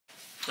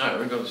All right,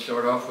 we're going to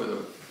start off with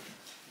a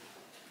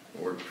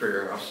word of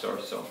prayer. I'll start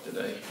us off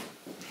today.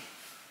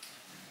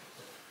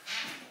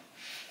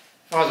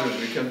 Father, as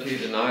we come to you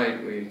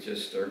tonight, we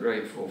just are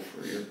grateful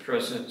for your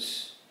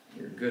presence,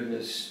 your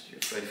goodness,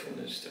 your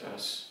faithfulness to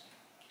us.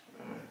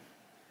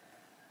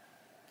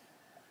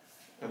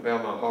 I bow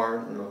my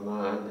heart and my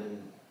mind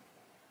and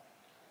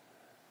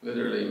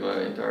literally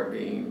my entire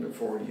being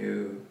before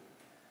you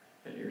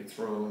at your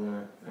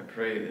throne. I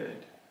pray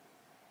that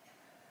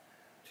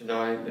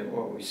tonight that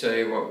what we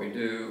say, what we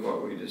do,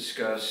 what we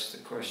discuss, the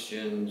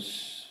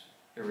questions,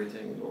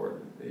 everything, Lord,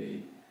 would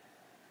be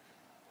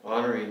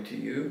honoring to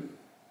you,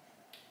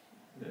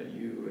 that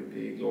you would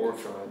be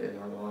glorified in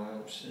our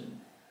lives and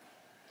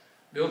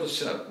build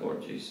us up,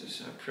 Lord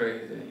Jesus. I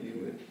pray that you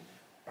would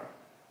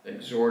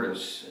exhort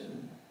us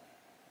and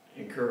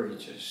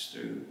encourage us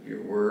through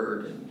your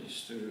word and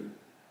just through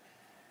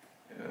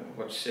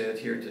what's said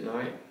here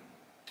tonight.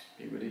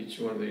 Be with each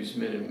one of these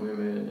men and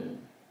women and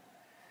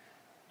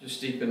just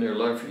deepen their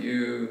love for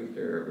you,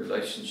 their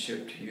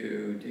relationship to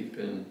you,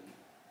 deepen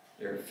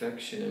their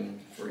affection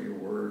for your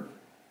word.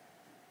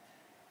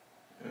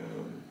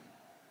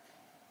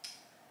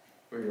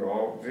 We are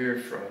all very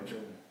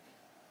fragile,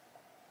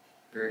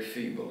 very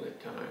feeble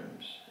at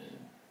times, and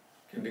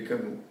can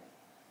become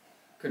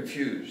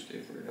confused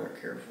if we're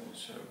not careful.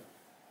 So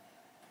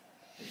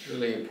it's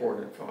really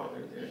important,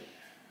 Father, that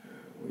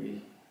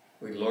we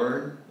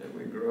learn, that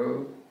we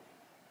grow,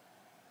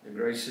 the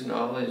grace and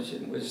knowledge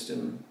and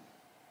wisdom,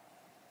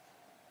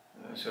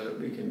 so that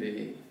we can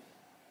be,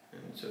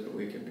 and so that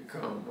we can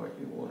become what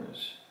you want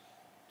us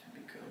to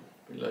become.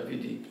 We love you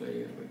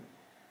deeply, and we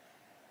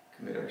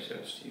commit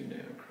ourselves to you now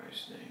in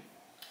Christ's name.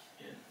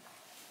 Amen.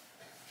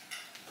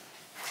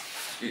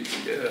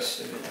 Excuse me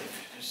just a minute,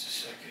 just a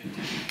second.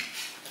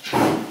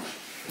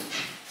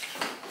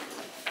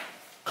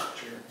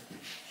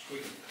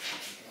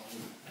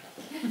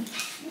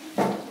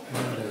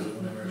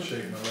 Whenever I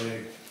shake my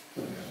leg,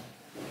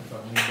 if I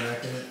lean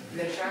back in it. You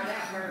gotta try it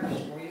out first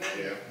before you move.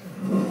 Yeah.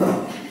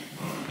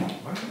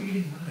 Why are you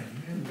eating mine?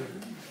 You haven't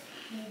been.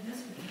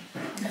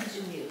 That's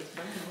your meal.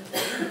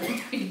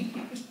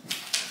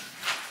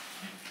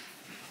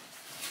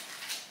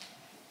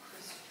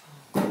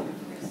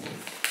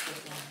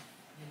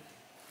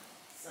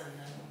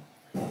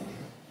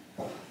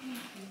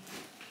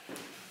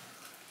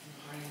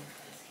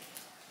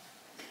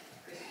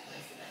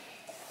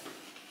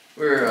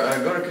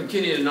 We're going to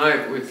continue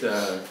tonight with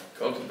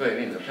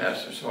cultivating the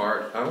pastor's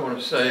heart. I want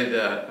to say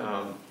that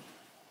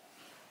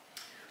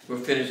we'll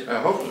finish,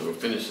 hopefully we'll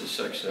finish this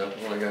section up.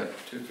 I've only got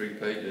 2-3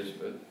 pages,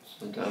 but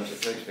sometimes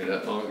it takes me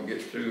that long to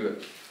get through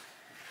it.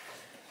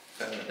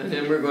 And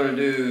then we're going to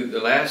do the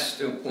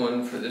last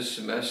one for this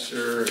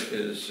semester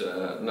is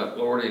not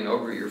lording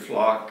over your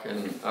flock,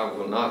 and I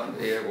will not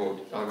be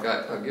able,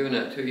 I've given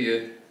that to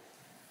you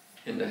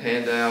in the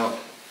handout,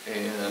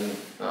 and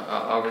I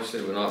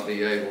obviously will not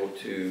be able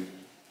to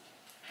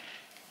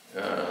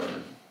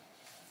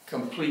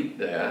complete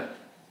that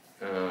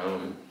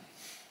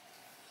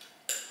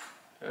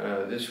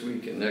this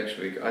week and next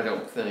week. I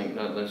don't think,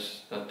 not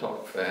unless I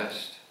talk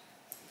fast.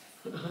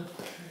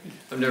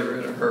 I'm never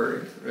in a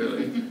hurry,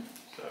 really.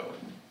 So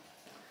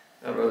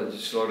I'd rather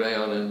just slow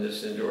down and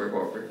just enjoy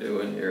what we're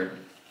doing here.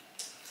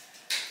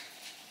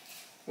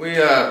 We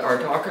are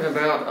talking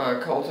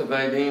about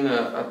cultivating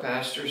a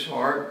pastor's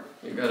heart.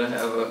 You've got to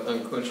have an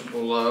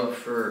unquenchable love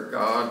for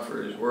God,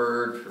 for His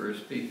Word, for His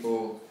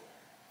people.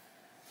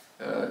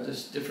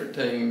 Just different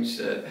things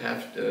that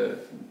have to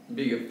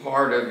be a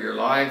part of your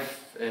life,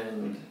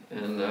 and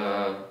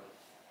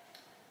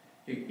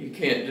you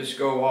can't just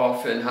go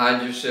off and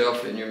hide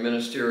yourself in your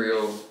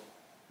ministerial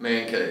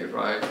man cave,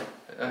 right?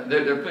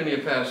 There are plenty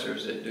of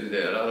pastors that do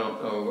that. I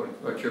don't know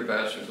what your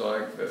pastor's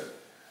like, but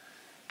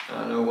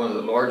I know one of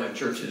the larger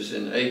churches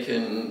in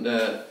Aiken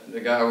that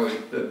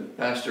the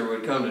pastor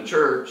would come to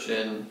church,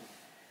 and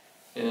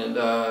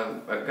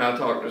I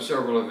talked to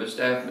several of his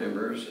staff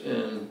members,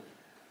 and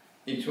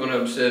each one of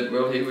them said,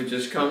 well, he would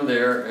just come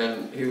there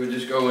and he would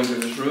just go into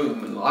his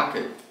room and lock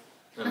it.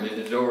 I mean,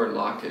 the door and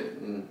lock it,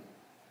 and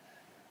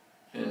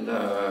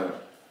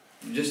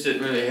just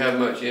didn't really have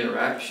much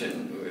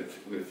interaction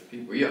with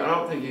people. Yeah, I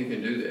don't think you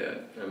can do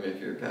that. I mean, if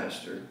you're a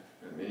pastor,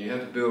 I mean, you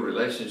have to build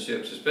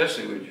relationships,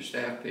 especially with your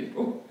staff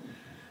people.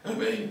 I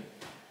mean,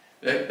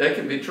 they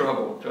can be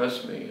trouble,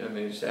 trust me. I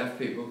mean, staff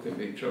people can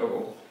be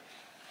trouble.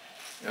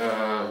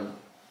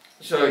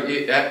 So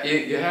you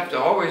have to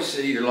always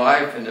see your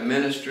life and the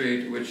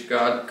ministry to which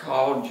God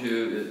called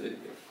you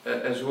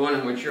as one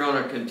in which you're on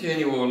a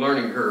continual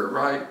learning curve,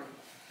 right?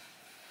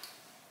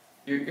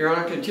 You're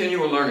on a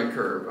continual learning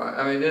curve.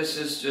 I mean, this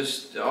is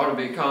just ought to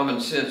be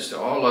common sense to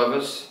all of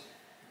us.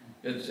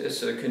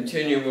 It's a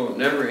continual,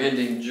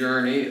 never-ending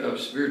journey of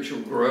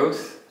spiritual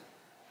growth.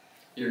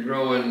 You're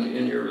growing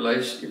in your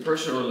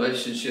personal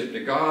relationship to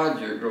God.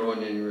 You're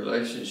growing in your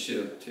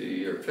relationship to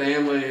your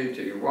family,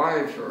 to your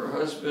wife or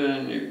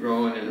husband. You're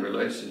growing in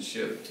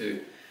relationship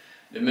to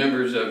the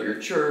members of your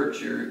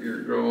church.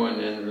 You're growing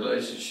in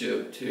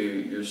relationship to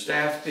your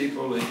staff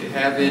people, if you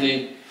have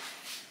any.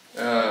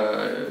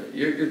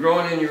 you're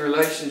growing in your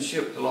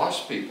relationship to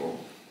lost people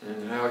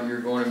and how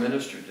you're going to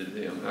minister to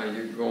them, how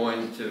you're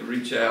going to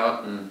reach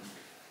out and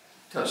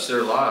touch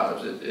their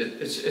lives.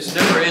 It's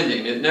never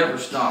ending. It never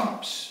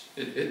stops.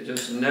 It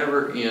just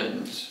never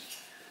ends.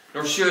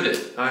 Nor should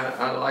it.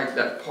 I like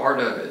that part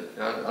of it.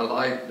 I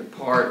like the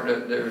part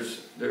that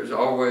there's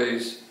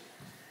always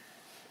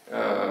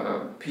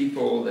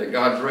people that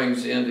God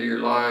brings into your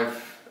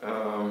life.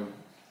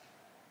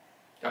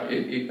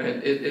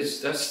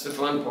 That's the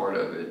fun part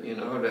of it, you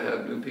know, to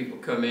have new people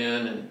come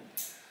in,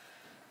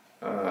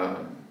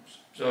 and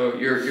so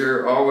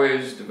you're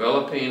always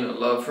developing a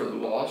love for the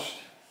lost.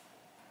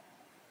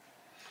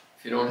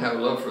 If you don't have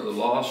love for the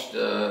lost,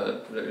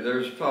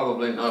 there's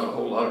probably not a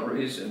whole lot of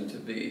reason to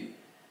be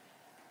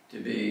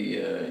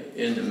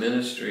in the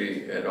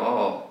ministry at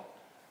all.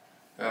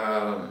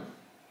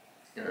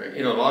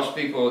 You know, lost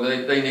people,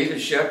 they need a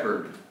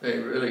shepherd. They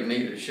really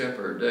need a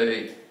shepherd.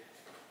 They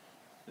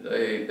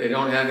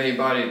don't have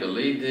anybody to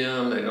lead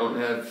them. They don't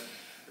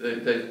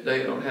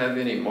have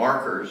any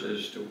markers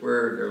as to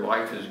where their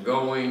life is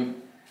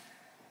going.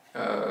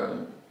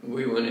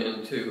 We went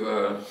into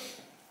a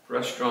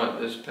restaurant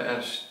this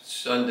past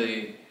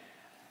Sunday,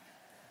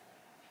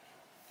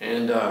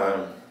 and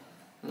it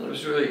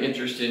was really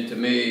interesting to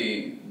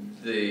me,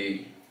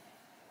 the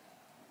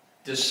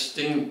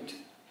distinct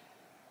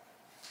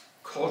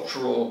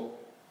cultural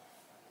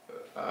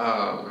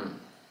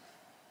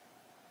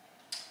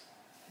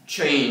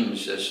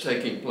change that's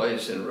taking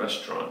place in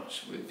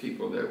restaurants with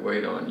people that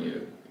wait on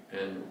you,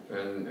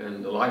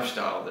 and the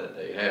lifestyle that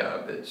they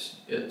have.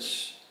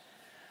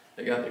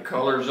 They got the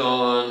colors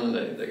on,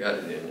 they got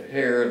it in their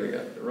hair, they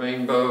got the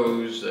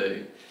rainbows,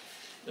 they've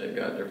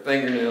got their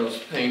fingernails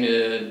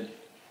painted.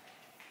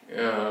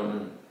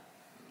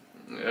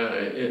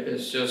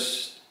 It's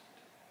just,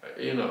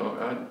 you know,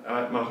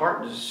 my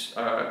heart just,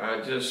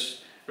 I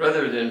just,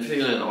 rather than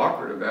feeling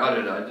awkward about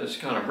it, I just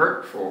kind of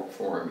hurt for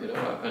them, you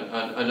know.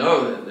 I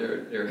know that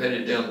they're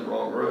headed down the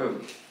wrong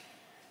road.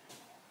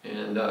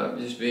 And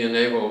just being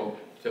able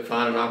to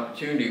find an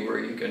opportunity where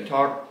you can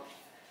talk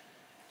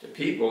to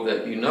people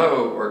that you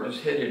know are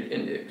just headed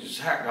in the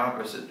exact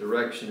opposite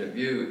direction of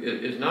you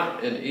is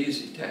not an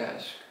easy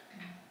task.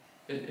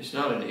 It's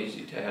not an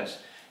easy task.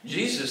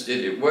 Jesus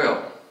did it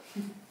well.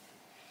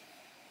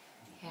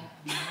 Yeah.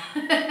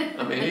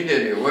 I mean, he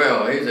did it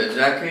well. He said,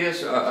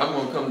 Zacchaeus, I'm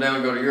going to come down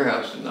and go to your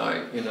house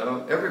tonight. You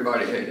know,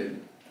 everybody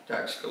hated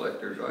tax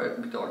collectors, right?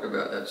 We talked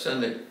about that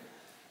Sunday.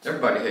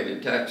 Everybody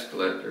hated tax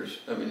collectors.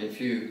 I mean,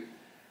 if you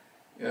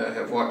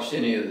have watched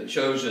any of The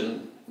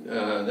Chosen,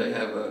 they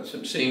have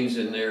some scenes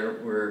in there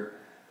where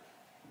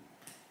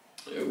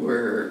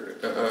where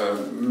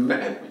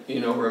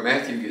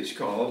Matthew gets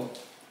called,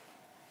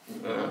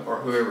 or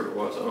whoever it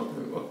was, I don't know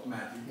who it was.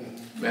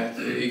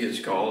 Matthew, he gets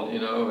called, you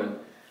know, and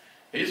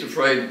he's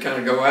afraid to kind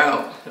of go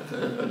out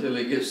until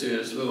he gets to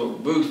his little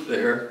booth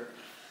there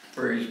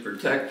where he's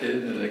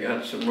protected, and they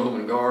got some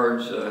Roman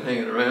guards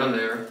hanging around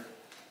there.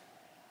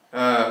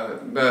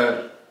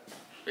 But,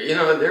 you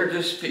know, they're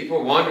just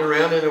people wandering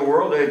around in the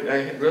world.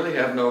 They really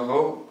have no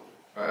hope.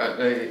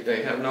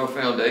 They have no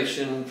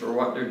foundation for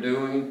what they're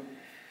doing.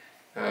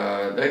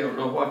 They don't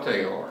know what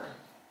they are.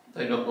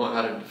 They don't know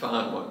how to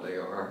define what they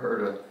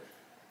are.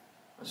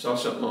 I saw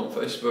something on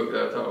Facebook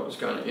that I thought was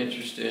kind of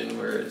interesting,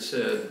 where it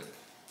said,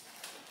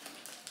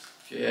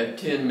 if you had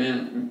 10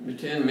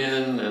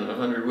 men and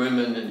 100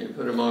 women, and you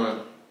put them on an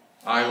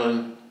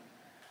island,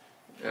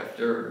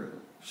 after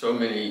so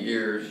many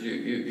years,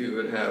 you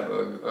would have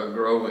a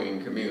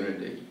growing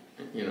community,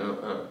 you know,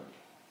 a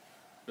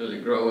really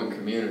growing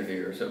community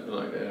or something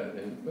like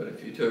that. But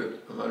if you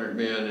took 100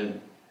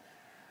 men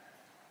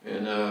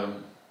and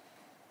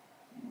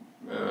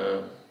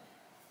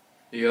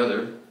the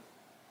other,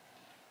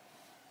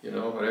 you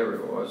know, whatever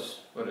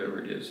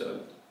it is, I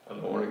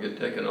don't want to get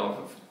taken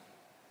off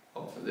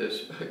of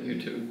this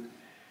YouTube.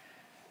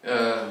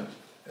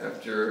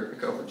 After a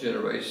couple of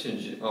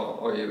generations,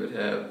 all you would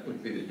have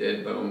would be the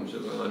dead bones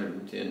of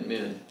 110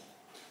 men.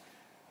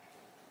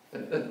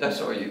 That's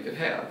all you could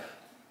have,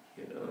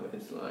 you know.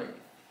 It's like,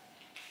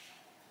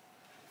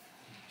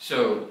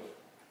 so,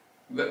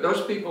 but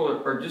those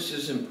people are just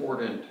as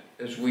important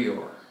as we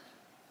are.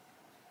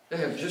 They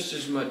have just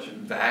as much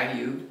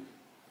value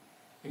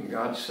in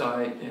God's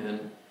sight,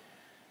 and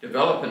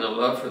developing a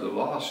love for the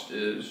lost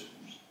is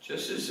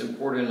just as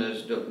important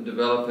as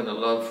developing a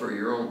love for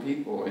your own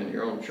people in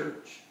your own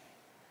church,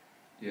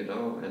 you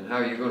know, and how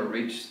you're going to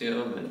reach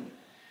them and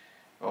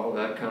all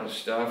that kind of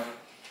stuff.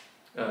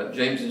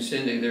 James and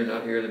Cindy, they're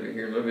not here, they'll be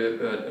here in a little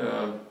bit,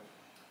 but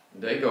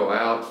they go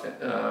out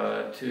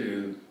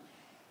to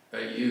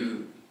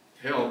AU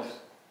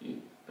Health,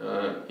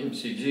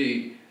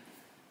 MCG,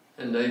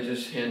 and they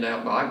just hand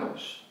out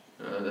Bibles.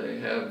 They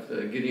have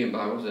the Gideon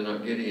Bibles. They're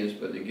not Gideons,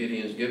 but the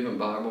Gideons give them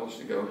Bibles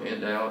to go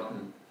hand out.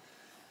 And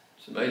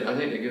it's amazing. I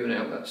think they've given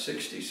out about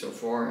 60 so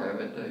far,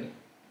 haven't they?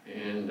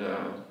 And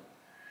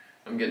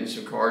I'm getting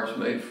some cards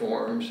made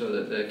for them so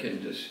that they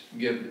can just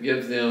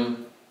give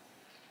them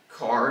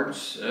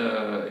cards,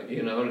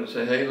 you know, to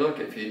say, hey, look,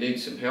 if you need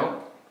some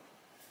help.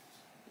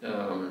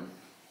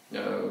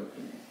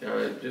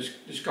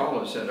 just call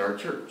us at our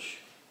church.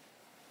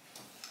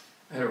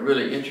 I had a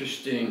really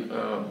interesting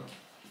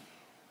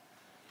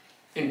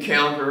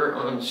encounter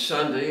on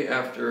Sunday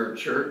after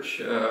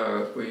church.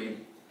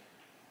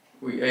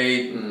 We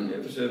ate, and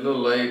it was a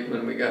little late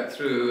when we got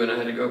through, and I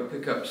had to go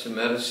pick up some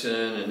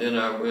medicine, and then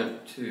I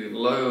went to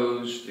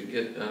Lowe's to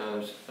get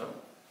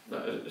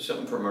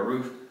something for my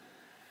roof.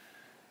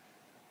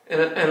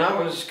 And I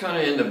was kind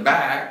of in the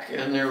back,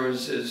 and there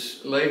was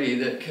this lady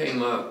that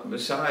came up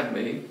beside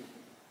me,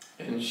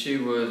 and she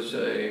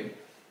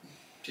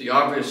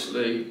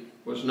obviously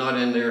was not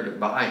in there to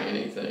buy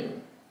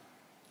anything.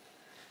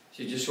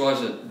 She just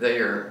wasn't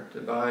there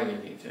to buy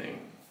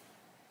anything.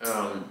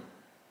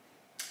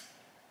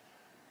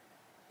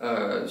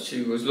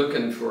 She was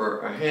looking for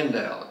a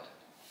handout,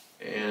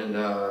 and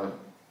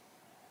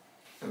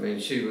I mean,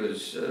 she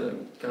was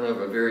kind of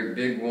a very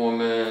big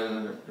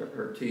woman.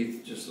 Her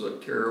teeth just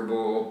looked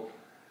terrible.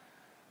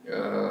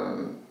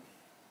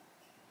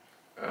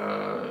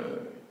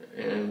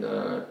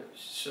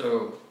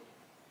 So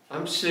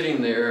I'm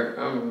sitting there,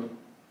 I'm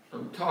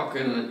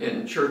talking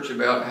in church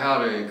about how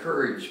to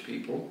encourage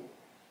people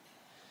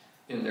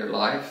in their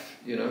life,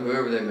 you know,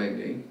 whoever they may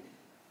be.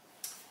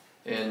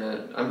 And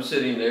I'm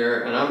sitting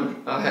there, and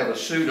I have a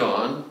suit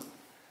on,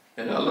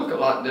 and I look a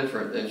lot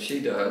different than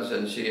she does.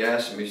 And she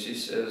asked me, she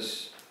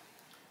says,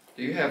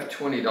 "Do you have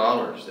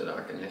 $20 that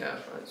I can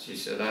have?" She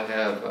said, I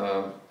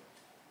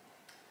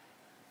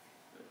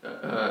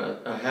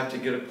have to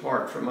get a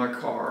part for my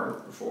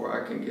car before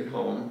I can get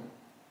home.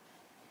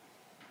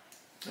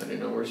 I didn't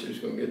know where she was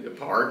going to get the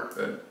part,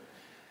 but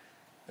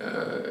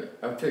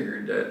I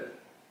figured that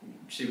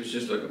she was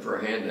just looking for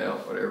a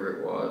handout, whatever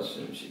it was.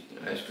 And she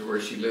asked her where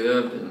she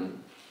lived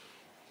and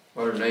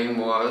what her name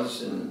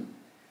was and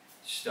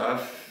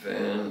stuff.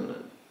 And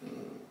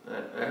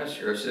I asked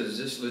her, I said, "Is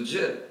this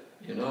legit?"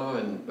 You know,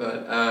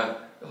 but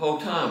the whole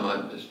time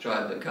I just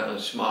tried to kind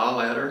of smile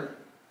at her,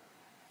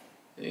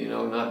 you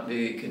know, not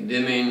be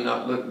condemning,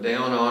 not look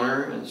down on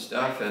her and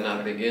stuff. And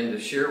I began to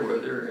share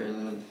with her,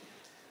 and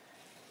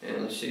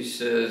she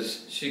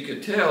says, she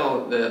could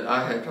tell that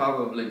I had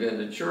probably been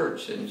to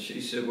church, and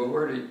she said, "Well,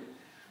 where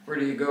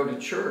do you go to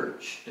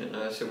church?" And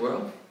I said,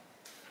 "Well,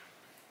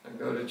 I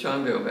go to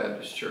Chineville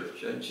Baptist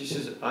Church." And she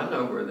says, "I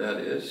know where that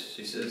is."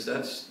 She says,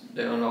 "That's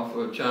down off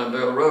of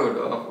Chineville Road,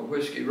 off of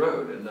Whiskey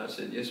Road." And I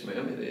said, "Yes,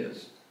 ma'am, it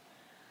is."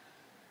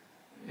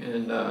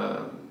 And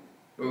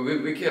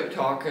we kept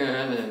talking,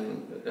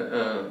 and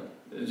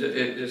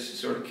it just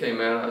sort of came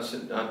out.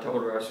 I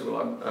told her, I said,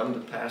 "Well, I'm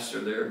the pastor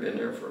there, been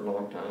there for a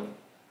long time."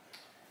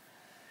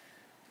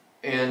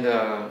 And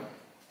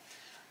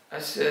I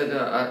said,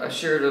 I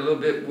shared a little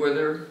bit with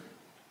her,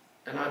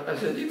 and I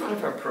said, "Do you mind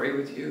if I pray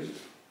with you?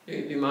 Do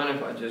you mind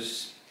if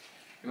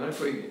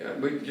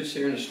we just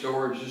here in the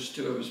store, just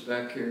two of us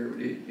back here,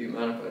 do you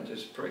mind if I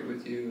just pray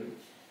with you and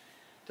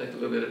take a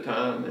little bit of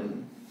time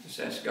and just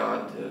ask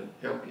God to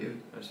help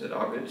you?" I said,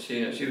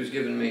 obviously, she was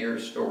giving me her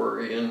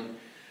story and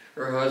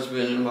her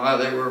husband and why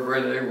they were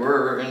where they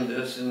were and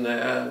this and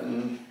that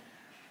and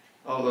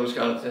all those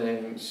kind of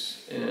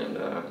things. And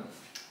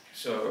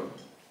so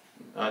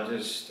I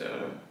just,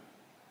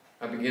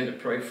 I began to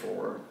pray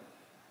for her.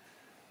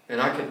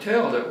 And I could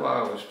tell that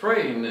while I was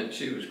praying that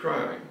she was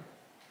crying,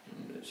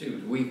 that she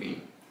was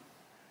weeping.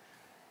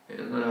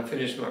 And when I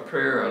finished my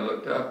prayer, I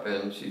looked up,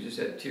 and she just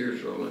had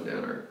tears rolling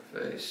down her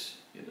face,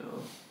 you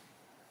know.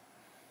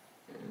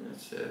 And I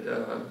said,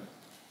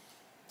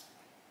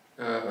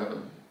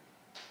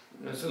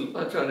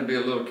 I tried to be a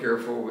little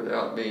careful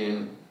without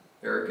being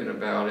arrogant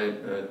about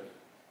it, but,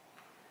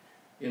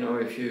 you know,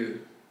 if you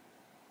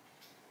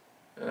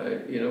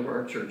know where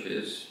our church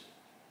is,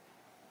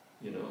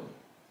 you know,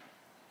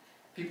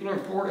 people are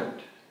important.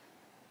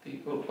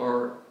 People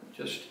are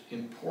just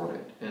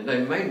important, and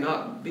they may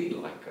not be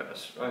like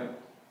us, right?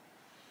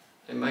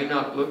 They may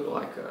not look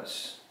like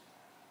us.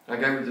 I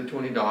gave her the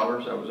 $20.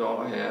 That was all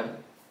I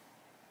had.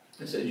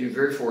 I said, "You're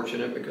very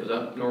fortunate, because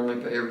I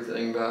normally pay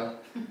everything by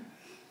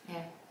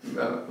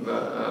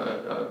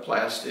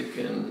plastic,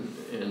 and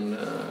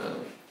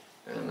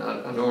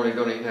I normally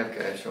don't even have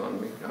cash on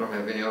me. I don't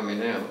have any on me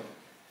now."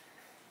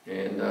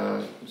 And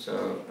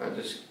so I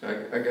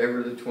gave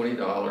her the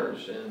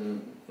 $20,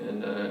 and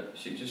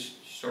she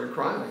just started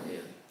crying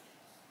again,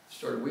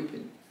 started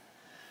weeping.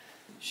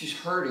 She's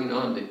hurting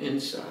on the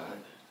inside.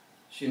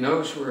 She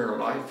knows where her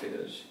life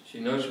is. She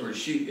knows where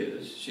she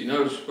is. She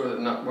knows whether or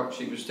not what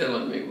she was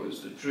telling me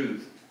was the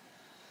truth.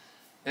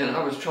 And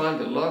I was trying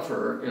to love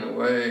her in a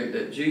way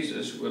that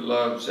Jesus would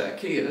love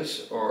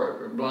Zacchaeus,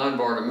 or blind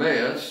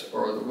Bartimaeus,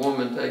 or the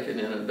woman taken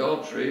in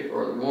adultery,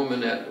 or the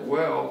woman at the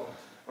well,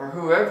 or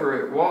whoever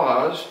it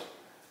was,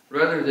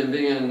 rather than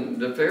being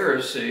the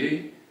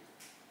Pharisee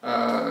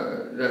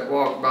that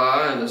walked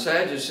by, and the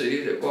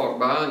Sadducee that walked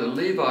by, and the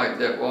Levite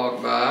that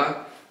walked by,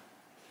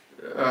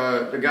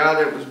 the guy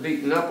that was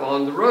beaten up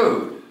on the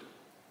road.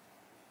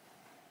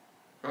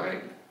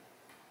 Right?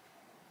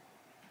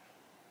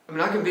 I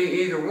mean, I can be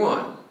either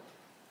one.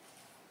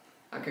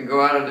 I can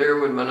go out of there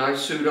with my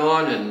nice suit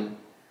on and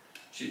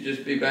she'd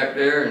just be back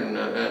there, and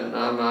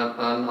I'm not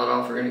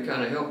offering any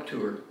kind of help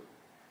to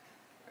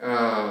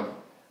her.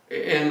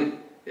 And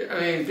I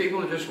mean,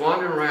 people are just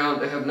wandering around.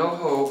 They have no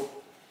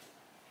hope.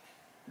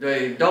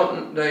 They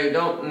don't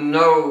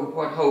know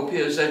what hope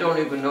is. They don't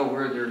even know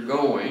where they're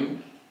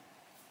going.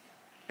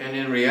 And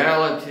in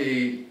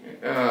reality,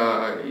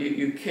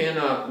 you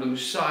cannot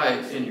lose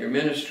sight in your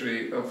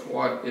ministry of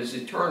what is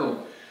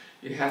eternal.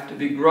 You have to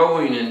be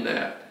growing in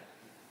that.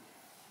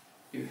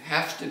 You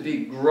have to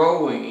be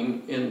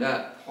growing in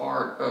that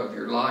part of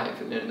your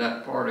life and in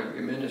that part of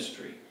your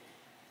ministry.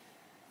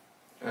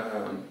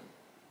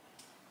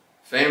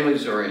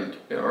 Families are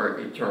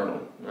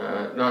eternal.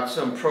 Not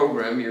some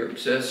program you're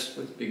obsessed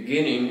with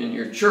beginning in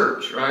your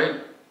church, right?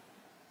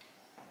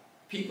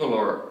 People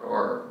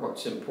are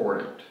what's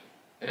important.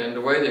 And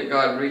the way that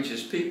God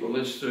reaches people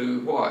is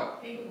through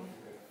what? People.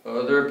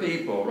 Other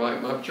people,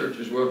 right? My church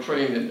is well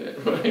trained in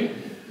that, right?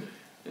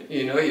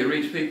 You know, you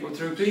reach people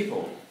through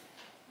people.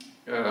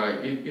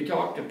 You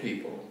talk to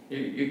people.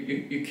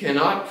 You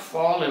cannot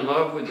fall in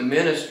love with the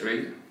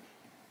ministry.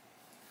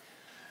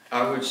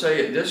 I would say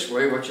it this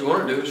way: what you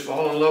want to do is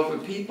fall in love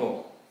with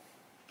people.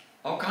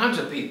 All kinds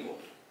of people.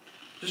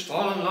 Just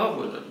fall in love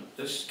with them.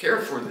 Just care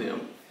for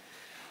them.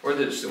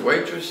 Whether it's the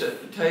waitress at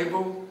the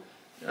table.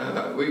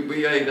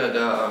 We ate at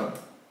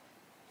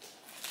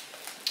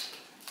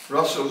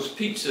Russell's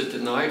Pizza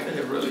tonight. They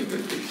have really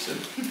good pizza.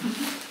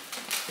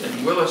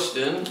 In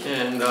Williston,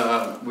 and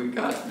we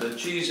got the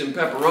cheese and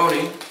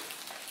pepperoni,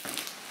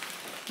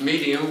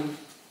 medium.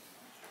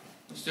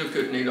 I still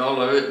couldn't eat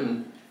all of it,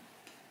 and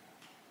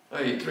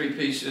I ate 3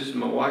 pieces, and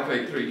my wife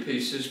ate 3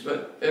 pieces,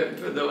 but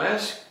for the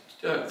last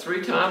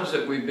 3 times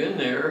that we've been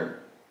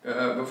there,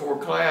 before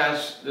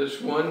class,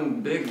 this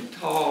one big,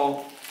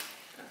 tall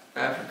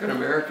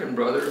African-American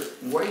brother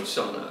waits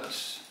on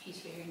us. He's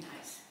very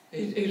nice.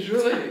 He's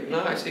really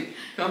nice. He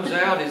comes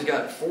out, he's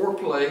got 4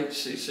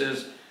 plates. He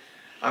says,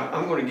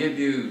 I'm going to give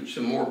you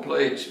some more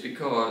plates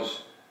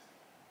because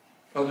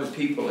other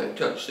people have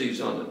touched these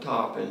on the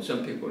top, and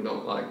some people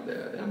don't like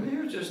that. I mean,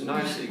 it was just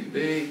nice to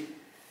be.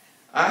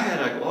 I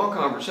had a long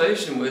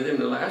conversation with him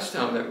the last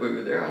time that we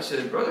were there. I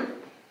said, brother,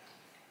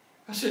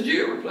 I said,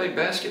 you ever played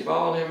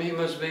basketball? And he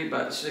must be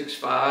about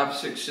 6'5",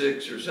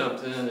 6'6", or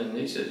something. And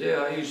he said,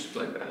 yeah, I used to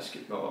play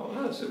basketball.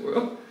 And I said,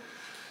 well,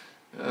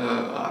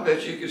 I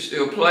bet you could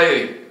still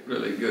play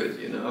really good,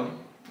 you know.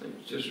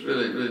 He's just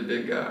really, really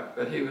big guy.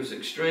 But he was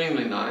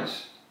extremely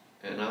nice.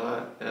 And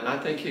I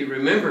think he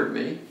remembered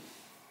me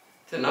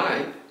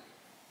tonight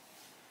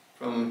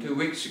from 2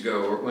 weeks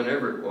ago or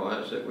whenever it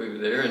was that we were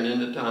there, and then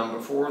the time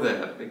before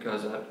that,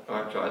 because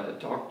I tried to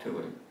talk to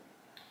him.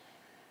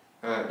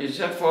 You just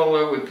have to fall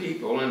in love with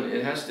people, and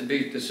it has to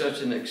be to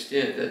such an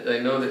extent that they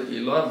know that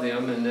you love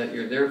them and that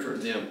you're there for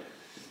them.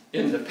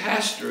 In the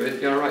pastorate,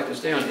 you gotta write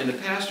this down, in the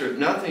pastorate,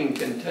 nothing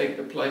can take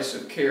the place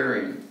of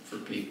caring for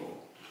people.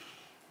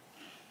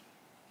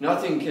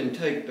 Nothing can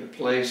take the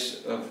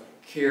place of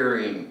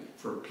caring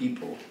for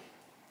people.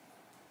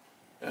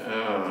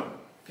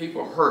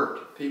 People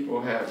hurt.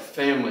 People have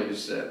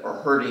families that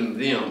are hurting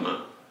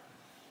them.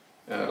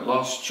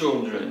 Lost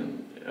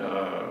children.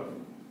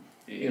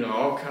 You know,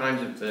 all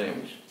kinds of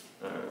things.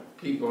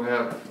 People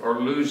are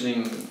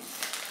losing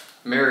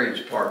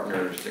marriage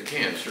partners to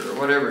cancer or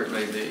whatever it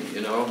may be,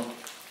 you know.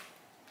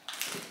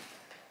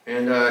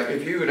 And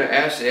if you were to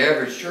ask the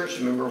average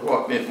church member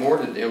what meant more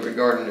to them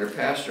regarding their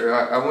pastor,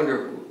 I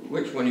wonder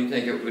which one you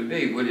think it would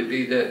be. Would it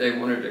be that they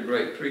wanted a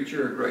great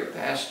preacher or a great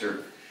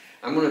pastor?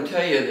 I'm going to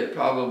tell you that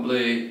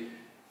probably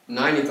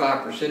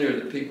 95%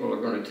 of the people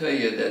are going to tell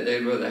you that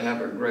they'd rather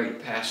have a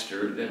great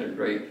pastor than a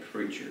great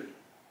preacher.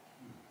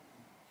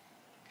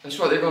 That's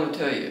what they're going to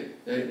tell you.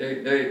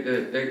 They're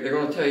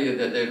going to tell you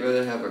that they'd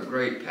rather have a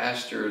great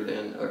pastor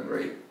than a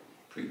great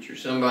preacher,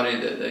 somebody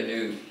that they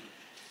knew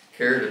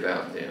cared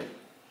about them.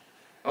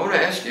 I want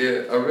to ask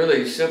you a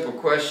really simple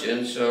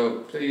question, so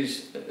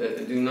please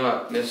do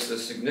not miss the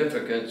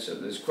significance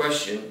of this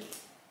question.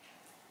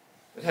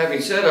 But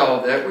having said all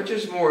of that, which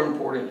is more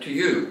important to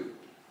you?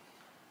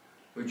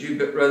 Would you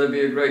rather be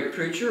a great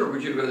preacher, or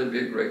would you rather be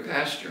a great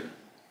pastor?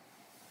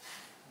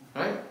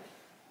 Right?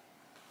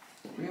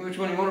 I mean, which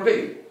one do you want to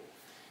be?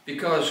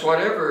 Because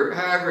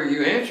however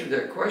you answer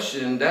that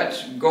question,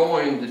 that's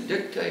going to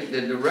dictate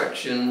the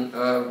direction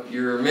of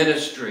your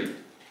ministry.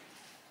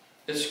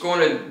 It's going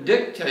to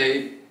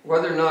dictate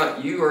whether or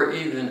not you are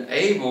even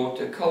able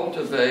to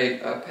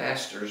cultivate a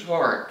pastor's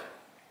heart.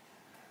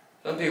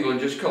 Some people are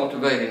just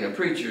cultivating a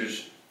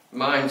preacher's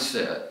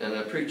mindset and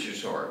a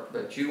preacher's heart,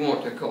 but you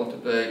want to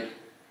cultivate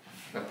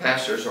a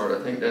pastor's heart.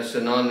 I think that's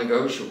a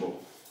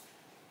non-negotiable.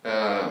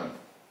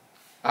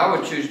 I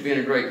would choose being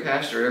a great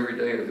pastor every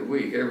day of the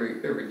week,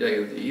 every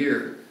day of the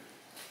year.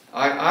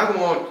 I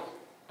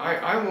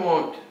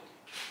want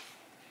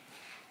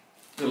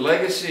the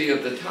legacy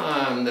of the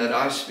time that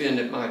I spend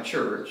at my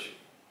church,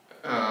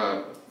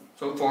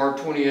 so far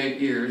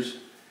 28 years,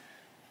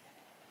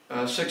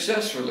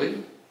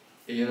 successfully,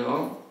 you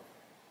know,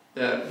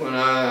 that when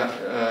I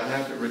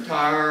have to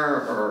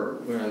retire or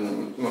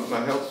when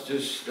my health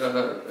just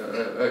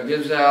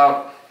gives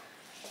out,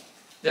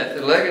 that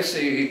the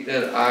legacy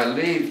that I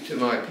leave to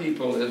my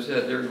people is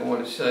that they're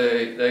going to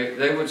say,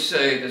 they would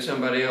say to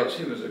somebody else,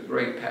 he was a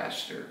great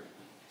pastor.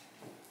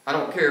 I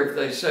don't care if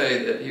they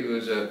say that he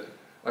was a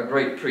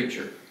great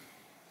preacher.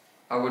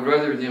 I would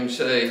rather them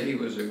say he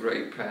was a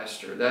great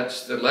pastor.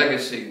 That's the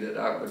legacy that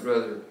I would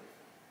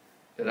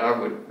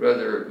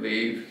rather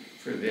leave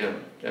for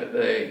them, that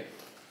they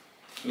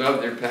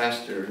love their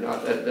pastor,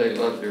 not that they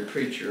love their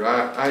preacher.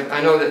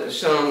 I know that to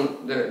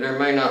some, there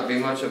may not be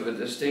much of a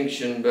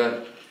distinction,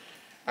 but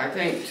I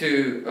think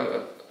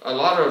to a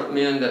lot of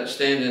men that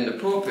stand in the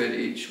pulpit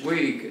each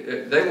week,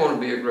 they want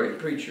to be a great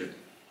preacher.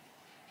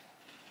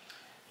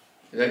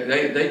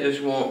 They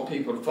just want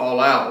people to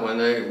fall out when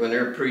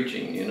they're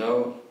preaching, you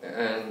know,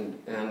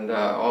 and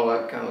all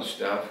that kind of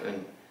stuff,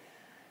 and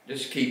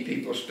just keep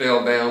people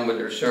spellbound with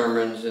their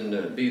sermons, and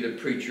to be the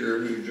preacher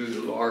who drew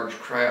the large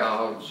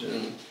crowds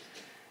and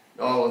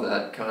all of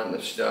that kind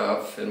of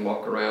stuff, and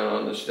walk around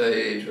on the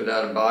stage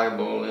without a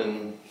Bible,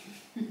 and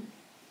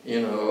you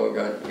know,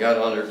 got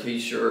on their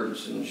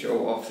t-shirts and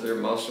show off their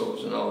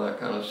muscles and all that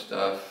kind of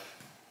stuff.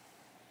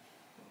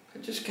 I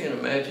just can't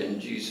imagine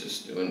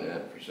Jesus doing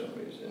that for some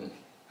reason.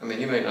 I mean,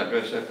 he may not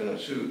dress up in a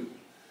suit.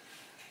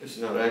 It's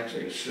not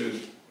actually a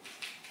suit.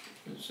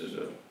 This is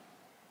a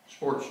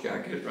sports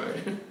jacket,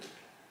 right?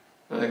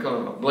 They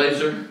call it a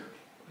blazer.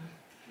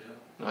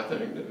 Yeah. I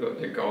think that's what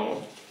they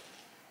call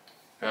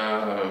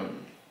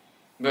them.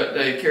 But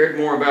they cared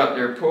more about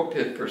their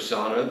pulpit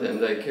persona than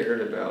they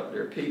cared about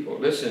their people.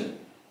 Listen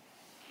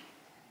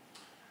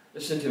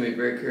to me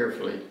very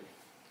carefully.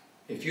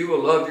 If you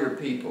will love your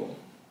people,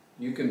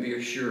 you can be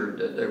assured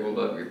that they will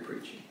love your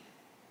preaching.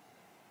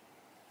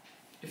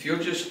 If you'll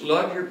just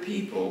love your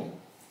people,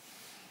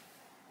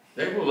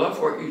 they will love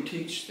what you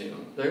teach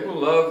them. They will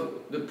love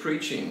the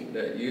preaching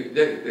that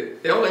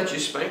they'll let you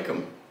spank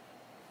them.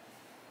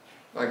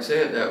 If I can say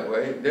it that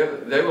way.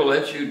 They will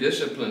let you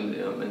discipline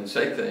them and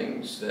say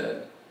things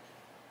that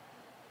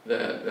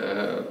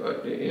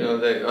you know,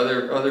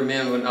 other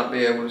men would not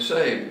be able to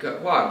say.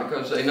 Why?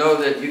 Because they know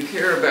that you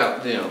care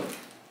about them.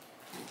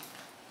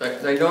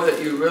 They know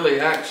that you really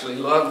actually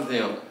love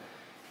them.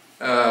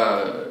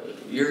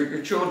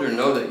 Your children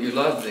know that you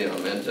love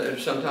them, and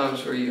there's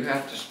sometimes where you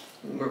have to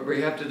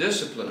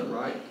discipline them,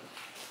 right?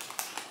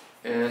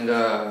 And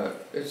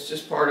it's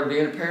just part of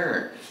being a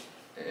parent.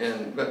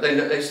 But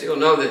they still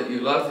know that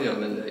you love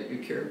them and that you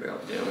care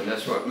about them, and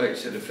that's what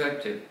makes it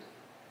effective.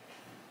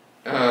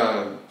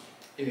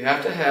 You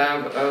have to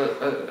have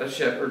a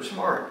shepherd's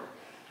heart.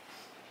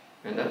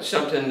 And that's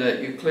something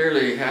that you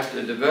clearly have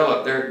to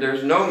develop.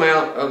 There's no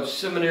amount of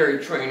seminary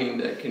training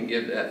that can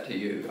give that to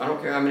you. I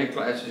don't care how many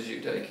classes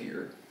you take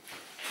here.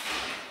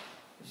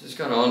 It's just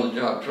kind of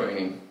on-the-job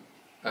training.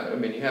 I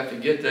mean, you have to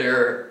get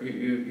there.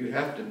 You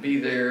have to be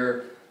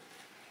there.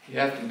 You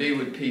have to be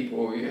with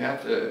people. You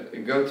have to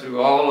go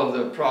through all of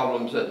the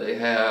problems that they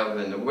have,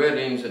 and the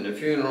weddings and the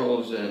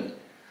funerals, and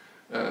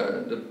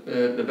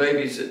the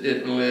babies that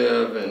didn't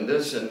live, and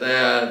this and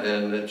that,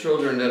 and the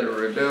children that are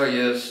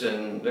rebellious,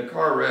 and the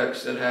car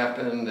wrecks that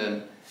happened,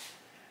 and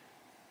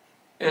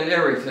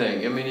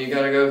everything. I mean, you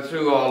got to go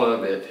through all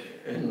of it,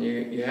 and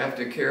you have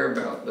to care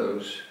about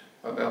those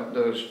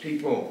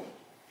people.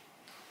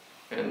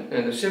 And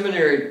the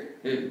seminary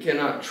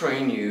cannot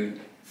train you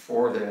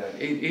for that.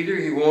 Either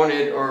you want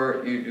it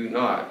or you do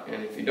not.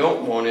 And if you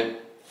don't want it,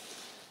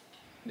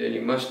 then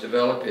you must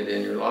develop it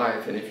in your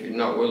life. And if you're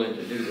not willing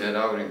to do that,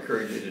 I would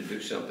encourage you to do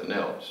something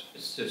else.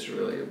 It's just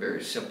really a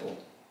very simple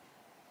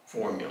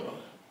formula.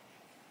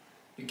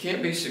 You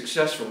can't be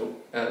successful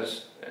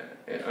as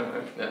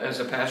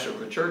a pastor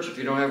of a church if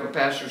you don't have a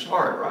pastor's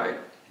heart, right?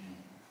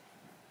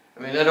 I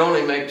mean, that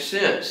only makes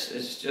sense.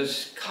 It's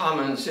just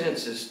common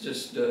sense. It's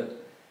just,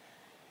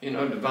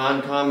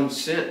 divine common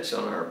sense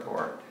on our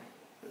part.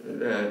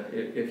 That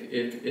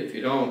if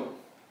you don't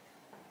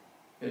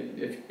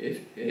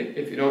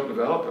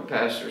develop a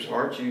pastor's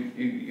heart,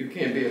 you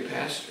can't be a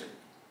pastor.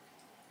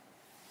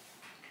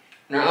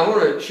 Now, I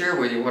want to share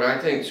with you what I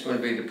think is going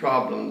to be the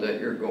problem that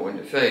you're going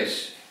to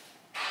face.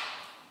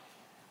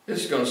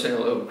 This is going to sound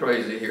a little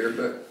crazy here,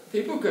 but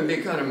people can be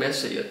kind of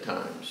messy at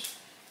times.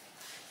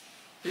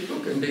 People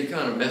can be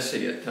kind of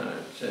messy at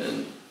times,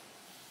 and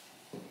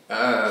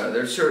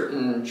there's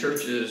certain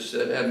churches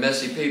that have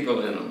messy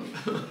people in them.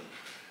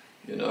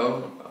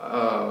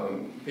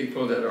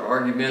 People that are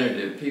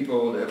argumentative,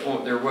 people that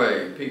want their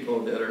way,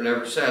 people that are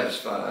never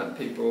satisfied,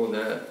 people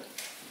that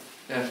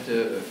have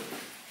to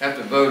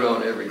vote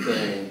on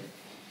everything.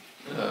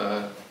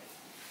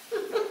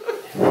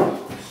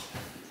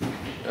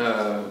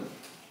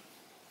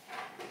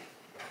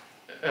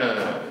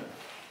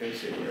 Let me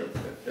see where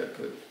that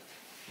put.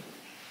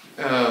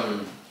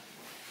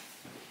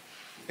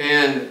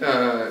 In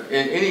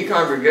any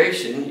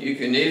congregation, you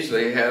can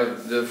easily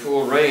have the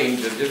full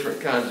range of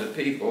different kinds of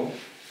people.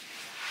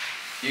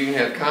 You can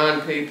have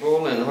kind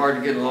people and hard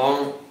to get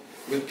along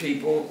with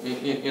people,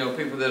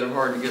 people that are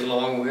hard to get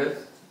along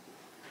with.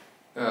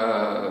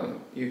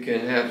 You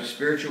can have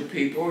spiritual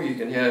people, you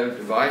can have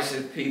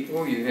divisive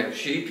people, you can have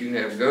sheep, you can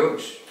have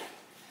goats.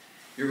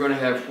 You're going to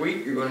have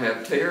wheat, you're going to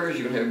have tares,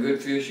 you're going to have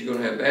good fish, you're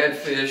going to have bad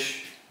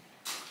fish.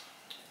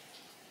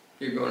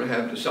 You're going to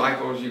have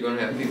disciples, you're going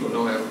to have people who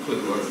don't have a clue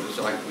what a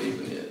disciple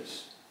even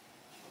is.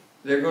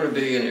 They're going to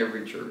be in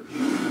every church.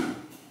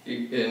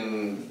 You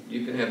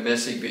can have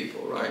messy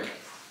people, right?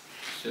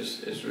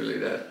 It's really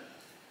that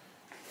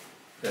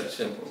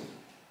simple.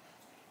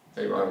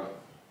 Hey, Rob.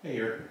 Hey,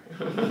 here.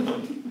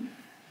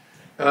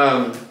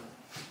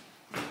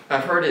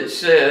 I've heard it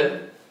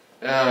said,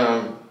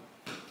 I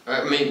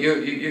mean,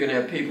 you're going to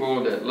have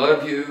people that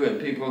love you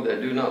and people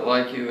that do not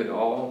like you at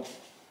all.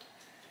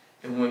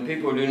 And when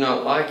people do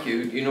not like you,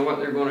 you know what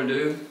they're going to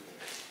do?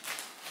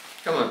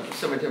 Come on,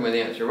 somebody tell me the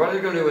answer. What are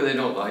they going to do when they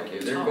don't like you?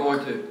 They're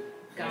going to...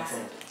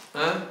 Gossip.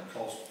 Huh?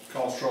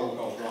 Cause trouble,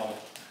 cause drama.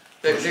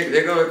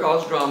 They're going to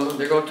cause drama.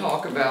 They're going to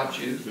talk about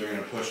you. They're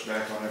going to push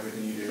back on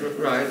everything you do.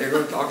 Right, they're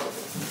going to talk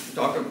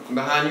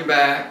behind your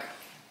back.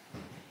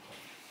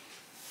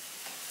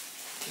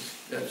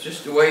 That's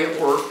just the way it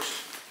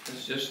works.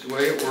 It's just the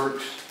way it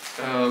works.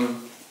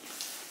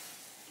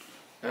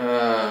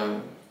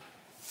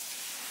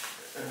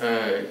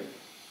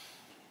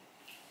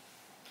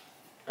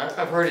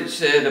 I've heard it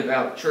said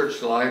about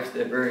church life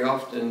that very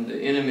often the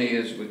enemy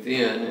is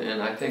within,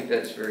 and I think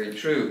that's very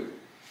true.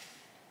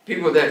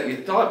 People that you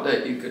thought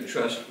that you could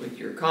trust with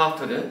your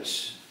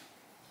confidence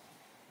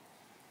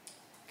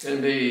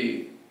can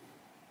be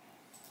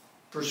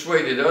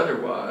persuaded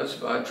otherwise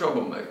by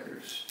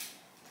troublemakers.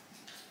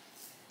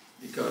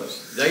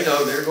 Because they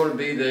know they're going to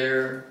be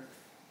there.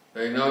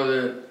 They know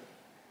that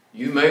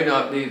you may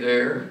not be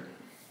there.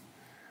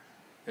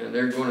 And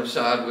they're going to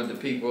side with the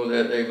people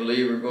that they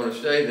believe are going to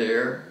stay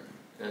there.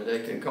 And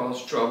they can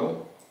cause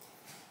trouble.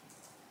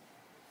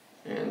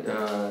 And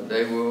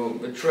they will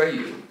betray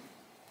you.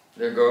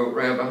 They'll go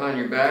around behind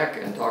your back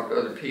and talk to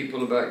other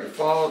people about your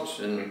faults.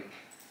 And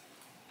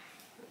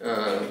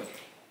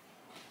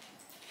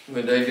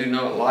when they do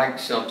not like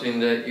something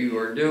that you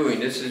are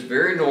doing. This is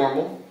very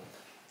normal.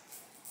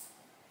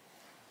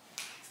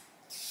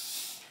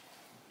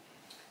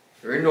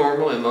 Very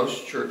normal in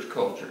most church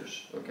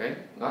cultures, okay?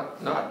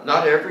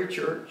 Not every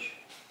church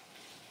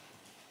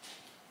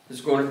is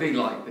going to be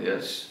like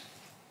this.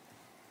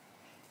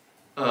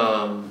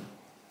 But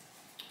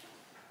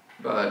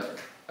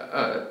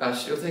I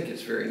still think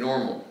it's very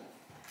normal.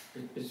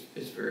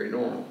 It's very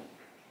normal.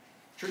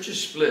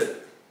 Churches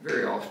split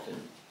very often.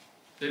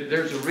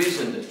 There's a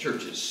reason that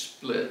churches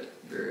split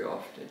very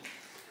often.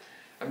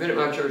 I've been at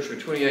my church for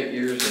 28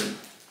 years and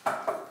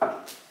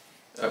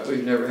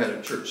we've never had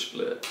a church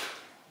split.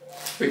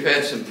 We've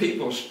had some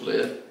people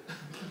split,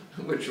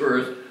 which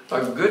was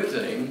a good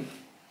thing,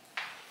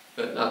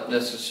 but not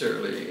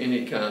necessarily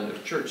any kind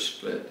of church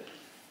split.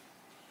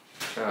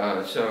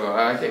 So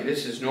I think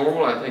this is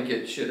normal. I think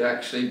it should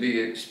actually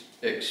be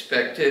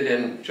expected,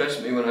 and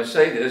trust me when I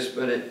say this,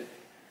 but it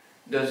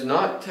does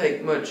not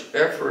take much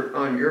effort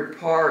on your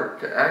part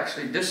to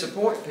actually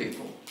disappoint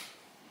people.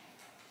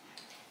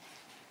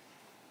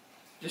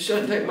 Just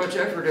doesn't take much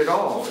effort at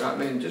all. I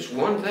mean, just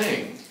one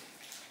thing.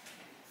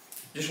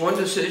 Just one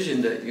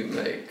decision that you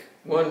make,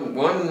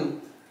 one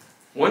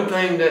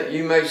thing that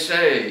you may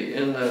say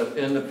in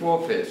the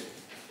pulpit,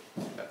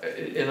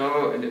 you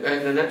know, and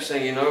the next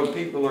thing you know,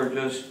 people are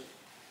just,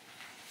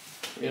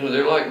 you know,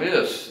 they're like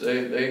this.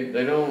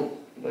 They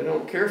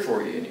don't care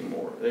for you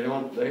anymore. They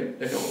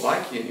don't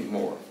like you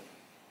anymore.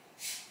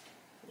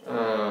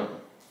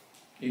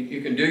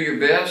 You can do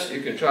your best.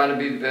 You can try to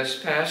be the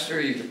best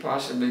pastor you could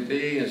possibly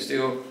be, and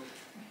still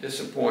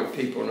disappoint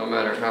people no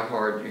matter how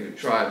hard you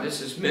try. This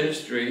is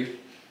ministry.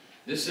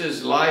 This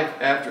is life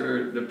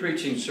after the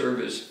preaching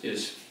service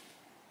is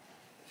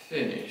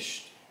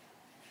finished.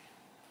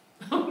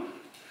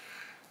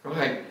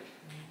 Right?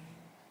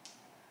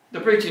 The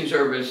preaching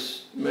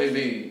service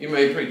you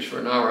may preach for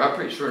an hour. I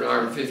preached for an hour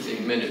and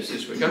 15 minutes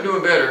this week. I'm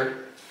doing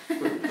better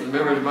with the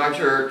members of my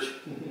church.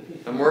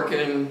 I'm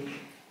working,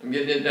 I'm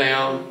getting it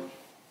down.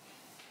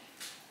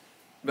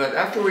 But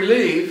after you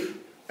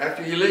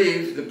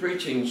leave the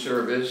preaching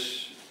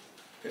service,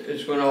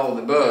 it's when all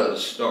the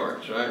buzz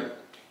starts, right?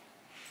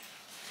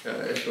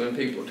 It's when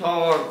people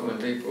talk, when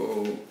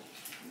people,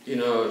 you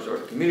know, sort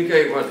of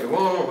communicate what they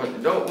want, what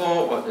they don't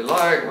want, what they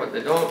like, what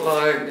they don't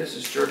like. This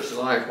is church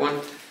life.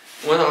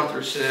 One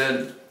author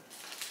said,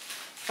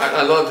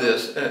 I love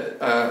this.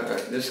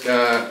 This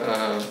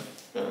guy,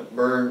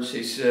 Burns,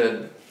 he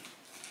said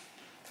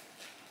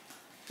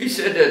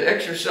that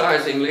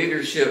exercising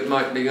leadership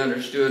might be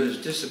understood as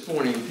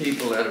disappointing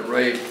people at a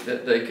rate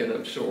that they can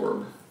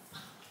absorb.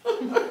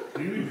 Can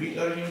you repeat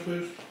that again,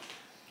 please?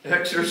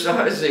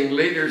 Exercising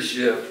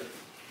leadership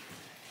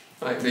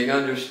might be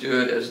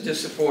understood as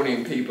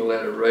disappointing people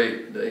at a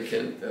rate they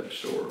can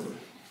absorb.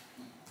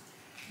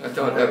 I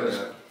thought that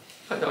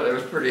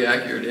was pretty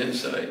accurate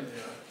insight.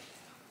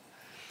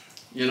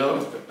 You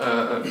know,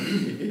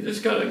 you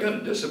just kind of got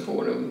to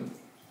disappoint them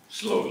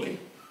slowly,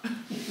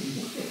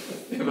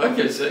 if I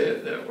can say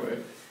it that way.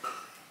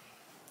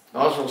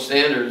 Oswald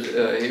Standers,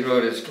 he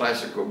wrote his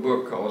classical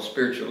book called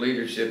Spiritual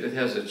Leadership. It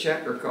has a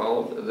chapter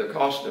called The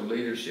Cost of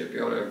Leadership.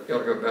 You ought to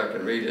go back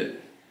and read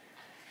it.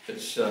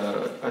 It's,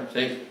 I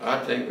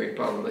think we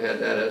probably had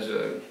that as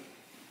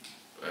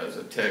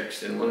a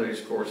text in one of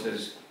these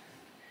courses.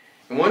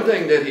 And one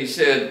thing that he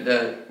said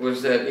that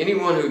was that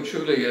anyone who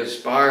truly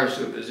aspires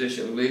to a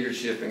position of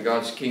leadership in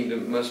God's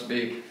kingdom must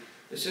be,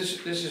 this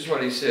is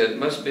what he said,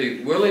 must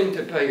be willing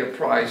to pay a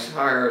price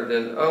higher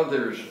than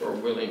others are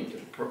willing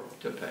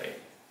to pay.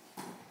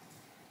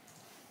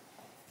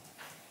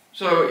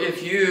 So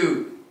if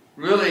you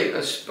really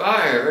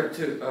aspire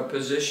to a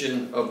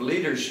position of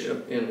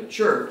leadership in a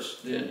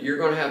church, then you're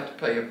going to have to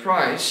pay a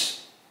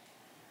price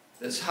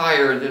that's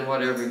higher than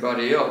what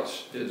everybody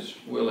else is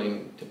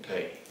willing to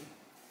pay.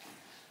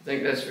 I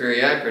think that's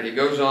very accurate. He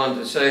goes on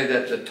to say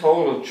that the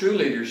toll of true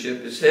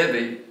leadership is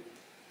heavy,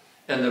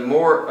 and the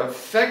more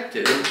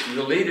effective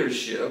the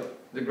leadership,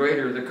 the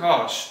greater the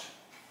cost.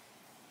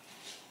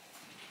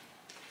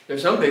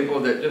 There's some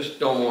people that just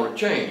don't want to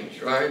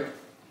change, right?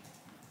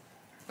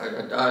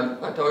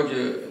 I told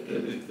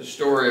you the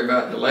story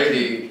about the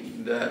lady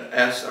that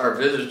asked our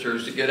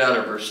visitors to get out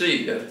of her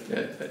seat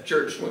at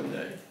church one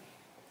day.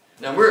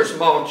 Now, we're a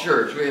small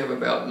church. We have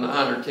about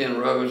 9 or 10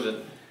 rows,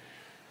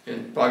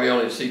 and probably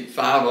only seat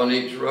 5 on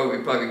each row.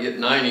 We probably get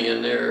 90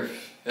 in there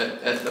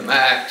at the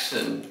max,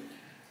 and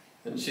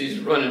she's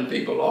running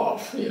people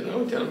off, you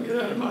know, telling them,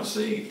 get out of my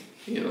seat.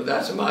 You know,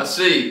 that's my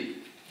seat.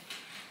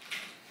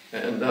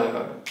 And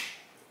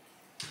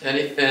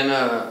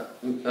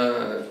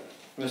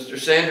Mr.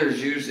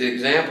 Sanders used the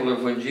example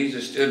of when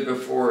Jesus stood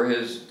before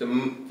his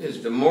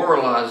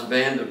demoralized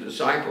band of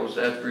disciples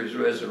after his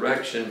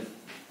resurrection,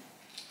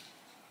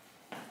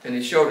 and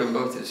he showed them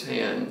both his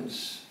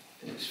hands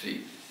and his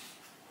feet.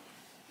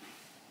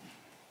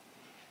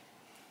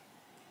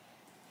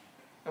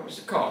 That was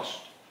the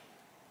cost.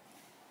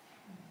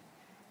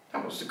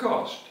 That was the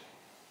cost.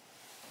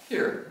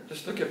 Here,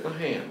 just look at my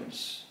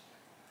hands.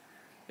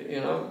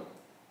 Yeah,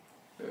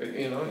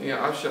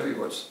 I'll show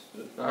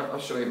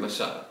you my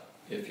side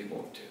if you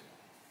want to.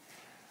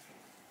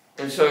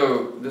 And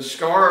so the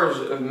scars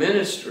of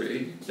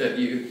ministry that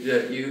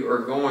you are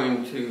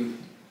going to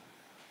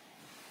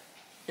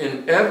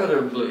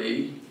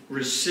inevitably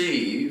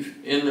receive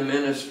in the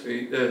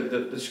ministry,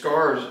 the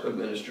scars of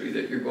ministry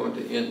that you're going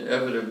to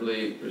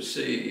inevitably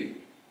receive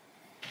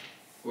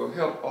will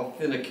help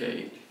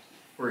authenticate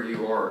where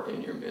you are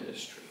in your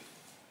ministry.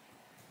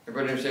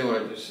 Everybody understand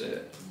what I just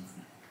said?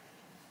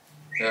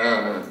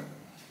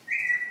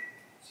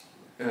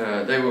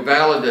 They will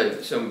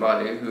validate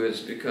somebody who has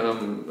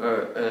become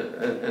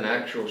an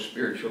actual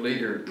spiritual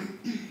leader.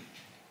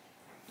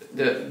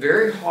 The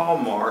very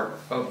hallmark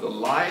of the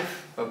life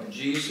of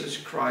Jesus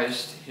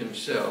Christ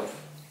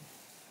himself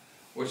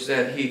was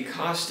that he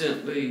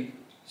constantly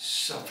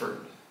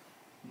suffered.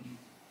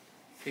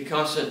 He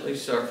constantly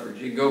suffered.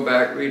 You go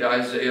back, read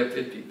Isaiah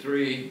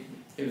 53.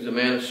 He was a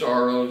man of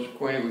sorrows,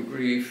 acquainted with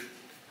grief.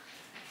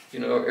 You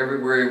know,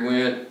 everywhere he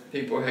went,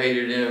 people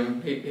hated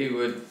him. He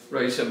would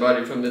raise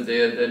somebody from the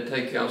dead, then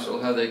take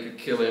counsel how they could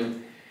kill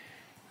him.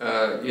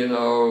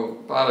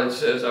 Pilate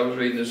says, I was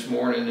reading this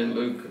morning in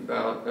Luke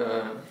about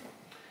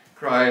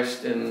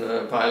Christ,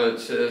 and Pilate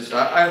says,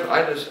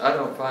 I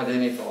don't find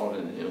any fault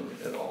in him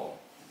at all.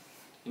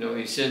 You know,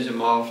 he sends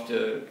him off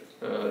to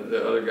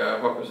the other guy,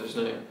 what was his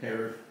name?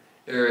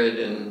 Herod,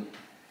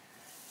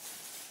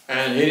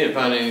 and he didn't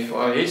find any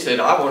fault. He said,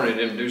 I wanted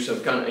him to do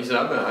some kind of, he said,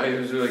 I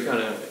was really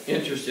kind of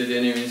interested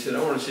in him. He said,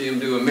 I want to see him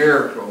do a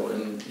miracle.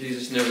 And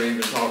Jesus never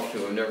even talked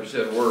to him, never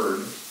said a word.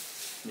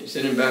 And he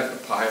sent him back to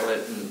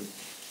Pilate, and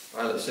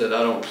Pilate said,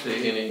 I don't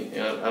see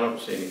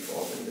any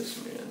fault in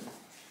this man.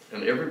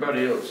 And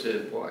everybody else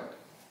said, what?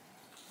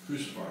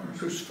 Crucify him.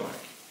 Crucified.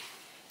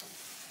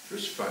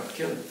 Crucified,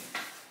 kill him.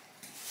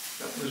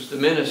 That was the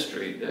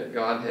ministry that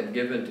God had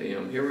given to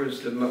him.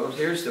 Here's the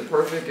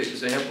perfect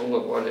example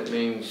of what it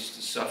means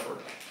to suffer.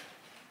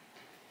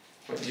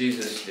 What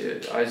Jesus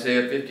did.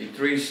 Isaiah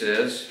 53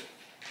 says,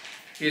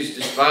 he's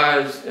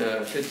despised,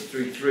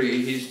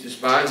 53:3, he's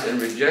despised and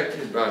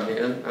rejected by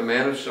men, a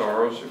man of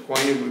sorrows,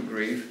 acquainted with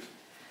grief.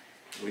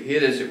 We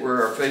hid, as it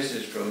were, our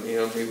faces from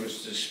him. He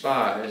was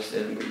despised,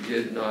 and we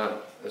did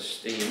not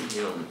esteem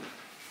him.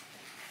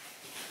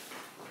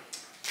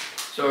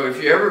 So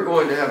if you're ever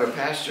going to have a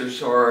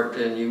pastor's heart,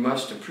 then you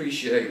must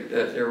appreciate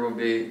that there will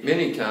be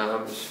many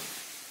times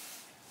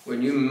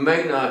when you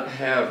may not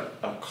have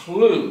a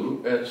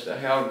clue as to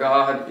how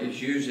God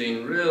is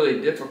using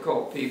really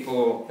difficult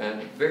people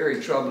and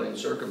very troubling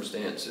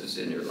circumstances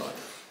in your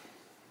life.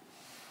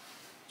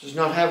 Just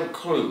not have a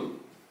clue.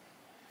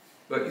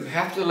 But you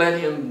have to let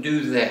him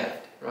do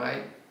that,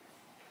 right?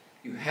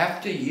 You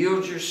have to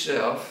yield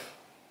yourself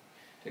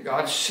to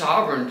God's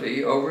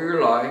sovereignty over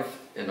your life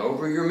and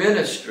over your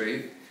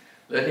ministry.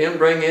 Let him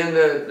bring in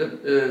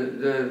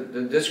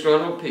the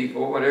disgruntled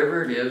people,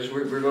 whatever it is.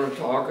 We're going to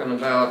talk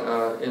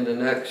about in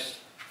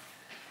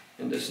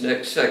this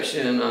next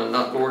section,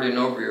 not lording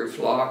over your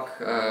flock.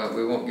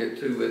 We won't get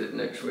through with it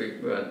next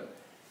week, but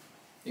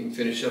you can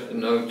finish up the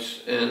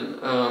notes. And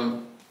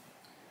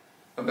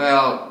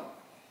about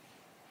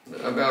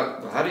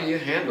how do you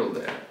handle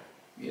that?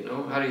 You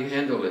know, how do you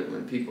handle it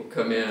when people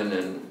come in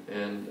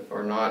and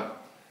are not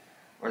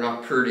are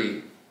not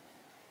pretty.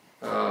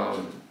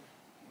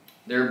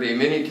 There'll be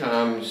many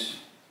times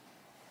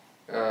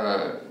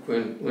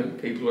when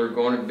people are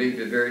going to be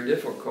very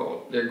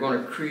difficult. They're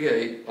going to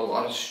create a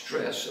lot of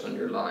stress on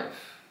your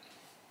life.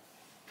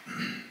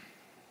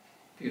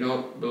 If you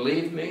don't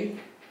believe me,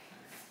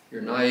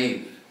 you're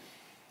naive.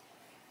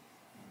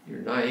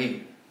 You're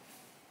naive.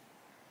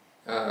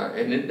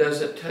 And it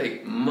doesn't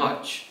take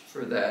much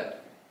for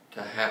that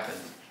to happen.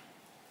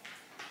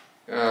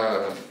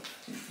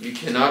 You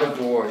cannot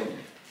avoid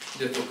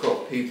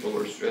difficult people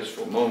or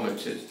stressful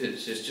moments.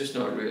 It's just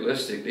not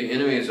realistic. The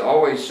enemy is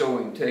always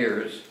sowing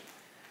tares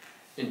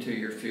into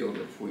your field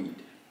of wheat.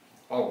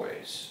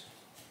 Always.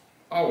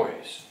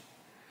 Always.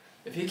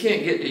 If he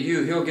can't get to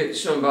you, he'll get to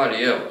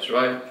somebody else,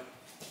 right?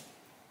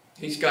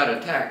 He's got a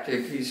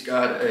tactic. He's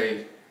got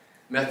a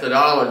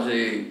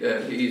methodology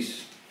that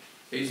he's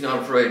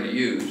not afraid to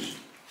use.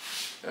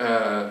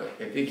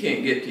 If he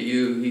can't get to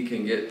you, he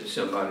can get to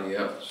somebody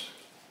else.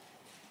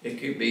 It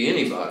could be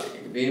anybody.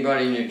 It could be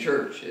anybody in your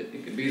church.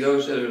 It could be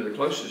those that are the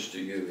closest to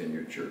you in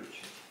your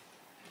church.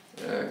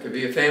 It could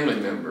be a family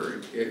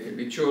member. It could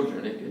be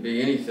children. It could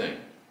be anything.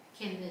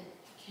 Can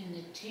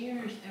the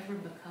tares ever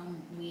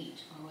become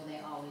wheat, or will they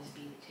always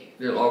be the tares?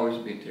 There'll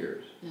always be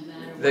tares. No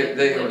matter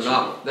They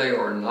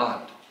are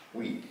not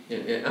wheat.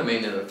 I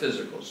mean, in a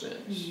physical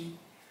sense.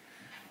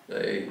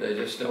 They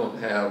just don't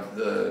have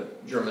the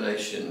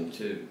germination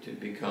to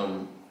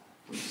become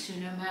wheat. So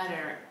no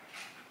matter,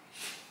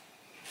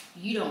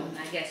 you don't,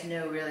 I guess,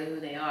 know really who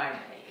they are.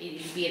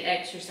 It'd be an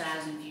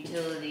exercise in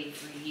futility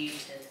for you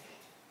to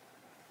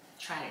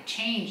try to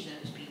change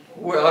those people.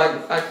 Well,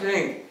 I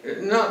think,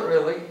 not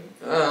really.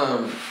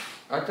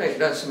 I think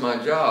that's my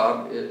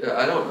job.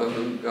 I don't know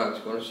who God's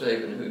going to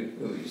save and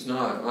who He's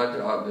not. My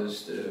job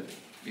is to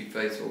be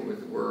faithful with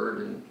the Word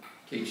and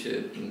teach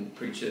it and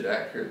preach it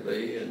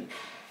accurately and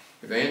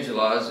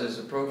evangelize as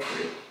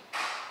appropriate,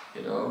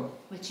 you know.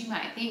 But you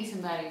might think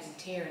somebody's a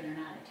tare and they're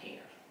not a tare.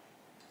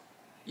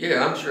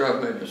 Yeah, I'm sure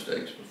I've made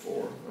mistakes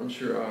before. I'm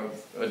sure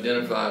I've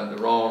identified the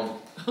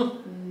wrong,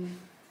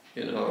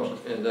 you know,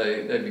 and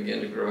they begin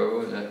to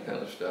grow and that kind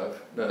of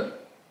stuff.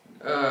 But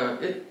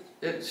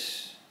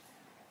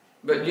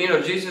but you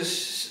know,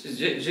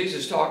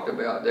 Jesus talked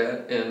about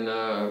that in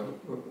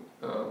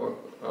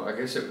I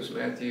guess it was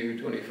Matthew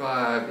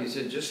 25. He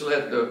said, just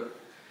let the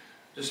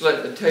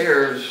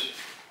tares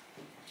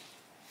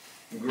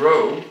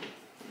grow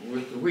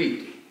with the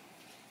wheat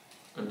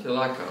until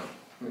I come.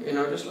 You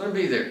know, just let them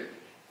be there.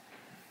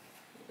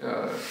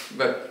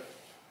 But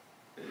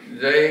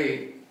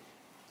they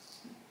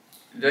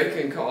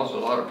can cause a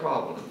lot of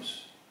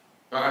problems.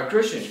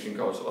 Christians can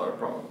cause a lot of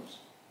problems.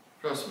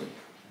 Trust me,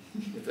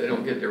 if they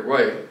don't get their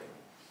way.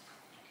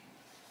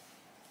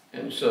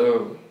 And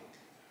so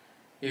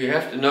you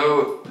have to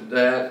know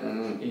that,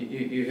 and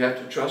you have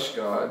to trust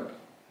God.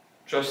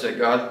 Trust that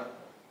God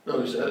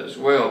knows that as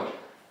well.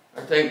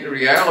 I think the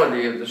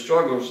reality of the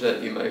struggles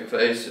that you may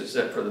face is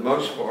that for the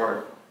most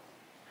part,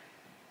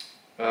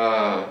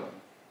 that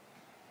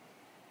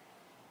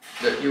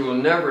you will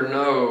never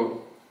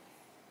know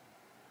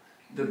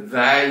the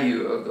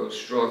value of those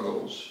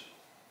struggles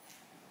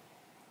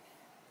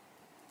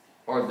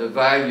or the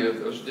value of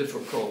those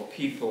difficult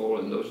people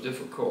and those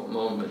difficult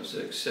moments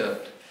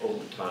except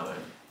over time.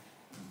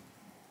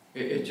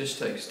 It just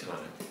takes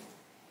time.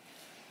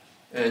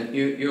 And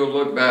you'll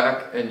look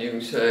back and you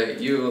can say,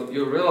 you'll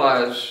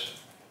realize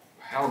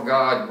how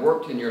God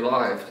worked in your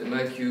life to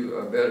make you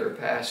a better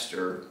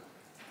pastor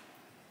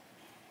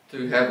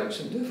through having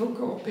some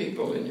difficult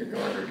people in your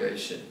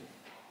congregation.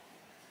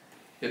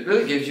 It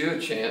really gives you a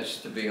chance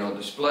to be on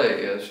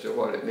display as to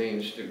what it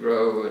means to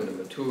grow and to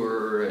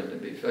mature and to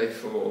be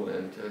faithful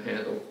and to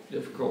handle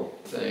difficult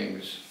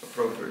things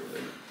appropriately.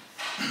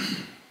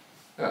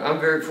 I'm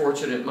very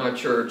fortunate in my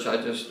church. I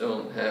just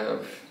don't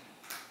have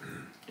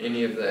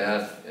any of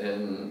that,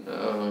 and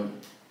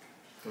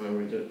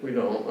we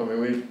don't. I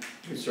mean,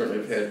 we certainly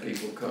have had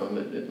people come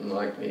that didn't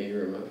like me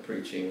or my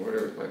preaching,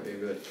 whatever it might be,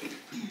 but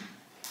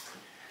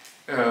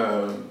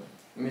I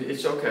mean,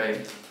 it's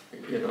okay.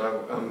 You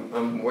know,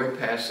 I'm way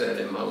past that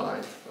in my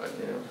life right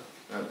now.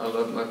 I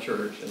love my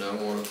church, and I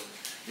want to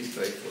be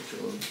faithful to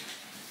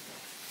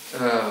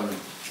them.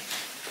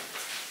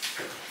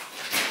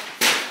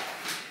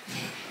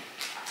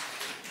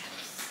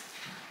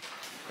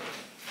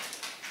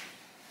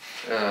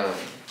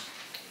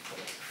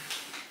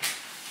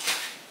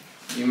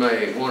 You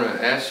may want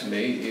to ask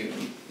me.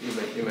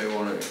 You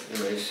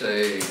may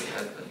say,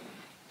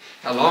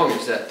 how long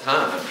is that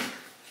time?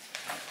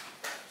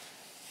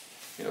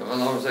 You know, how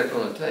long is that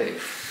going to take?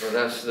 Well,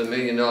 that's the $1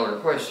 million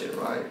question,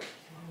 right? How long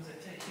does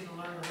it take you to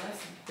learn a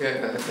lesson?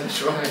 Yeah,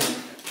 that's right.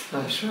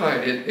 That's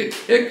right.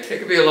 It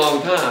could be a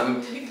long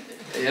time.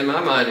 In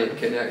my mind, it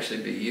can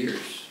actually be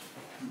years.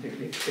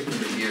 It can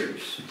be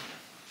years,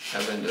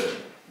 having to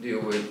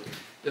deal with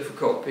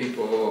difficult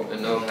people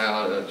and know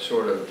how to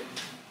sort of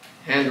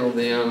handle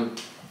them.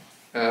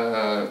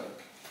 I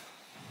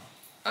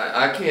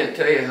can't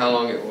tell you how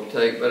long it will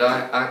take, but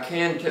I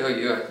can tell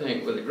you, I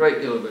think, with a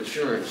great deal of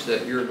assurance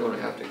that you're going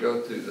to have to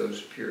go through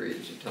those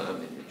periods of time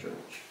in your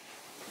church.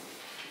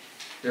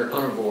 They're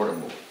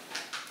unavoidable.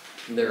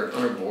 They're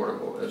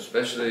unavoidable,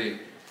 especially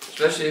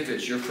if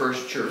it's your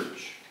first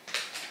church.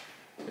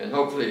 And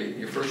hopefully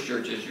your first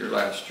church is your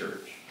last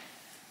church.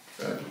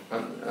 I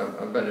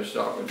better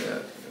stop with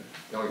that.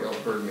 Y'all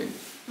heard me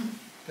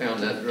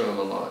pound that drum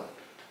a lot.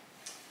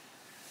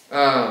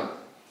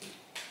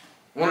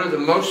 One of the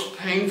most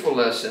painful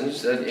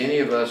lessons that any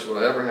of us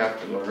will ever have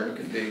to learn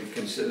could be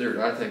considered,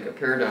 I think, a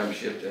paradigm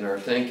shift in our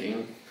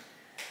thinking.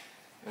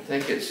 I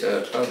think it's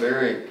a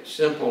very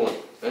simple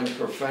and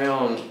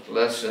profound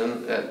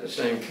lesson at the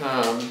same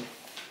time.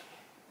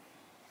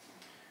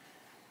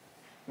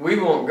 We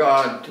want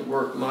God to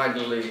work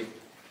mightily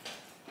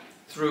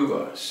through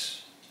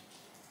us.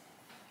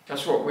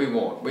 That's what we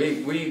want.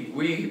 We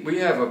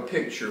have a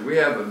picture, we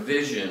have a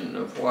vision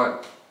of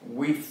what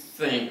we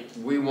think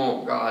we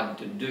want God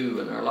to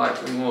do in our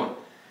life. We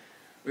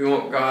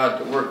want God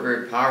to work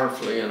very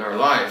powerfully in our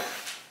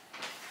life.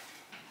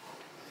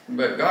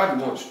 But God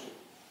wants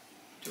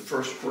to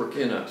first work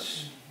in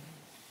us.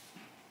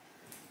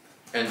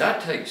 And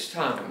that takes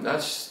time.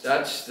 That's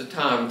the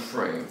time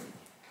frame.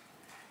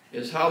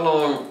 Is how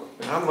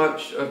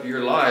much of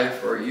your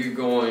life are you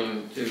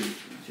going to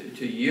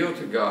yield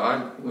to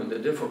God when the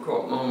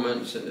difficult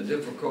moments and the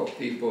difficult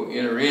people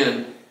enter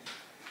in.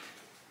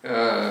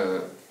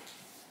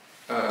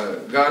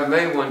 God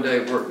may one day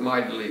work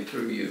mightily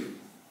through you,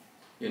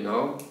 you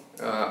know.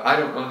 I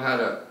don't know how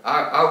to,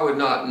 I would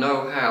not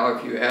know how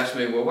if you asked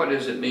me, well, what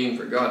does it mean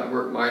for God to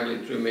work mightily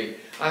through me?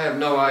 I have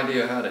no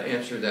idea how to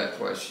answer that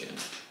question.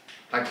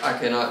 I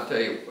cannot tell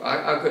you,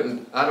 I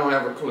don't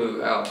have a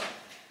clue how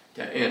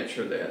to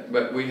answer that.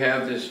 But we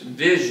have this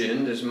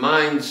vision, this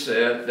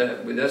mindset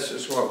that this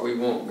is what we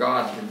want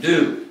God to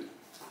do.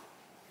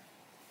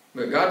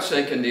 But God's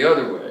thinking the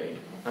other way.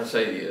 I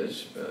say He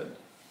is, but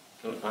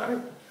I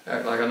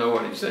act like I know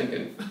what He's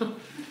thinking.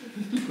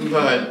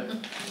 But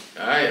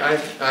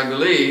I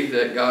believe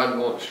that God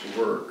wants to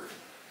work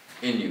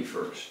in you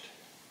first.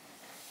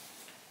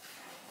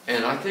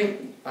 And I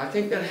think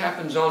that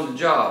happens on the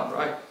job,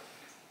 right?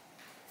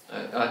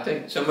 I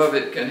think some of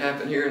it can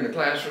happen here in the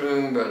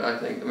classroom, but I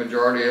think the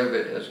majority of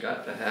it has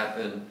got to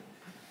happen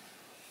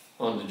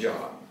on the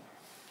job.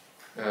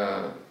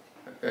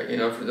 You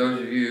know, for those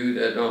of you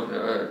that don't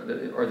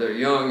or they're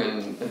young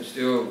and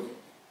still,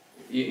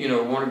 you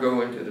know, want to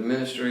go into the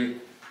ministry,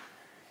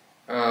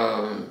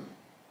 I'm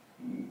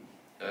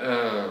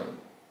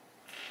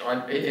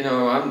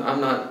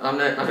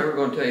never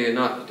going to tell you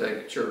not to take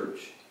a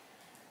church.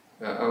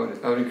 I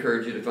would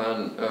encourage you to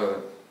find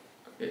a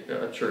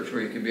church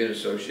where you could be an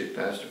associate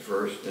pastor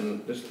first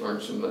and just learn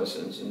some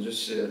lessons and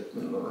just sit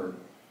and learn.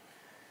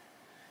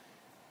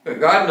 But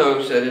God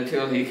knows that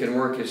until He can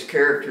work His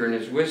character and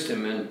His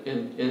wisdom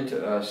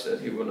into us,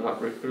 that He will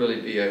not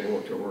really be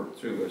able to work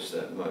through us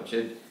that much.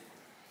 It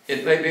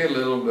may be a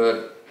little,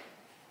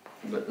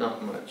 but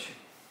not much.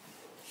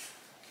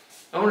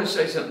 I want to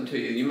say something to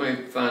you. You may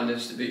find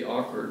this to be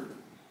awkward,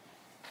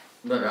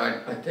 but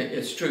I think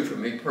it's true for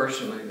me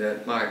personally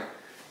that my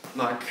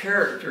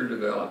character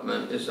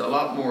development is a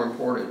lot more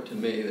important to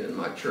me than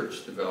my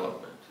church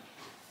development.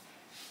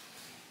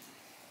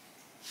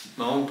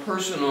 My own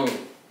personal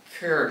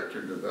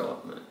character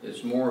development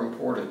is more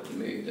important to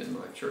me than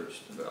my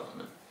church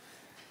development.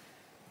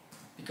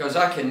 Because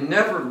I can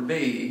never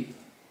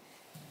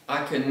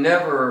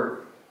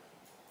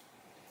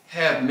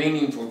have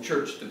meaningful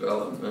church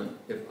development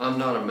if I'm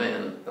not a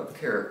man of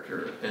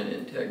character and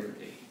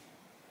integrity.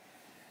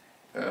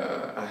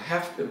 I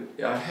have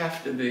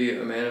to be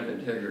a man of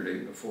integrity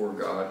before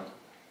God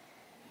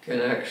can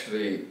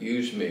actually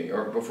use me,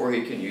 or before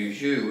He can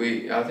use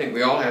you. I think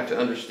we all have to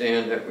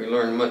understand that we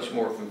learn much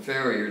more from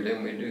failure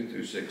than we do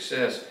through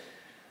success.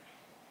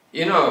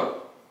 You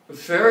know,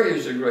 failure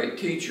is a great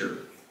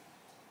teacher.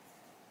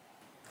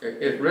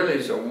 It really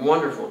is a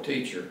wonderful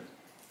teacher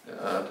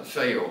to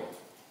fail.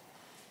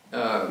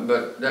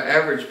 But the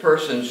average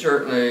person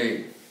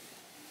certainly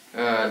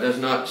does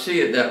not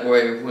see it that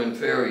way when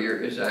failure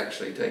is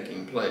actually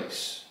taking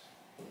place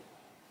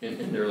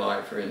in their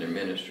life or in their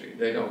ministry.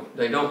 They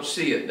don't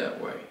see it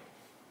that way.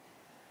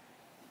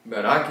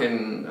 But I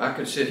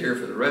could sit here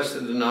for the rest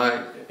of the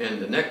night and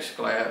the next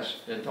class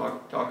and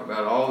talk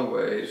about all the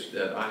ways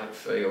that I have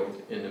failed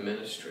in the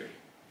ministry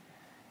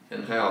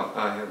and how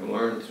I have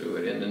learned through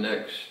it. In the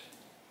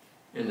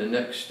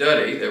next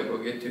study that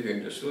we'll get to here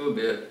in just a little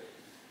bit,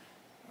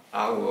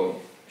 I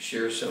will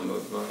share some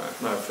of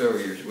my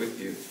failures with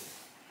you.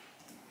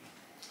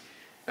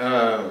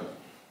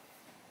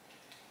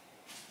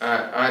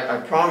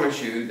 I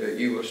promise you that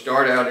you will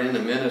start out in the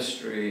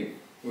ministry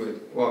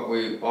with what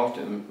we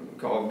often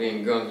call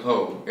being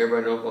gung-ho.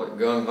 Everybody knows what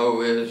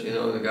gung-ho is, you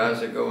know, the guys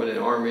that go in the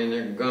army and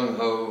they're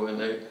gung-ho and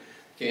they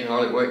can't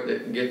hardly wait to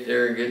get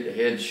there and get the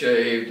head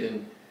shaved.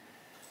 And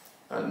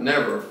I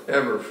never,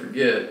 ever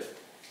forget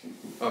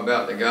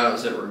about the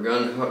guys that were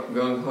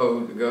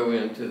gung-ho to go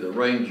into the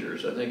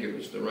Rangers. I think it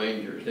was the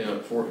Rangers down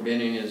at Fort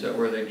Benning. Is that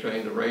where they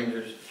trained the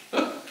Rangers?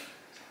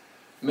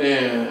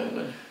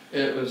 Man,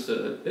 it was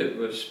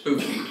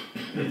spooky,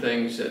 the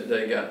things that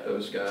they got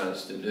those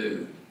guys to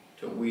do,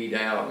 to weed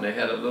out. And they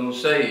had a little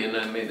saying,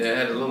 I mean, they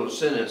had a little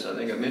sentence, I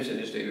think I mentioned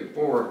this to you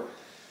before,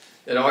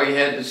 that all you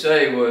had to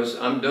say was,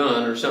 "I'm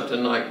done," or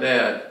something like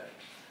that.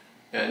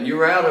 And you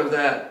were out of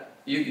that,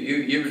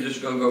 you were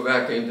just going to go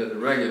back into the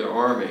regular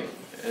army.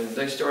 And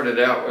they started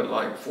out with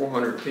like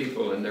 400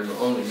 people, and they were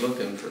only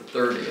looking for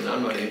 30, and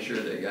I'm not even sure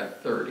they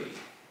got 30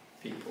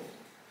 people.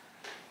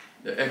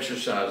 The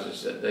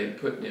exercises that they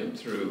put them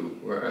through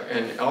were,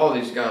 and all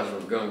these guys were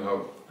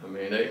gung-ho. I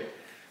mean,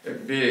 they're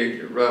big,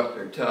 they're rough,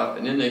 they're tough,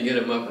 and then they get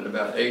them up at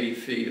about 80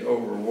 feet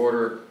over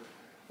water,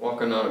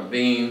 walking on a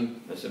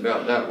beam that's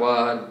about that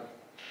wide.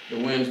 The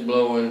wind's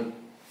blowing.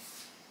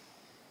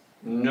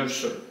 No,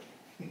 sir.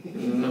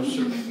 No,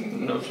 sir.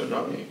 No, sir,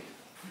 not me.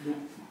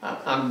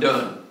 I'm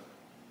done.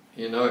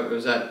 You know, it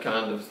was that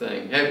kind of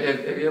thing.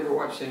 Have you ever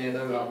watched any of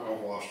those? I've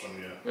watched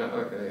them, yeah. Yeah,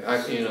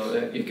 okay. You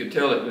know, you could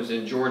tell it was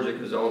in Georgia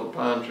because of all the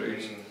pine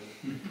trees.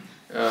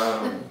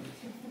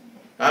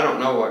 I don't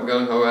know what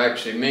gung-ho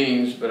actually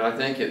means, but I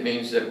think it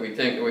means that we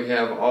think we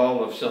have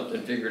all of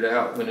something figured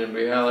out, when in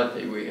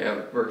reality we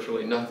have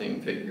virtually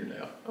nothing figured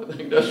out. I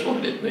think that's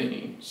what it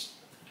means.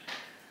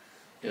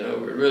 You know,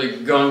 we're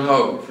really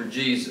gung-ho for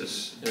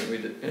Jesus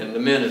and the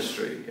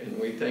ministry, and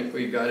we think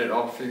we've got it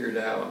all figured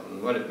out,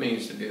 and what it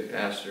means to be a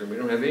pastor. We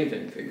don't have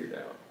anything figured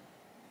out.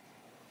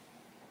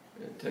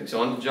 It takes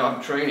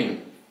on-the-job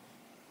training.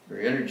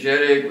 We're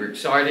energetic, we're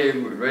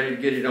excited, we're ready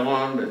to get it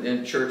on, but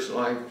then church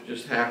life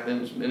just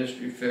happens,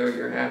 ministry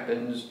failure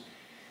happens,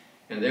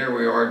 and there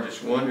we are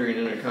just wondering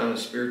in a kind of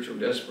spiritual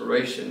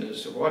desperation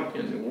as to what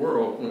in the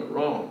world went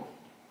wrong.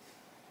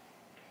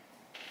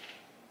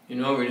 You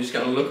know, we're just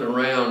kind of looking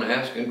around,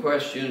 asking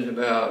questions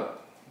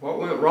about what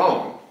went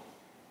wrong.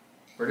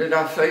 Where did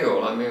I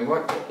fail? I mean,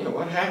 what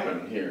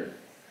happened here?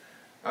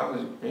 I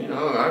was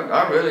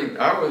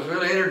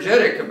really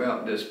energetic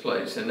about this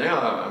place, and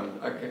now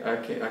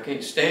I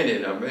can't stand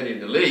it. I'm ready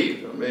to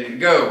leave. I'm ready to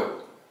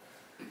go.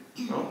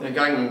 I don't think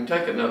I can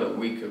take another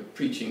week of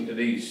preaching to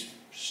these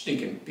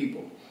stinking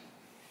people.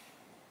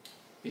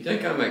 You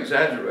think I'm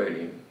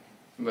exaggerating,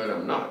 but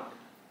I'm not.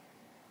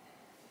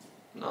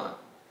 I'm not.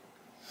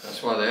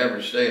 That's why the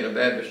average stay in a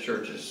Baptist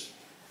church is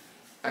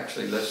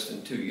actually less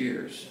than 2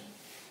 years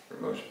for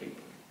most people.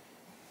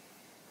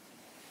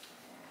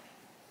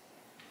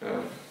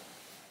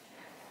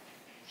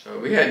 So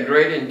we had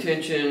great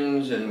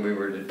intentions, and we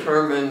were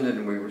determined,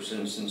 and we were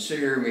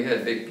sincere. We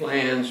had big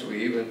plans.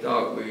 We even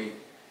thought we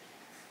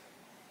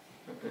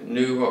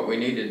knew what we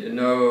needed to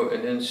know,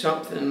 and then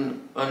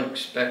something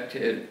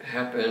unexpected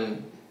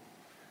happened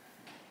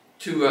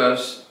to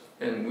us,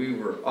 and we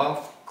were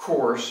off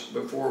course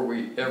before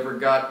we ever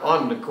got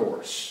on the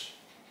course.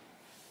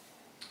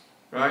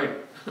 Right?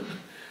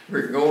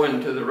 We're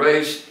going to the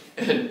race,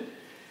 and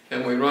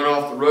we run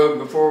off the road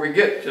before we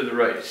get to the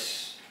race.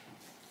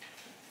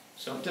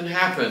 Something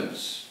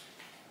happens.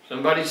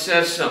 Somebody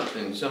says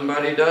something.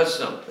 Somebody does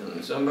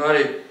something.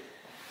 Somebody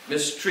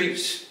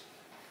mistreats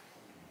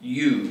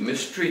you,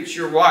 mistreats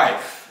your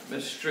wife,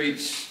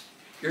 mistreats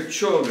your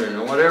children,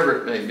 or whatever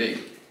it may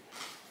be.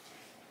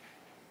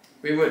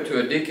 We went to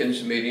a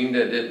deacons meeting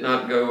that did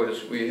not go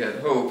as we had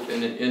hoped,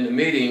 and in the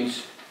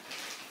meetings,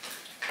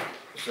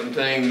 some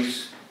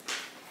things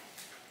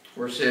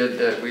were said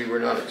that we were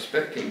not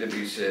expecting to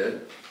be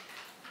said.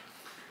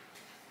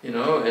 You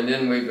know, and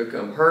then we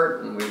become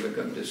hurt, and we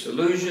become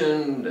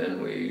disillusioned,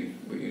 and we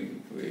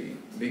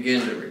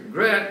begin to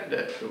regret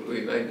that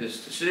we made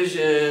this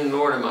decision.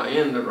 Lord, am I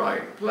in the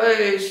right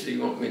place? Do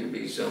you want me to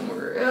be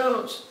somewhere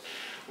else?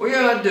 Well,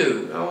 yeah, I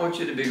do. I want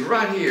you to be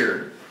right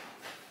here.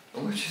 I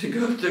want you to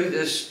go through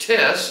this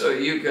test so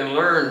you can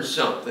learn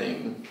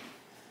something.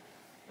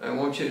 I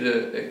want you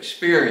to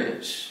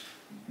experience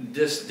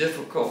this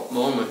difficult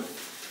moment.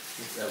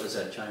 That was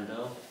at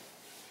Chindel?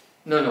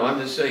 No, I'm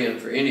just saying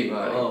for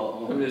anybody.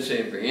 Oh. I'm just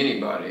saying for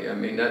anybody. I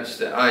mean, that's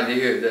the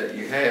idea that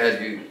you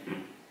had.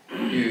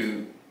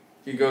 You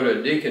go to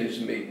a deacon's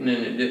meeting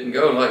and it didn't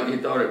go like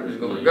you thought it was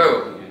going to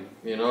go.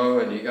 You know,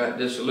 and you got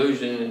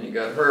disillusioned and you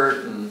got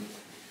hurt, and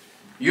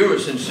you were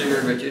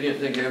sincere, but you didn't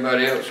think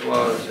everybody else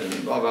was,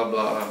 and blah, blah,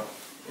 blah.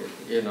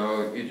 You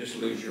know, you just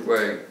lose your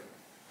way.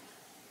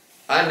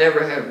 I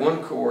never had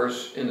one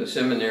course in the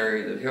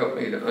seminary that helped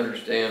me to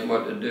understand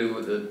what to do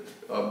with a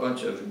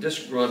bunch of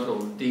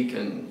disgruntled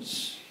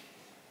deacons.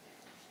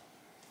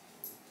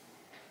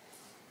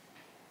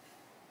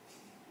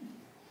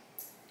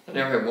 I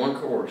never had one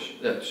course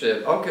that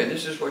said, okay,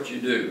 this is what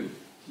you do,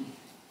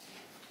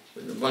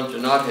 with a bunch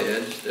of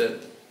knotheads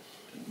that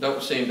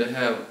don't seem to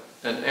have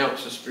an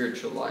ounce of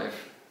spiritual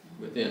life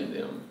within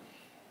them.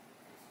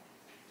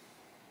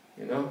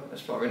 You know,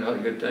 that's probably not a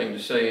good thing to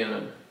say in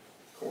a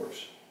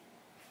course.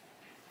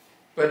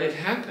 But it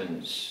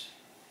happens.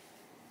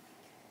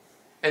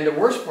 And the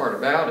worst part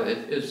about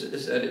it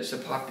is that it's a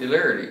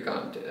popularity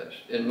contest.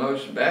 In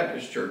most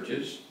Baptist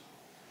churches,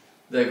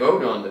 they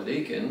vote on the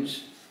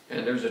deacons,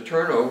 and there's a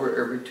turnover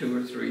every 2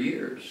 or 3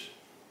 years.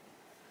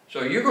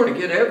 So you're going to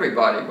get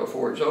everybody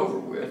before it's over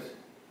with.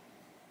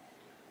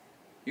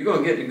 You're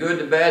going to get the good,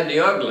 the bad, and the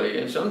ugly,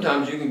 and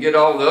sometimes you can get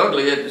all the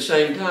ugly at the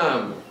same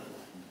time.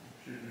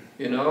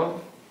 You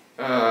know,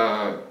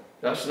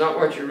 that's not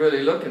what you're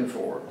really looking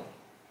for.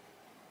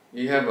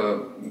 You have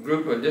a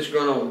group of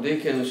disgruntled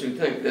deacons who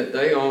think that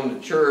they own the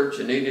church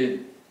and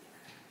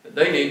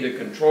they need to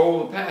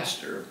control the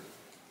pastor.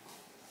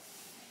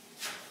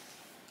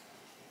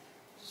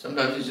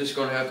 Sometimes he's just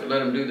going to have to let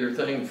them do their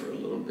thing for a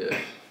little bit.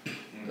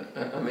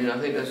 I mean, I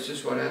think that's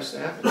just what has to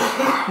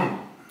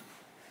happen.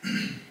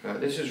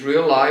 This is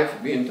real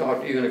life being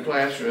taught to you in a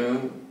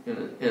classroom,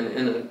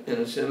 in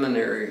a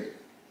seminary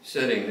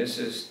setting. This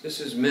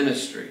is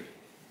ministry.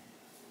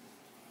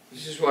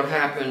 This is what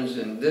happens,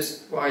 and this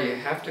is why you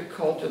have to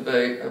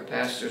cultivate a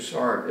pastor's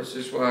heart. This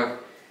is why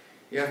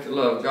you have to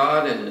love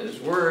God and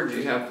His Word.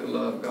 You have to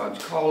love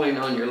God's calling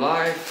on your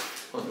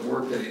life, on the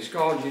work that He's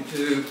called you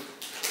to.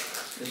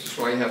 This is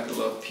why you have to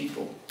love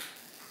people.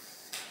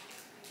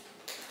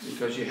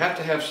 Because you have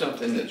to have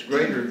something that's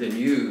greater than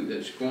you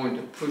that's going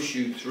to push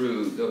you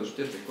through those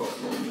difficult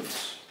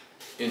moments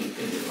in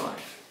your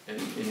life and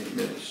in your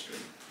ministry.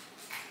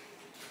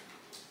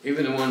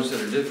 Even the ones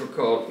that are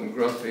difficult and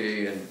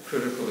grumpy and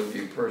critical of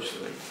you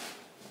personally.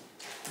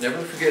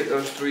 Never forget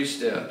those 3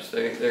 steps.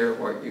 They're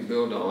what you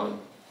build on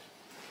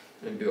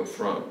and build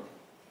from.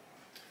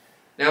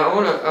 Now I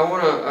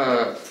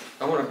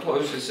want to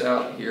close this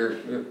out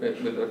here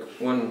with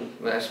one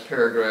last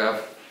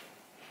paragraph.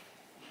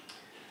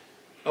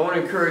 I want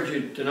to encourage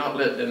you to not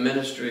let the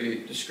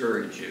ministry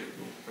discourage you.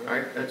 All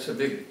right, that's a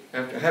big.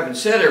 After having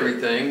said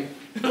everything,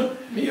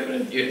 you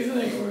haven't done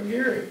anything. We're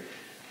hearing.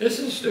 This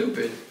is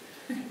stupid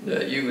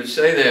that you would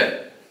say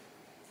that.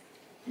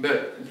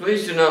 But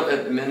please do not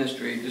let the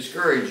ministry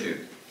discourage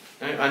you.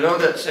 I know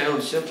that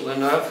sounds simple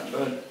enough,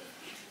 but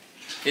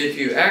if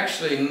you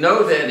actually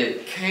know that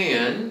it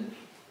can,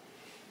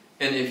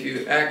 and if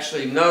you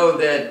actually know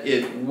that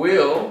it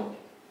will,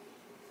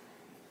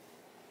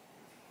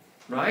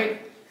 right?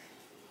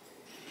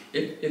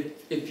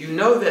 If you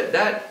know that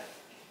that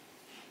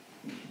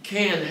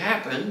can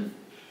happen,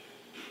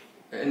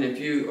 and if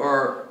you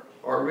are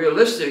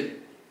realistic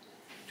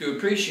to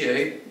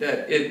appreciate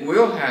that it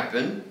will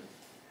happen,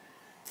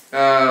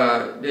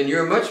 then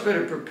you're much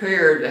better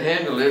prepared to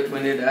handle it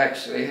when it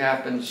actually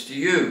happens to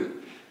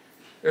you.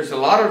 There's a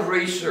lot of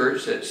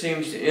research that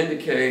seems to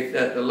indicate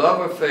that the love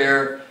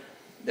affair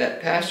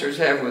that pastors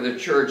have with the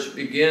church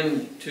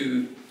begin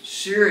to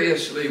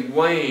seriously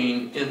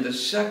wane in the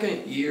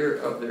 2nd year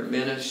of their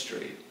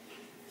ministry.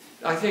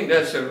 I think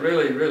that's a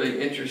really,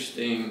 really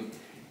interesting.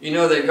 You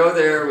know, they go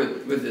there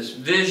with this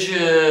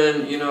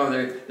vision. You know,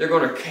 they're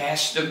going to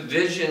cast a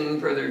vision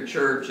for their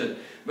church,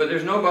 but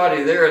there's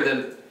nobody there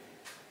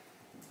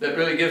that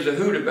really gives a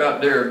hoot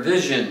about their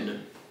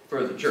vision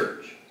for the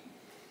church.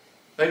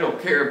 They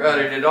don't care about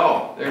it at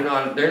all. They're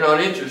not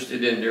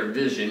interested in their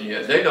vision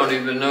yet. They don't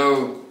even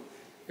know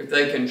if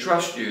they can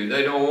trust you.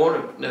 They don't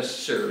want to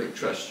necessarily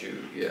trust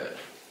you yet.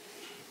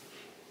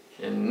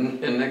 And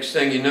next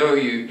thing you know,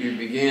 you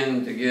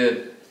begin to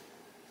get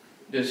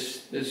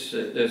this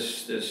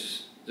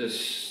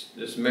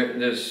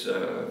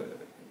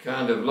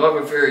kind of love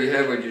affair you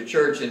have with your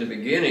church in the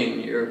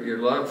beginning. Your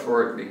love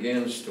for it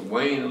begins to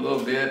wane a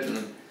little bit,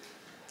 and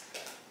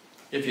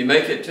if you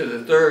make it to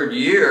the 3rd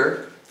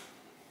year,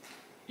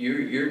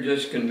 you're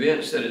just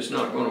convinced that it's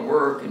not going to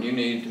work and you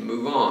need to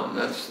move on.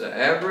 That's the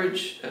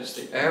average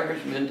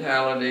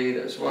mentality.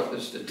 That's what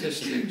the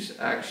statistics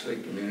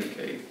actually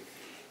communicate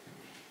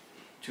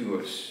to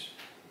us.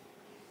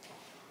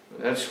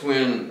 That's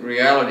when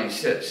reality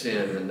sets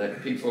in and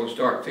that people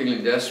start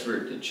feeling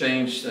desperate to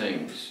change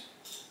things.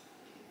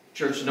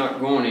 Church is not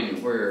going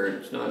anywhere.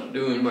 It's not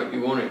doing what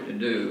you want it to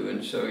do.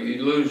 And so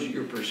you lose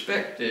your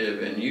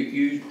perspective and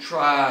you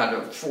try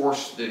to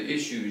force the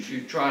issues.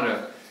 You try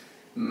to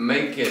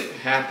make it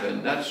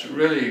happen. That's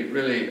really,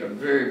 really a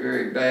very,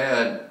 very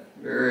bad,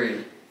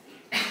 very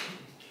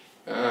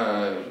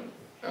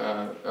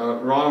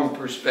wrong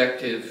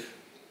perspective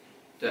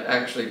to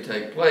actually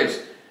take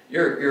place.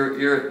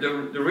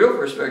 The real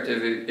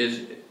perspective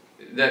is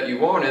that you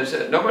want is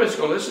that nobody's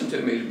going to listen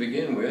to me to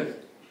begin with.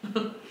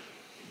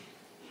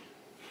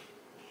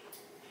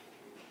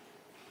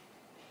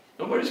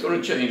 Nobody's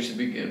going to change to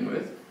begin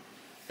with.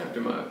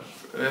 After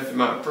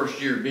my first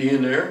year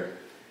being there,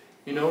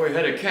 you know, we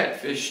had a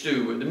catfish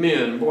stew with the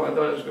men. Boy, I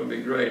thought it was going to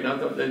be great, and I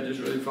thought they'd just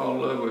really fall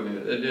in love with me.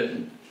 They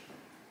didn't.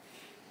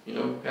 You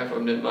know, half of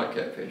them didn't like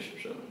catfish or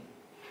something.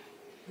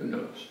 Who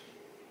knows?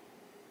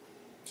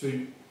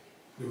 See,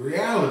 the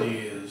reality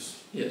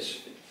is, yes,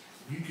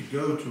 you could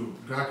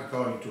God could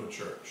call you to a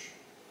church,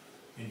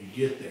 and you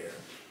get there,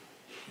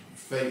 and you're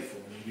faithful,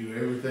 and you do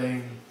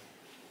everything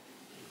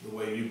the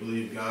way you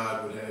believe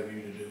God would have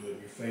you to do it.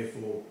 You're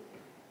faithful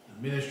to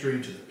the ministry,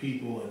 to the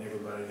people, and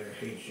everybody there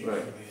hates you right.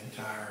 for the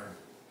entire,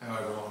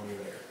 however long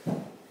you're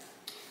there.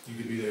 You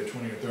could be there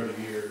 20 or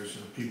 30 years,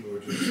 and people are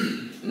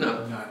just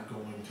no. not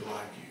going to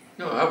like you.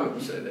 No, I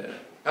wouldn't say that.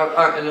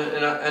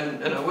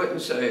 And I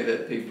wouldn't say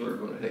that people are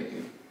gonna hate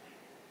you.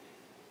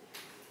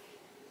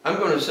 I'm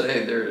gonna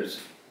say there's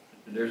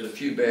a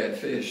few bad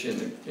fish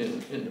in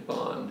the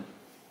pond,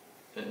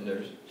 and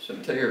there's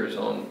some tares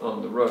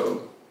on the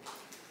road,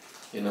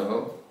 you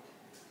know.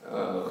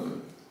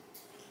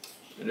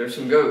 And there's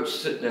some goats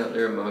sitting out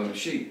there among the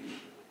sheep.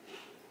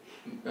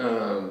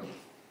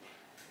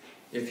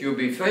 If you'll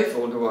be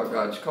faithful to what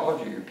God's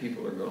called you, your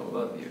people are gonna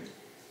love you.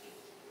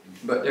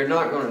 But they're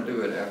not gonna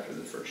do it after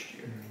the first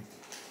year.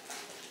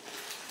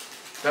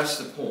 That's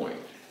the point.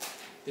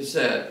 Is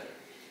that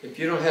if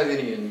you don't have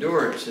any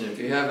endurance and if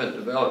you haven't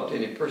developed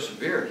any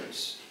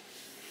perseverance,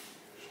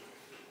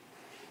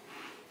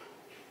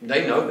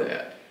 they know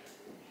that.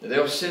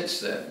 They'll sense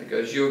that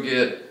because you'll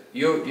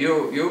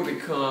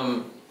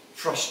become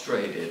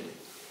frustrated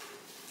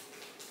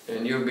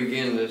and you'll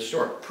begin to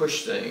start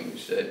push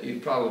things that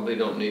you probably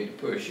don't need to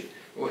push.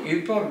 Well,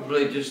 you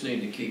probably just need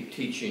to keep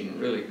teaching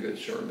really good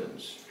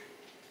sermons.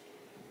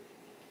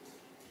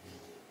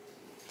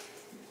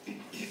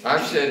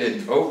 I've said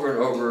it over and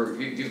over,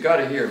 you've got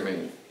to hear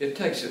me. It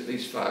takes at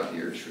least 5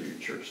 years for your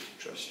church to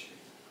trust you.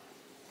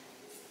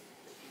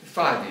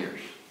 5 years.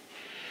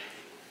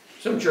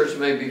 Some churches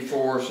may be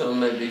 4, some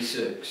may be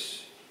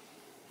 6.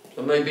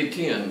 Some may be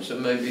 10,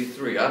 some may be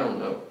 3, I don't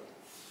know.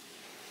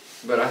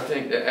 But I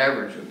think the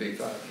average would be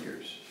 5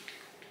 years.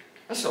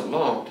 That's a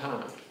long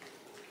time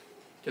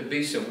to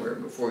be somewhere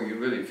before you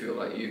really feel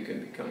like you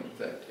can become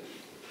effective.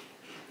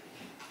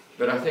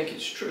 But I think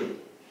it's true.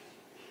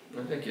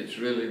 I think it's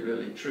really,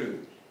 really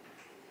true.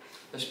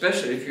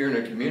 Especially if you're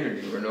in a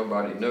community where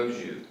nobody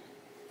knows you.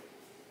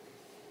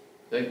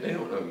 They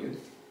don't know you.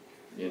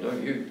 You know,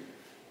 you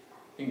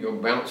can go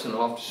bouncing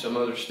off to some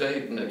other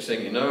state, and next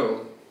thing you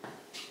know,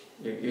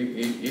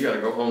 you got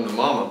to go home to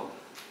mama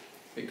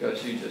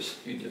because you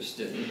just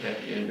didn't have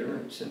the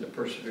endurance and the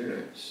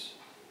perseverance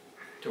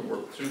to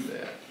work through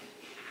that.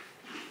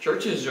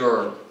 Churches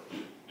are,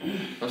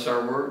 what's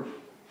our word?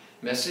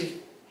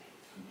 Messy.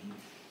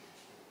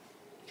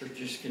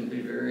 Churches can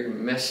be very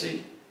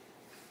messy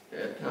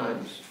at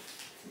times.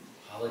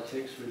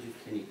 Politics,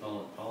 can you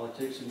call it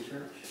politics in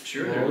church?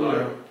 Sure, there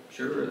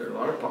are a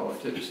lot of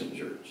politics in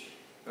church.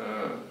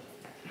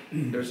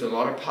 There's a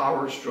lot of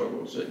power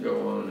struggles that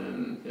go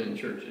on in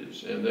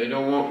churches, and they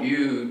don't want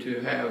you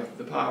to have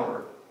the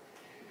power.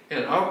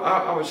 And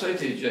I would say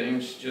to you,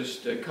 James,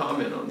 just to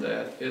comment on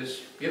that,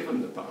 is give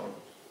them the power.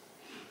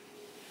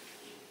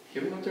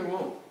 Give them what they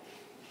want.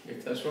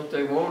 If that's what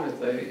they want,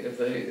 if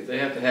they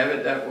have to have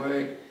it that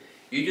way,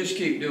 you just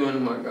keep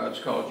doing what God's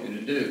called you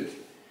to do.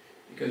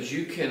 Because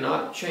you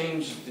cannot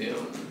change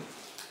them.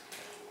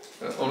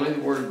 Only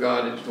the Word of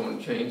God is going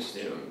to change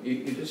them.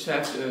 You just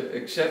have to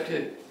accept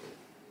it.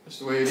 That's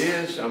the way it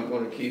is. I'm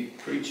going to keep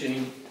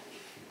preaching.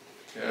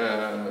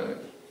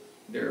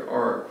 There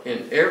are,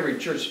 in every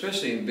church,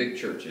 especially in big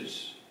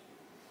churches,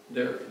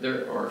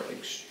 there are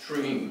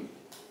extreme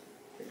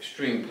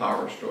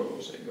power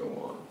struggles that go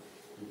on.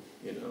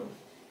 You know,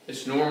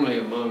 it's normally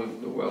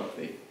among the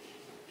wealthy.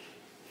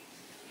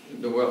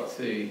 The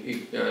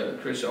wealthy,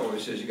 Chris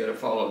always says you got to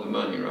follow the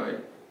money, right?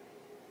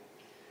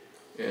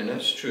 And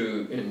that's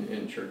true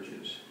in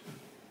churches.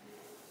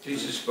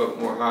 Jesus spoke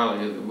more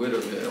highly of the widow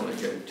that only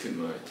gave 2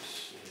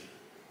 mites.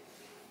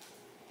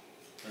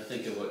 I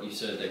think of what you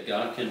said, that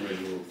God can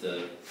remove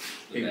the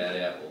bad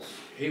apples.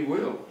 He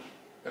will.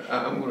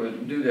 I'm going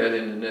to do that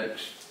in the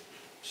next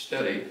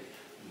study.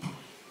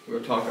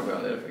 We'll talk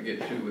about that if I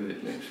get through with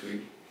it next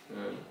week.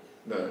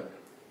 But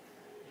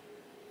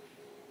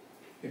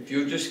if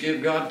you just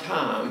give God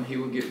time, He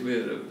will get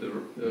rid of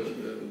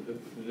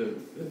the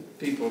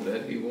people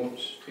that He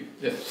wants to,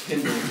 that's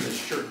hindering His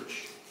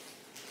church.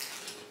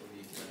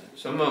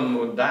 Some of them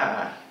will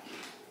die.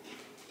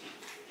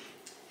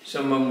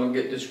 Some of them will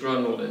get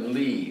disgruntled and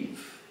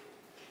leave,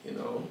 you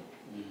know.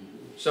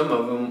 Some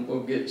of them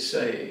will get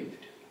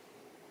saved.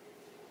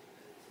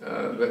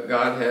 But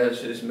God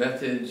has His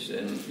methods,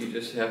 and you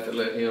just have to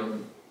let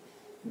Him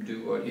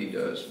do what He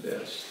does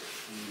best.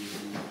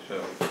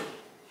 So,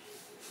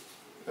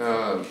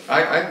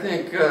 I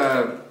think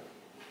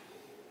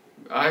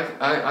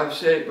I've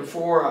said it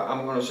before.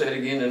 I'm going to say it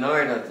again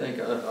tonight. I think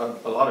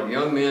a lot of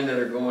young men that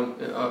are going,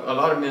 a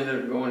lot of men that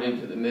are going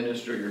into the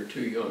ministry are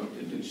too young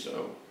to do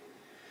so.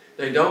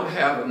 They don't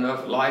have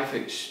enough life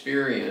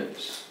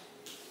experience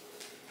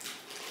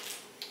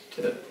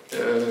to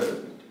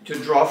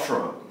draw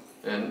from,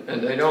 and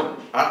they don't.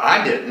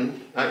 I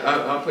didn't.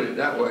 I'll put it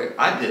that way.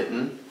 I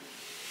didn't.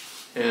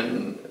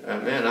 And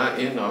man,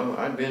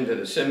 I'd been to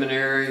the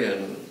seminary,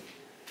 and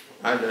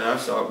I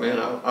thought, man,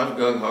 I was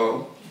gung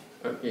ho,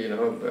 you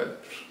know,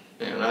 but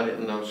man, I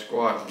didn't know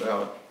squat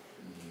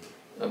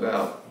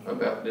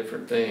about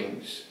different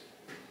things.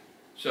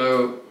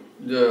 So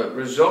the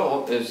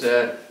result is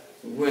that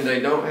when they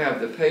don't have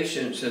the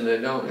patience and they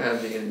don't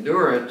have the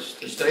endurance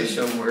to stay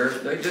somewhere,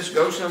 they just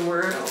go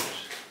somewhere else.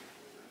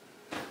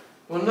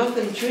 Well,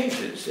 nothing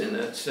changes in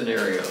that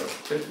scenario.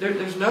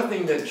 There's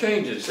nothing that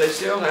changes. They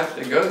still have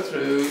to go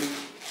through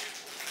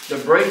the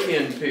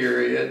break-in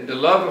period, the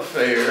love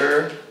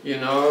affair, you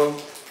know,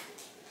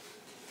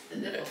 The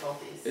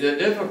difficulties. the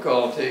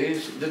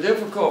difficulties, the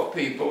difficult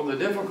people, the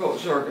difficult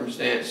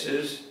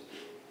circumstances.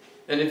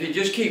 And if you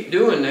just keep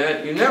doing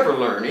that, you never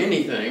learn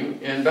anything.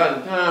 And by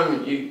the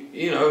time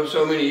you know,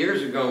 so many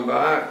years have gone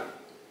by,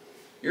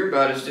 you're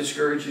about as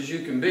discouraged as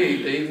you can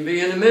be to even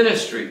be in the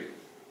ministry.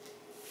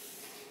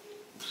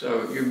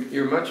 So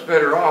you're much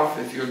better off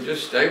if you'll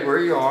just stay where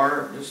you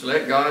are, just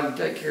let God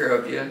take care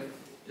of you,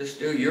 just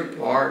do your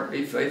part,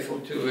 be faithful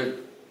to it.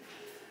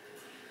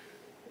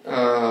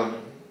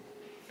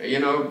 You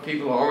know,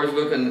 people are always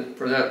looking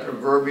for that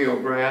proverbial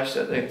grass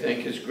that they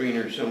think is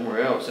greener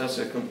somewhere else. That's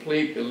a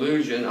complete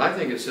illusion. I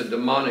think it's a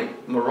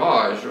demonic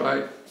mirage,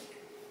 right?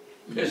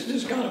 It's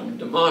just kind of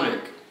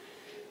demonic,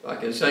 if I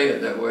can say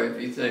it that way.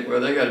 If you think, well,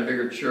 they got a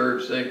bigger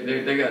church,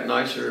 they got a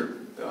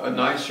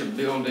nicer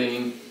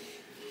building,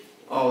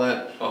 all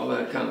that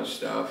kind of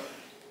stuff.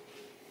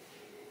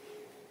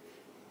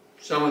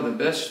 Some of the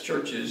best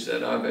churches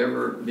that I've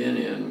ever been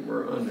in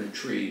were under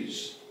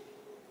trees.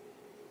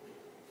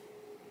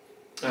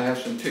 I have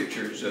some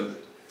pictures of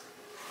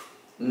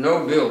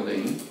no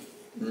building,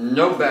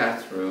 no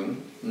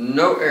bathroom,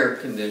 no air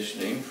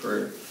conditioning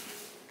to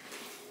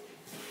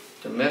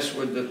mess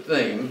with the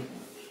thing,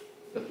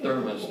 the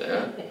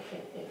thermostat.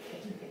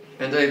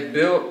 And they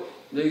built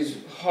these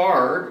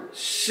hard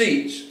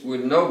seats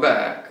with no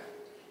back,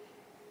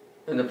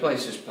 and the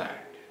place is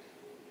packed.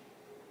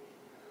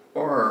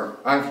 Or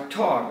I've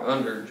taught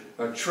under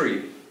a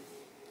tree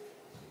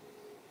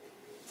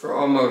for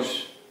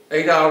almost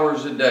 8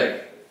 hours a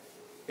day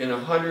in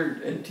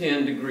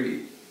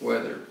 110-degree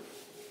weather.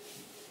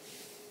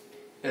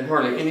 And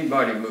hardly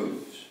anybody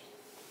moves.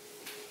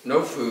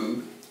 No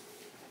food,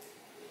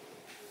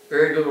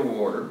 very little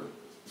water.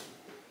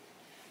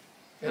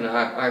 And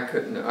I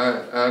couldn't,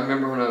 I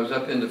remember when I was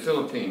up in the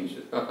Philippines,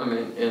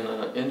 in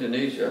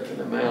Indonesia, up in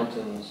the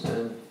mountains,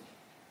 and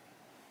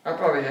I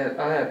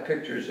have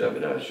pictures of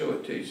it. I'll show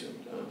it to you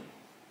sometime.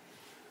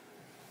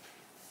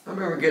 I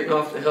remember getting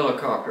off the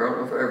helicopter. I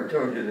don't know if I ever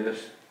told you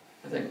this.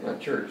 I think my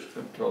church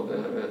told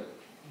them of it.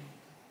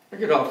 I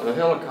get off the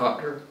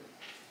helicopter.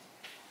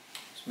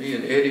 It's me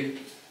and Eddie.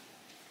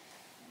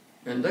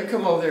 And they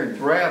come over there and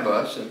grab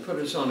us and put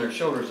us on their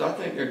shoulders. I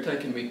think they're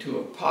taking me to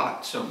a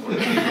pot somewhere.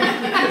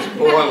 It's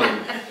boiling,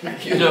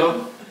 you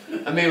know.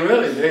 I mean,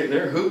 really,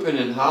 they're hooping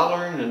and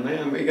hollering, and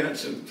man, we got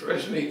some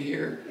fresh meat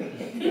here. I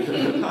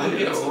didn't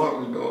know what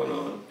was going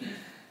on.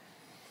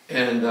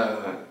 And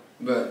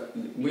but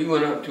we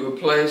went up to a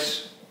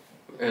place,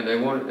 and they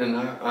wanted, and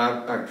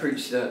I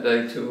preached that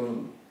day to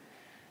them,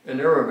 and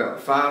there were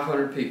about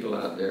 500 people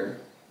out there.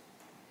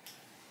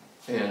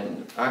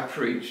 And I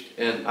preached,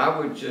 and I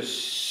would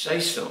just say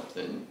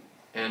something,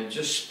 and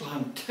just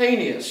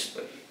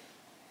spontaneously,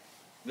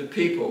 the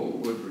people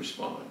would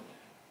respond.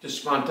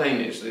 Just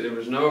spontaneously. There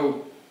was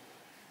no,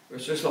 it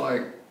was just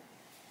like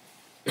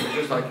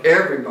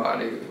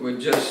everybody would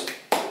just,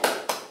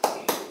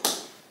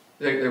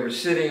 they were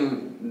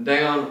sitting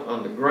down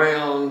on the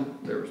ground.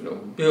 There was no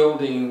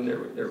building.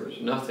 There was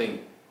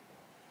nothing.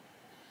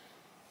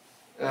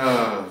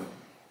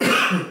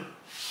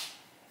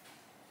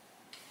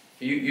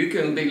 You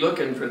can be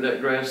looking for that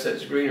grass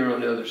that's greener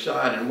on the other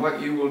side, and what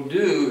you will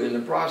do in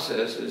the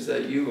process is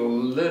that you will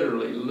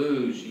literally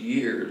lose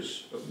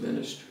years of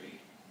ministry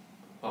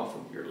off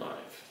of your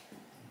life.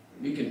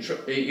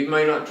 You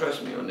may not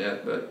trust me on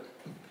that, but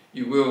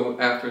you will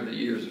after the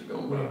years have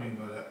gone by. What do you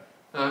mean by that?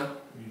 Huh?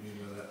 What do you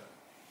mean by that?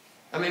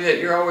 I mean that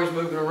you're always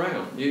moving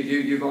around.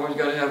 You've always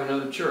got to have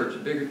another church, a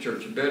bigger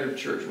church, a better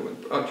church,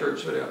 a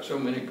church without so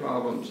many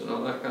problems and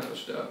all that kind of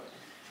stuff.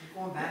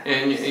 Going backwards.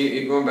 And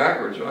you're going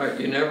backwards, right?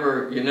 You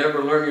never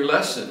learn your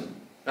lesson.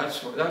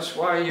 That's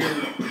why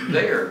you're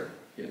there,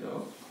 you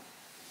know.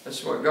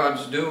 That's what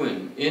God's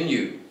doing in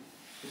you.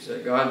 Is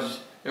that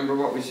remember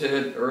what we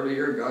said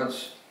earlier?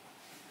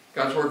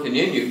 God's working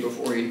in you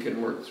before He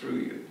can work through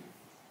you.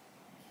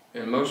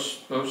 And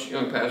most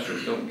young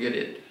pastors don't get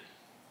it.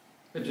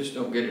 They just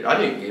don't get it. I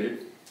didn't get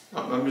it.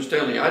 I'm just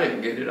telling you, I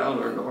didn't get it. I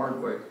learned the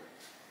hard way.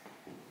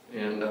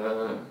 And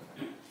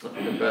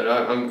but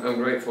I'm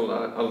grateful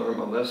I learned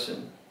my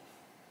lesson.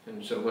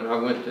 And so when I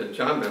went to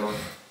John Bell,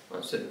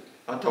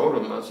 I told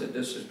him,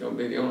 this is going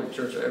to be the only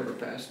church I ever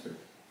pastored.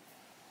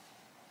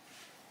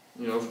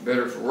 You know, for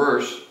better or for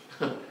worse.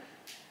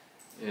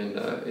 And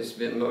it's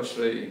been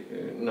mostly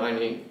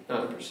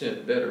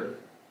 99% better.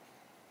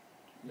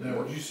 Now,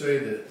 would you say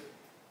that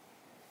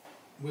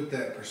with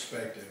that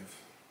perspective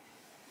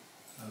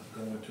of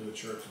going to a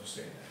church and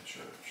staying in that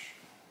church,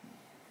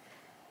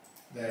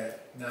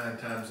 that 9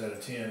 times out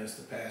of 10 it's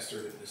the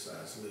pastor that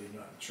decides to leave,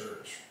 not the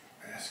church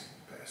asking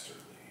the pastor to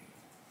leave?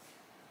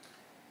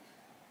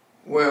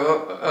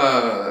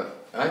 Well,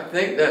 I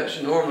think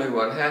that's normally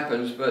what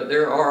happens, but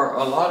there are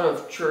a lot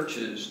of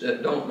churches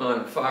that don't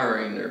mind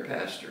firing their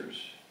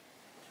pastors.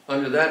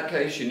 Under that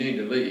case, you need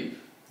to leave.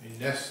 I mean,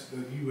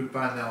 you would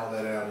find all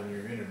that out in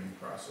your interview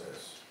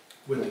process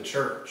with the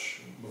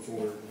church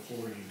before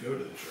you go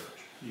to the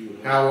church.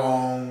 How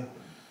long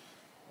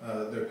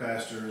their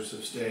pastors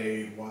have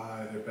stayed,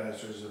 why their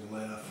pastors have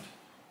left.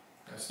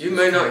 You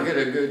may not get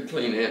a good,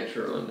 clean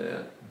answer on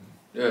that.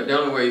 The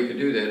only way you could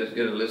do that is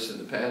get a list of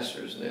the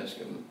pastors and ask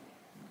them,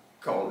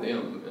 call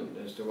them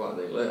as to why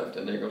they left.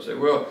 And they're going to say,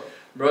 well,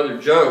 Brother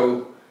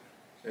Joe,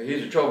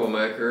 he's a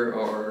troublemaker,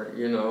 or,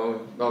 you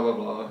know, blah, blah,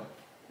 blah.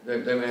 They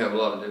may have a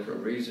lot of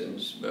different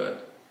reasons,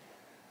 but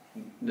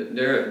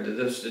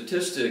the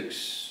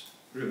statistics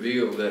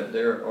reveal that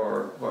there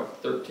are,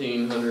 what,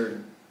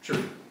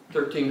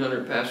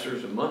 1,300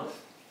 pastors a month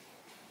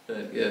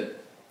that get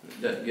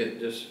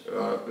just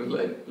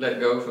let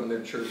go from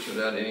their church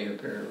without any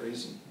apparent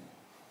reason.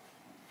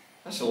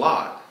 That's a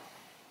lot.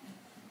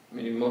 I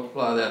mean, you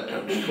multiply that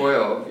times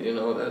 12, you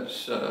know,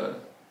 that's, I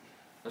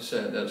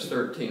said that's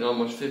 13,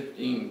 almost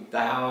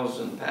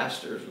 15,000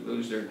 pastors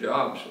lose their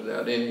jobs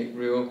without any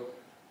real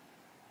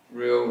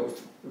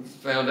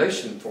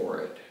foundation for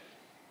it.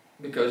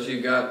 Because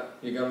you got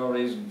all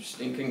these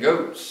stinking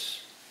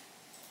goats,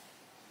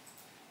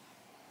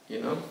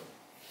 you know.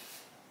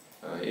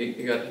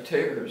 You got the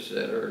tares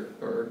that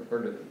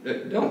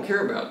that don't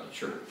care about the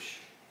church.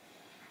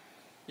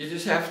 You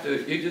just have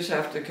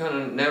to kind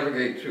of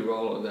navigate through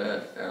all of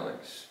that,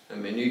 Alex. I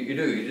mean, you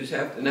do. You just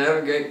have to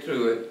navigate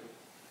through it.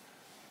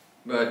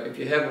 But if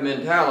you have a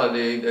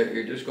mentality that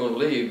you're just going to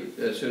leave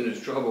as soon as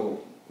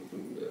trouble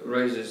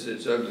raises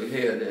its ugly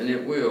head, and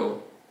it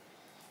will,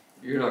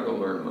 you're not going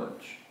to learn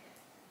much.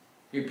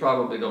 You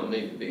probably don't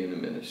need to be in the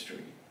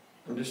ministry.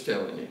 I'm just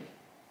telling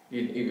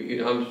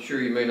you. I'm sure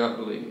you may not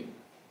believe me.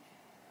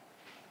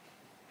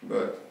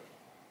 But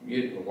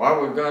why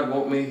would God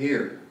want me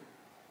here?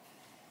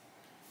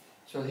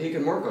 So that He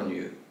can work on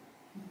you.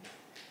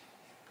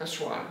 That's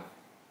why.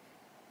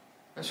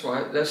 That's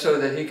so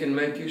that He can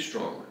make you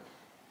stronger.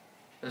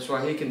 That's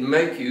why He can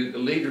make you the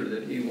leader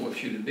that He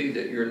wants you to be.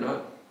 That you're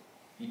not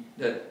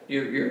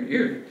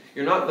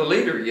the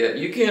leader yet.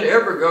 You can't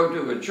ever go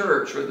to a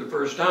church for the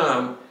first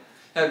time,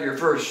 have your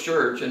first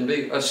church, and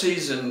be a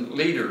seasoned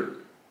leader.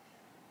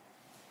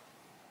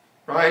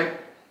 Right?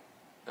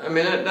 I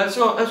mean, that's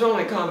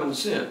only common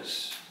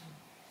sense.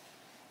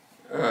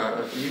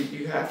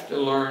 You have to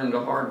learn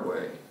the hard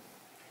way.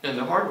 And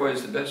the hard way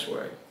is the best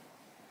way.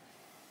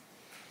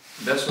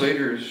 The best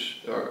leaders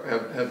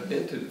have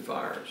been through the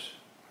fires.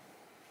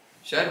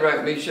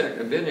 Shadrach, Meshach,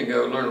 and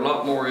Abednego learned a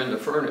lot more in the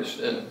furnace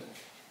than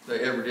they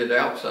ever did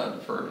outside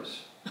the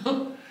furnace.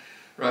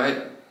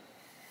 Right?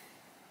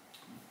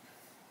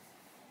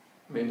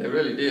 I mean, they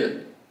really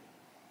did.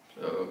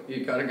 So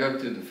you got to go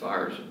through the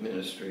fires of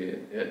ministry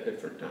at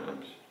different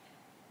times.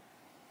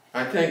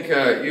 I think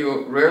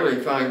you'll rarely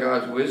find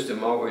God's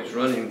wisdom always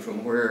running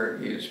from where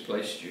He has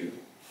placed you.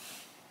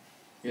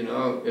 You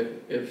know,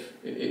 if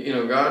you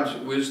know, God's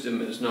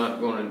wisdom is not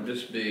going to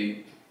just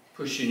be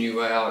pushing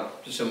you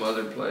out to some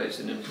other place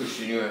and then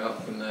pushing you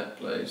out from that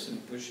place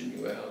and pushing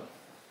you out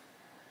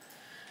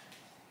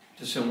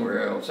to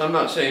somewhere else. I'm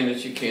not saying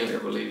that you can't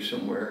ever leave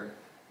somewhere.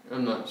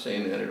 I'm not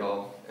saying that at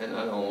all, and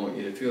I don't want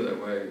you to feel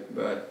that way.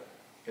 But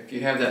if you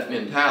have that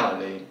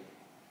mentality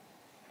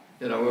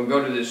that I'm going to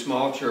go to this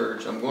small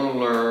church, I'm going to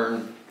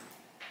learn,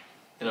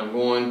 and I'm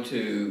going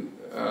to,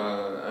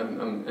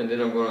 and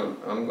then I'm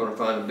going to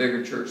find a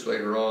bigger church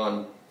later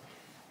on.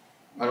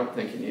 I don't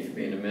think you need to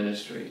be in the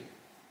ministry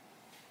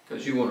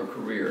because you want a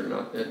career,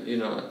 you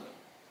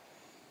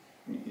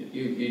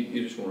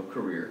just want a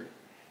career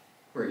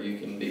where you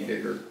can be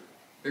bigger.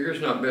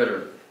 Bigger's not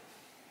better.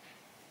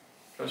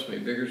 Trust me,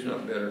 bigger's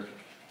not better.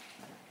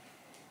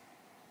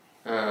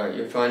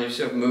 You'll find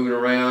yourself moving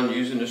around,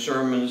 using the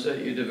sermons that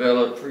you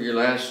developed for your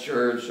last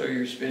church, so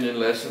you're spending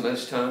less and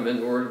less time in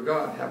the Word of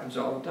God. It happens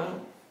all the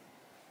time.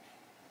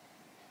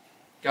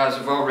 Guys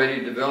have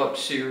already developed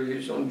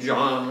series on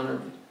John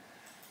or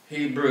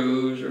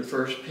Hebrews or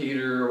 1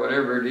 Peter or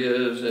whatever it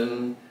is,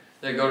 and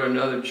they go to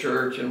another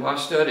church, and why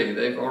study?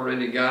 They've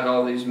already got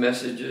all these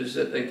messages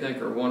that they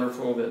think are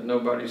wonderful that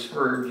nobody's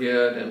heard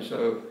yet, and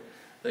so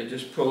they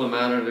just pull them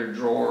out of their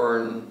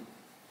drawer and,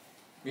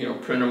 you know,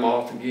 print them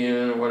off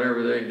again or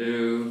whatever they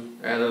do,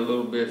 add a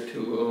little bit to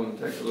them,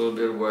 take a little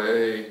bit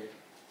away,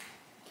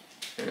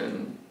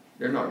 and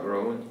they're not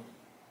growing.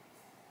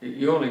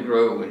 You only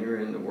grow when you're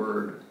in the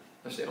Word.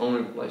 That's the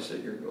only place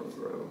that you're going to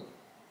grow.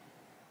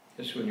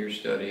 It's when you're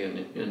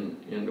studying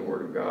in the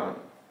Word of God.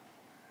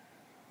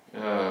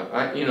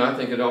 I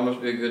think it'd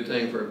almost be a good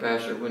thing for a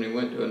pastor when he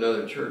went to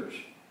another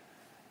church.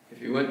 If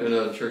he went to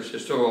another church,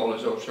 just throw all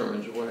his old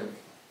sermons away.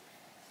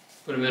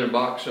 Put them in a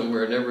box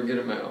somewhere and never get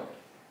them out.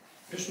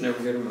 Just never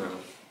get them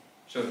out.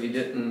 So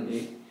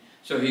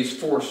he's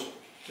forced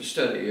to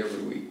study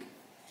every week.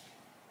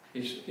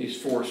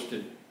 He's forced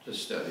to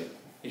study.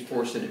 He's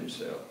forcing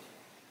himself.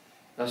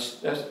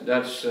 That's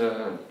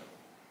a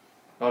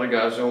lot of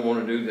guys don't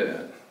want to do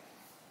that.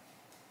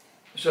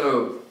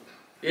 So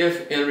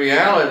if in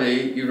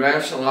reality you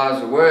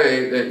rationalize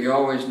away that you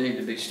always need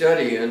to be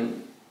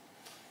studying,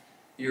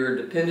 your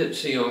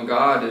dependency on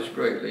God is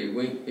greatly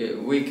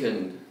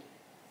weakened.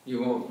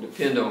 You won't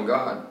depend on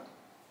God.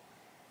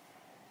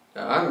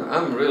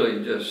 I'm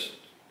really just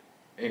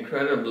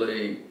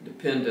incredibly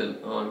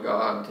dependent on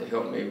God to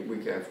help me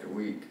week after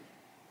week.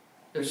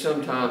 There's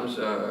sometimes,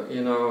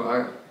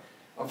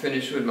 I'll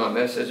finish with my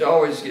message. I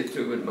always get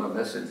through with my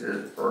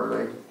messages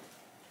early.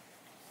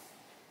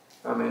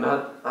 I mean,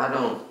 I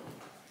don't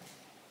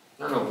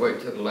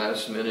wait till the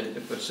last minute to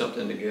put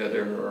something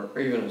together or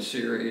even a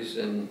series,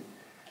 and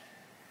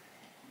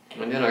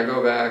then I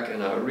go back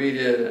and I read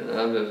it and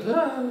I'm just,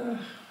 I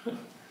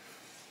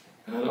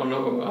don't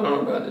know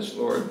about this,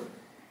 Lord.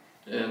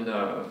 And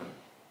I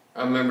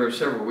remember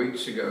several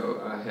weeks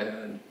ago I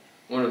had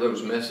one of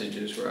those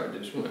messages where I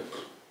just went,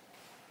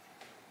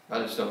 I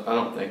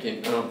don't think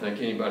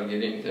anybody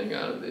get anything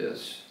out of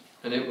this.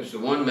 And it was the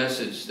one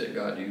message that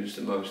God used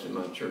the most in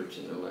my church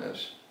in the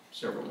last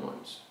several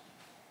months,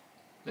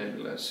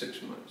 maybe the last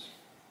 6 months.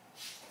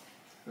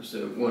 It was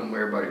the one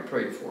where everybody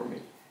prayed for me.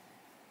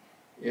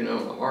 You know,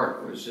 my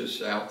heart was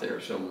just out there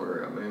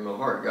somewhere. I mean, my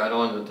heart got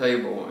on the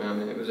table. I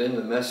mean, it was in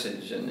the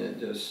message, and it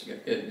just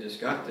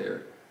got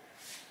there.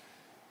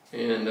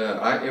 And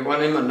it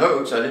wasn't in my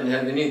notes. I didn't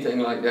have anything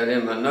like that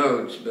in my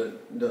notes,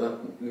 but the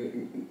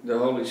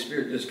Holy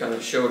Spirit just kind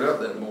of showed up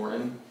that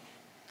morning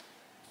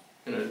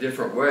in a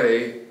different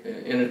way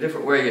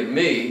in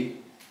me,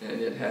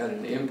 and it had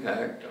an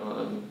impact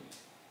on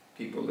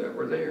people that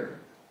were there.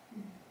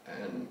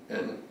 And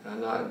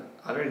I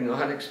don't even know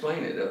how to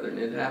explain it other than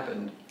it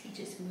happened. He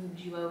just moved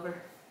you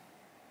over.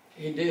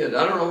 He did.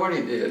 I don't know what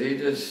he did. He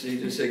just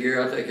said,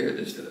 Gary, I'll take care of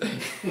this today.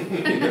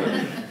 You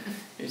know?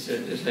 He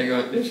said, just hang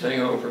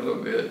on for a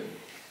little bit.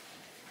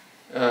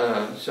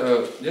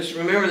 So just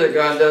remember that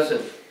God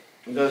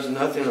does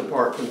nothing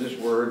apart from His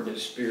Word and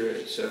His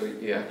Spirit. So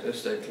you have to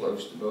stay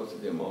close to both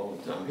of them all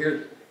the time.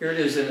 Here it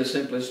is in the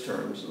simplest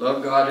terms.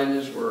 Love God and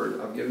His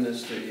Word. I've given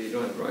this to you. You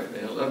don't have to write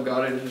it down. Love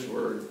God and His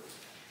Word.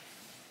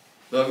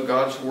 Love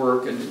God's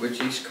work into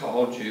which He's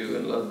called you,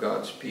 and love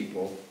God's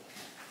people.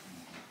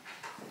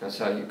 That's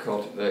how you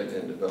cultivate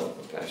and develop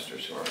a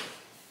pastor's heart.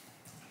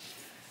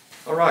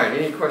 All right,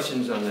 any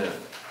questions on that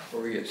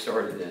before we get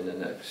started in the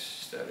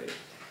next study?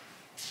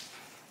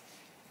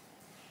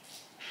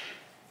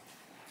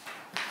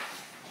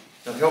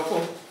 That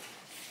helpful?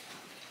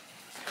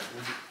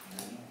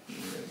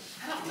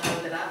 I don't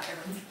know that I've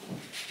ever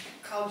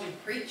called you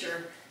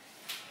preacher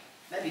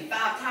maybe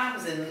 5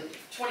 times in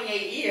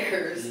 28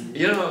 years.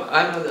 You know,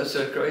 I know that's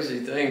a crazy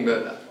thing,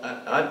 but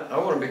I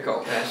want to be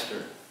called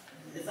pastor.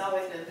 It's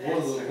always been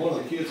pastor. One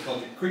of the kids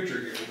called you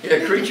Creature Gary. Yeah,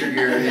 Creature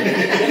Gary.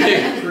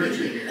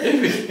 Creature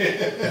Gary.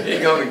 He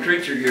called me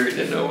Creature Gary,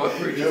 didn't know what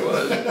preacher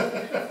was.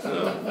 So,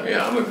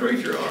 yeah, I'm a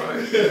creature, all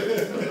right.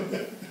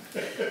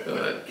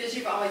 Because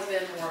you've always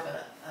been more of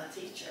a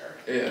teacher.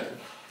 Yeah.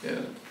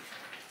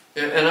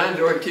 And I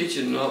enjoy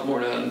teaching a lot more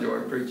than I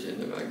enjoy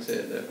preaching, if I can say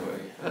it that way.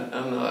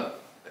 I'm not.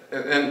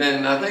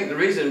 And I think the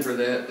reason for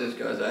that is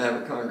because I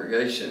have a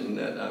congregation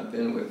that I've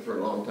been with for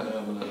a long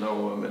time, and I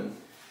know them, and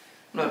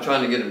I'm not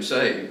trying to get them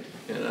saved.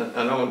 And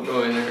I don't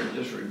go in there and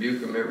just rebuke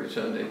them every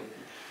Sunday.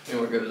 And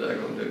what good is that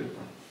going to do?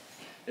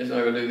 It's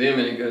not going to do them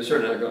any good. It's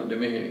certainly not going to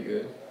do me any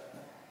good.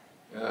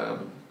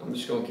 I'm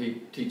just going to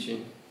keep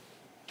teaching.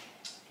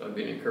 So I'd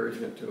be an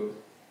encouragement to them.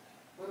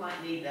 We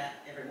might need that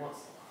every once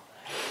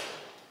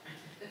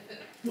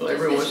in a while. Well,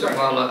 every once in a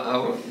while I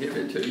will give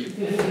it to you.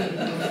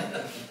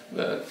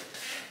 But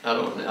I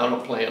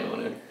don't plan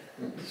on it.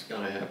 It just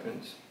kind of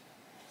happens.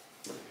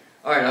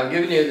 All right, I've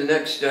given you the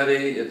next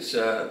study. It's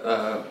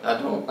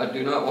I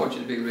do not want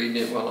you to be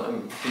reading it while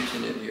I'm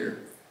teaching it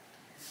here.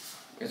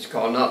 It's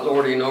called Not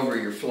Lording Over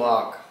Your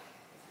Flock.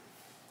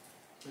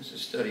 This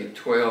is study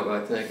 12,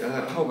 I think.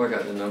 I hope I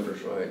got the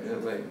numbers right. I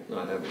may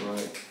not have them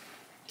right.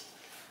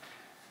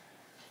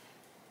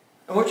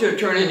 I want you to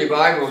turn in your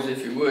Bibles,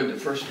 if you would,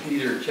 to 1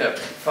 Peter chapter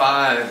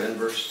 5 and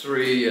verse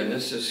 3, and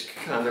this is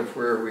kind of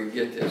where we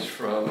get this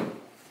from.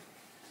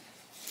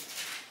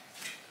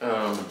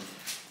 1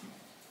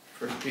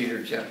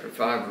 Peter chapter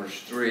 5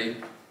 verse 3.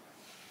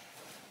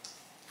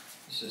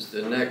 This is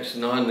the next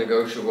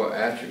non-negotiable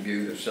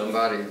attribute of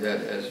somebody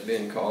that has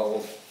been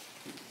called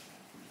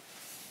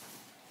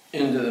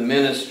into the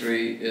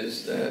ministry,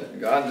 is that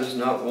God does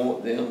not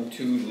want them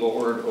to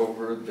lord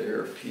over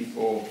their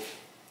people.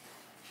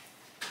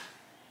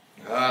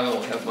 I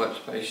don't have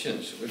much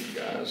patience with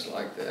guys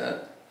like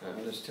that.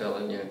 I'm just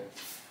telling you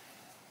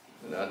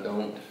that I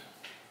don't.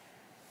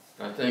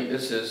 I think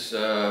this is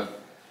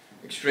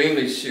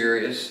extremely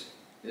serious.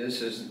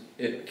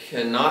 It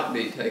cannot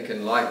be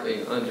taken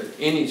lightly under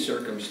any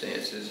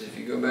circumstances. If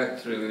you go back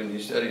through and you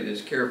study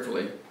this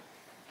carefully,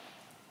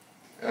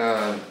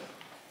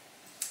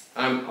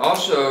 I'm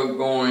also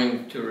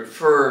going to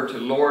refer to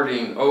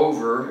lording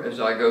over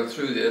as I go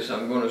through this.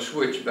 I'm going to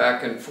switch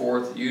back and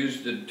forth,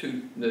 use the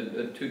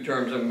two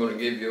terms I'm going to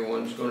give you.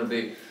 One's going to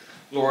be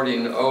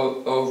lording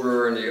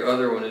over, and the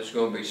other one is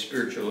going to be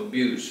spiritual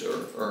abuse,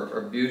 or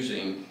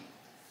abusing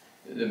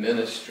the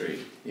ministry,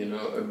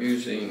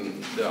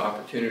 abusing the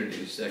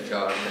opportunities that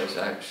God has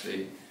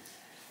actually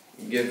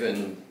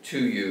given to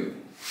you.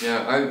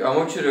 Now, I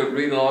want you to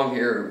read along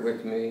here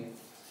with me.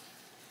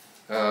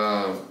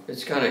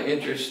 It's kind of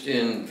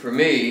interesting for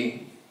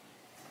me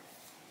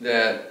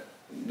that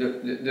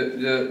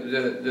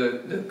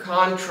the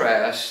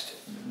contrast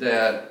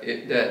that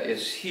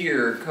is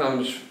here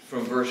comes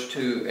from verse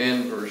 2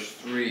 and verse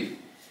 3,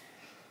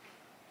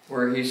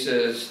 where he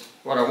says,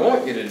 what I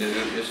want you to do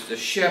is to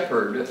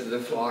shepherd the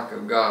flock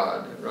of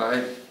God,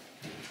 right?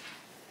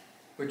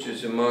 Which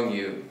is among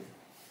you,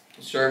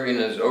 serving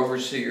as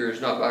overseers,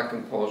 not by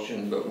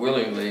compulsion, but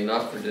willingly,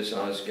 not for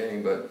dishonest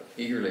gain, but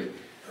eagerly.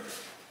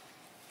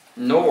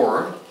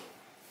 Nor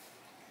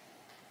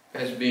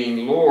as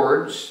being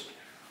lords,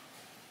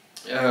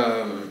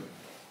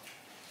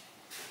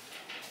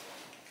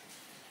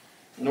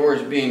 nor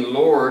as being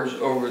lords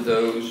over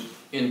those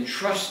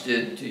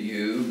entrusted to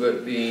you,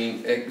 but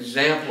being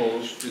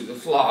examples to the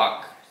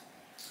flock.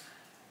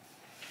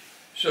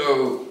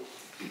 So,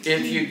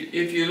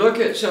 if you look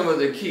at some of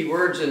the key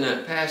words in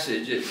that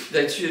passage,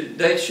 they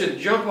should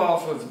jump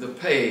off of the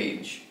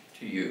page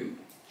to you.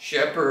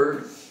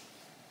 Shepherd,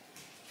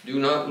 do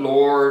not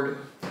lord,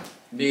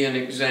 be an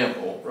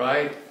example,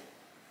 right?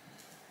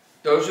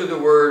 Those are the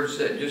words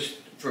that just,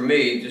 for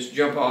me, just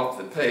jump off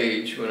the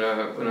page when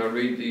I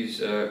read these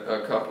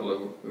a couple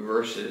of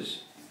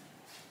verses.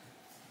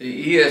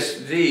 The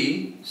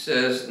ESV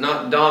says,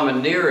 not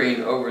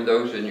domineering over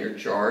those in your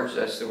charge.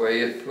 That's the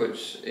way it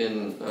puts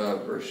in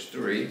verse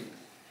 3.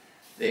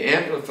 The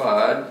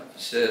Amplified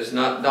says,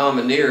 not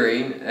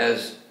domineering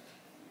as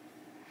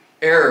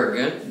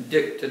arrogant,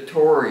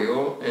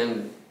 dictatorial,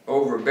 and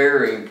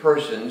overbearing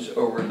persons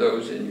over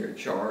those in your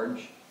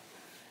charge.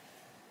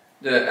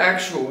 The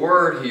actual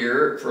word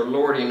here for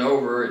lording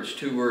over, it's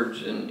two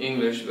words in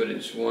English, but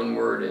it's one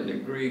word in the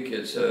Greek.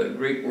 It's a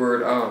Greek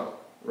word. I'll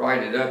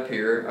write it up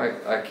here.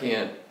 I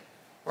can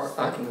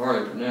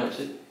hardly pronounce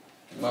it.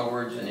 My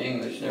words in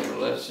English,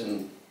 nevertheless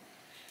in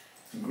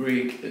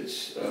Greek,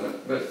 it's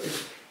but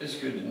it's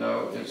good to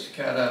know. It's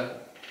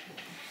kata,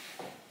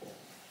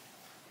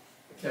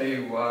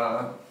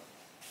 K-Y,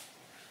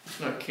 it's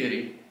not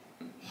kitty,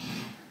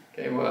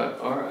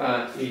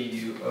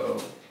 K-Y-R-I-E-U-O.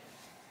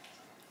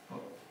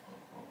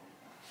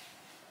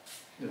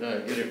 Did I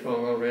get it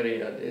wrong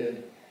already? I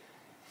did.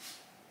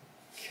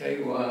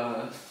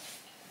 K-Y-R-I-E-U-O.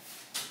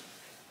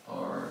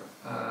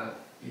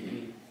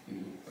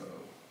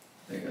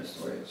 I think that's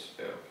the way it's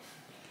spelled.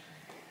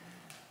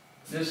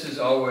 This is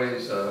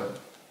always a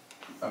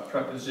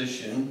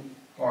preposition,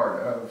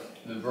 part of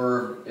the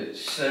verb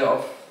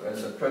itself.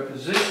 As a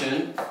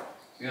preposition,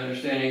 if you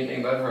understand anything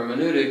about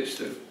hermeneutics,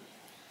 the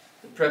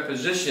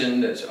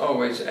preposition that's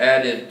always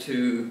added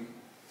to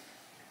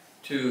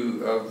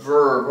a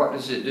verb, what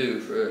does it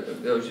do? For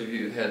those of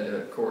you who had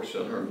a course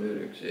on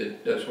hermeneutics,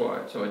 it does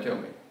what? Somebody tell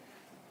me.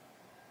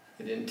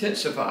 It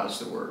intensifies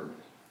the word.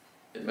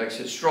 It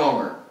makes it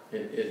stronger.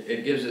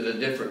 It gives it a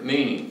different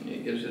meaning.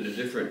 It gives it a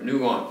different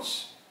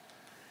nuance.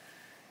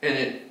 And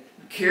it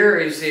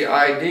carries the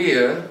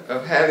idea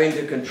of having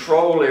to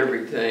control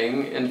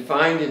everything and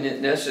finding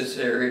it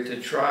necessary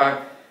to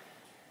try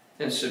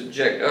and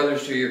subject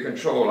others to your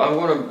control. I'm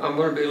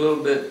going to be a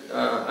little bit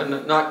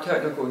not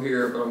technical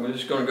here, but I'm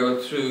just going to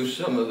go through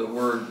some of the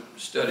word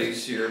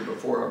studies here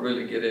before I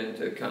really get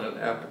into kind of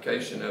the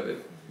application of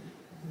it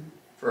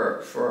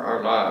for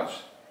our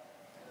lives.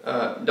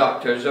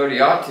 Dr.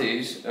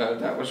 Zodiates,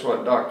 that was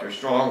what Dr.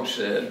 Strong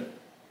said,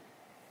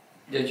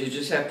 that you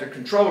just have to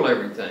control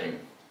everything.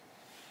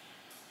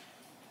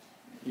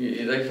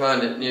 You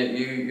find it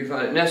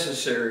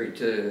necessary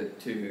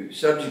to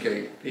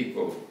subjugate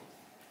people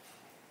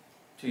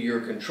to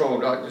your control.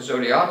 Dr.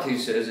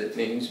 Zodiates says it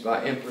means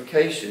by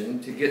implication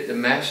to get the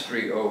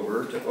mastery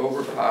over, to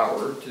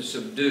overpower, to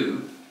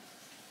subdue.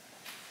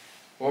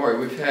 Boy,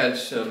 we've had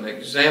some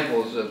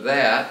examples of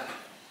that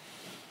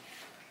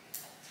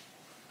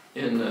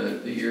in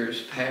the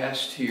years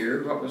past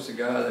here. What was the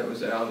guy that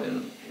was out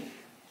in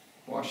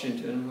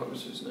Washington? What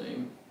was his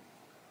name?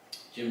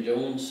 Jim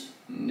Jones?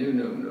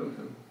 No.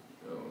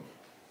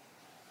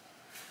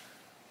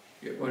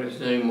 Forget what his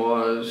name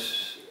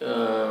was.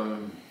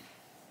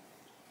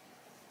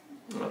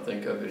 I'll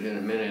think of it in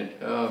a minute.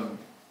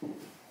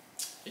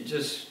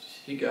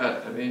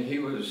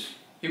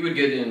 He would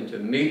get into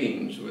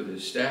meetings with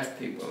his staff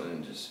people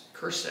and just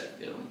curse at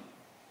them,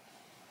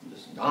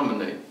 just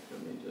dominate.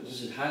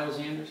 Is it Hiles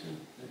Anderson?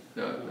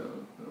 No.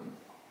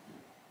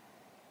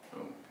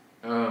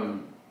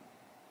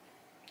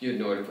 You'd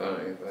know it if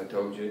I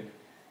told you.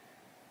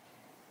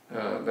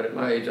 But at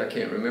my age, I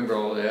can't remember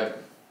all that.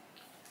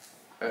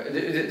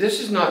 This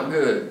is not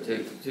good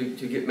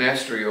to get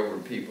mastery over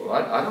people.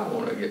 I don't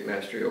want to get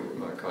mastery over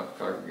my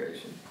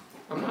congregation.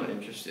 I'm not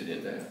interested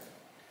in that.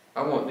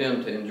 I want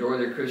them to enjoy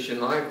their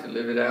Christian life, to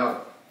live it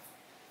out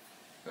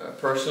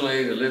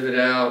personally, to live it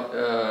out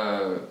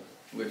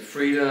with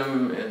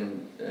freedom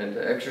and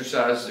to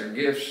exercise their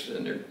gifts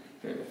and their,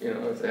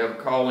 if they have a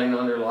calling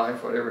on their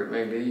life, whatever it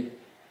may be,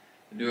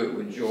 to do it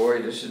with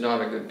joy. This is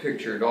not a good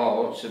picture at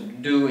all.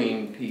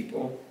 Subduing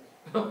people.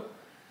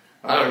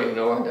 I don't even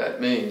know what that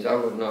means. I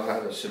wouldn't know how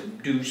to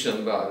subdue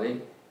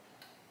somebody.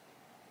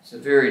 It's a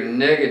very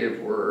negative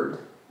word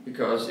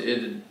because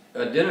it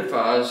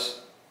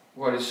identifies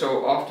what is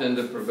so often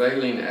the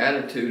prevailing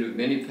attitude of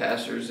many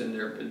pastors in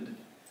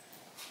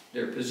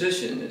their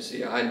position. It's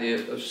the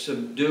idea of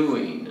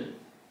subduing.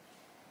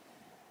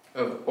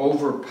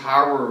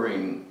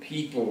 overpowering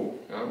people.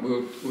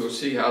 We'll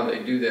see how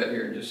they do that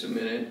here in just a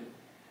minute.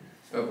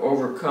 Of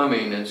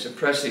overcoming and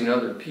suppressing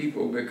other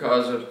people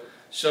because of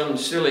some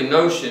silly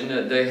notion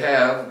that they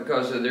have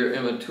because of their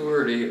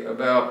immaturity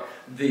about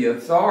the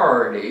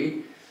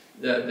authority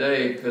that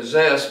they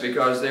possess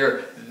because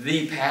they're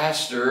the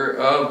pastor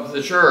of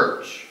the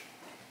church.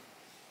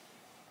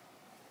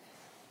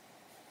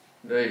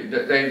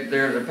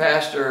 They're the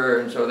pastor,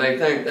 and so they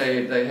think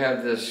they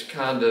have this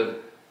kind of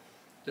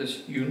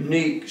this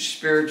unique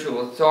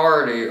spiritual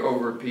authority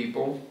over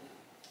people.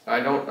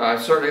 I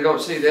certainly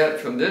don't see that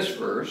from this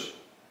verse,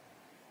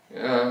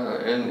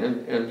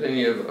 and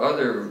plenty of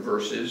other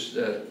verses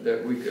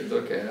that we could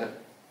look at.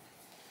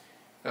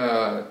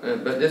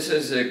 But this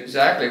is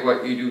exactly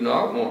what you do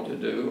not want to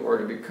do or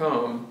to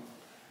become,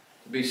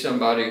 to be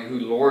somebody who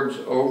lords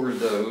over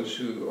those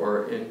who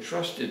are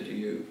entrusted to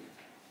you.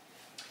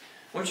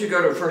 Once you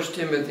go to 1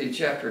 Timothy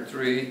chapter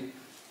 3,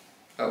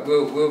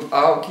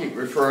 I'll keep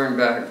referring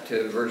back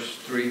to verse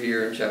 3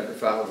 here in chapter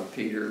 5 of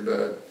Peter,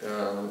 but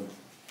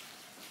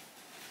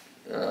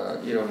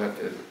you don't have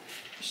to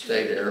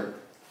stay there.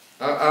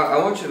 I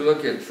want you to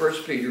look at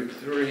 1 Peter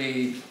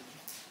 3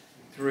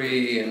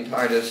 and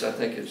Titus, I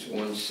think it's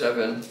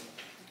 1:7,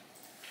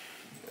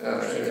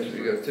 as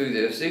we go through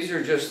this. These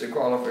are just the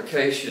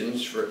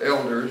qualifications for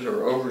elders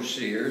or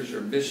overseers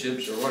or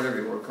bishops or whatever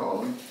you want to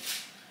call them.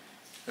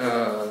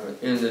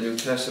 In the New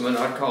Testament,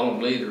 I'd call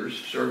them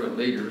leaders, servant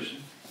leaders.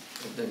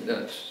 I think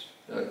that's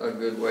a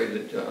good way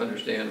to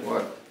understand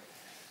what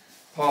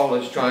Paul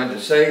is trying to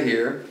say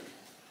here.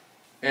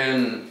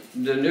 And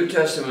the New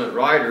Testament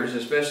writers,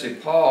 especially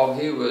Paul,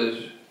 he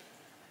was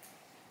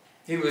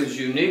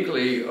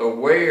uniquely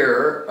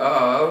aware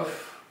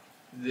of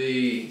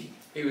the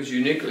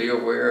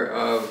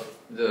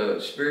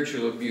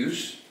spiritual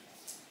abuse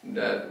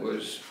that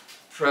was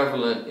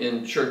prevalent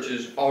in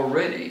churches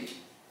already,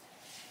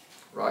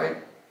 right?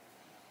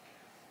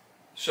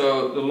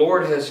 So the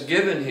Lord has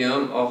given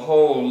him a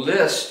whole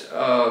list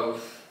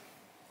of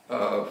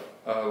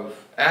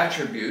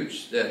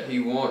attributes that he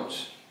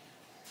wants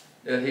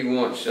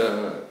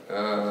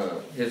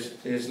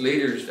his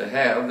leaders to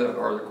have, that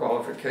are the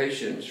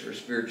qualifications for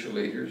spiritual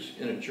leaders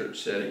in a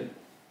church setting.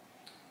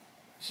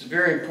 This is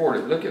very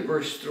important. Look at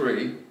verse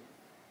 3.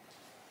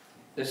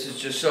 This is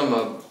just some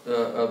of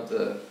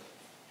the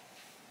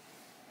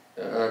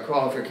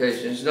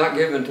qualifications. Not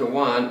given to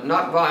wine,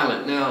 not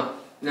violent. Now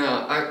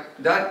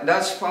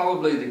that's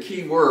probably the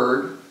key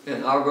word,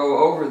 and I'll go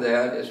over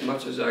that as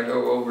much as I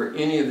go over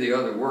any of the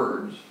other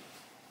words,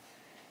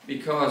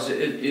 because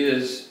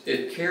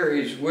it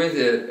carries with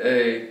it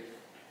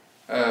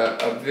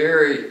a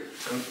very,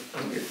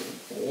 I'm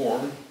getting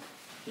warm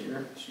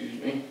here,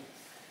 excuse me.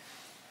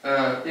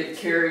 It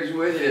carries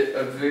with it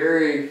a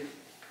very,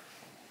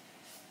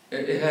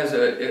 it has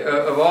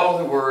of all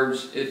the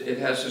words, it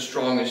has the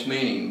strongest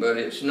meaning, but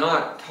it's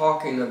not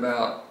talking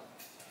about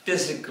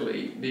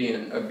physically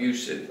being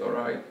abusive, all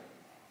right?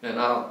 And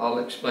I'll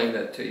explain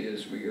that to you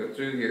as we go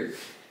through here.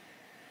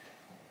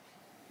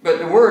 But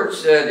the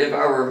words that, if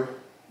I were,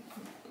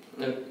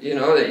 that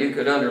you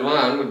could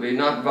underline would be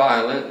not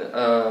violent,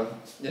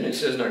 then it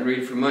says not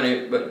greedy for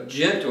money, but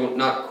gentle,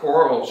 not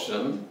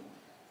quarrelsome,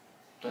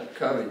 not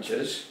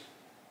covetous.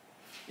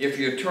 If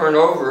you turn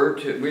over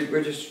to,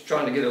 we're just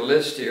trying to get a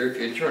list here, if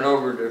you turn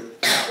over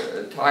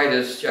to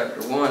Titus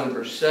chapter 1,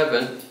 verse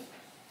 7,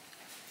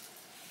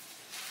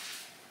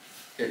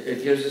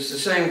 it gives us the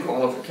same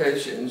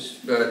qualifications,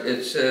 but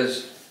it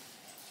says,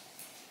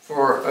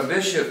 for a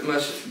bishop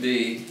must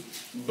be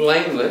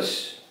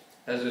blameless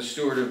as a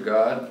steward of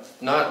God,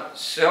 not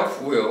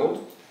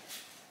self-willed,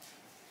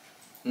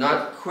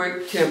 not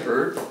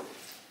quick-tempered,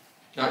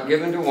 not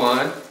given to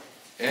wine.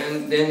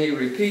 And then he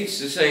repeats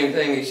the same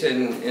thing he said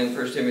in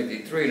 1 Timothy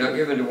 3, not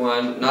given to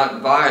wine,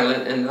 not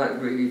violent, and not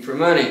greedy for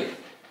money.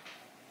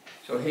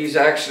 So he's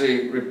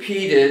actually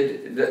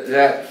repeated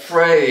that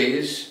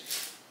phrase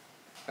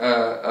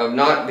of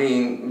not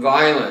being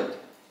violent.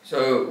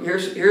 So here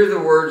are the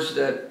words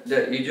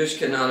that you just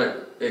cannot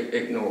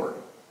ignore.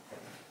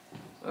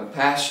 A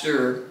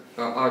pastor,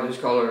 I'll just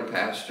call it a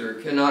pastor,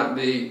 cannot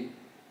be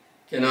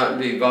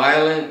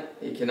violent,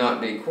 he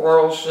cannot be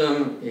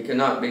quarrelsome, he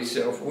cannot be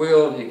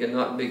self-willed, he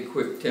cannot be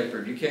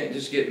quick-tempered. You can't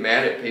just get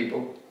mad at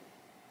people.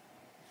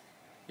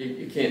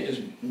 You can't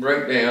just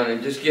break down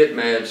and just get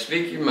mad,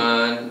 speak your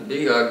mind,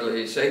 be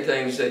ugly, say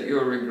things that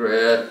you'll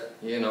regret,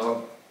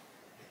 You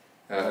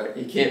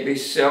can't be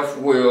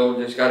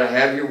self-willed, just got to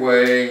have your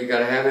way, you got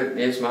to have it,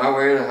 it's my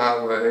way or the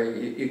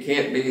highway. You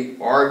can't be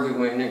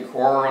arguing and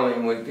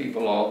quarreling with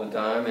people all the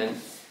time, and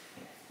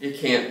you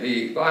can't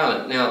be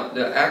violent. Now,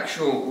 the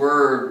actual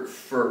word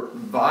for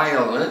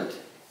violent,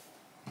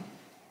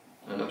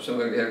 I know some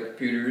of you have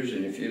computers,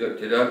 and if you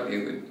looked it up,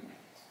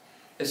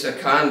 it's a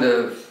kind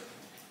of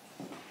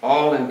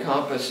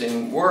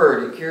all-encompassing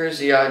word. It carries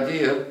the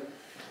idea,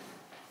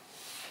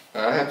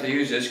 I have to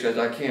use this because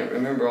I can't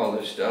remember all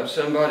this stuff,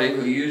 somebody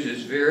who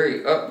uses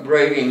very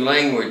upbraiding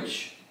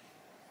language.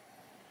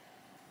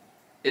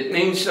 It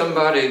means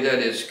somebody that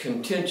is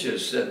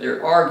contentious, that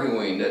they're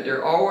arguing, that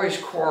they're always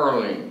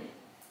quarreling.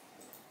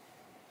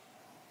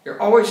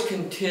 They're always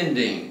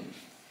contending.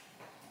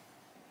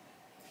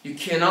 You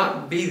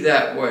cannot be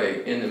that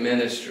way in the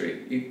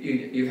ministry.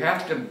 You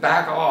have to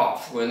back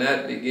off when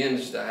that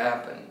begins to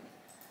happen.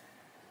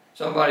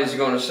 Somebody's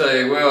going to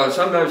say, well,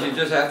 sometimes you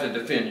just have to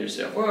defend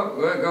yourself. Well,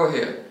 go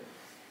ahead.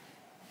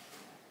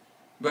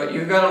 But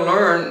you've got to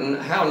learn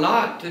how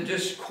not to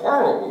just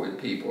quarrel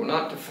with people,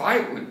 not to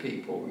fight with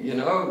people, you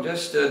know,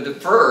 just to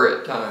defer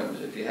at times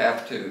if you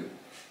have to.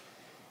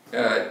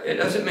 It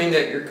doesn't mean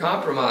that you're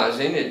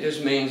compromising, it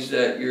just means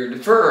that you're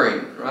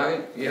deferring,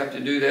 right? You have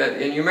to do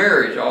that in your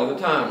marriage all the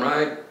time,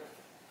 right?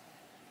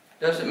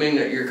 Doesn't mean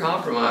that you're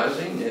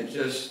compromising, it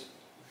just,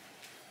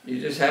 you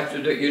just have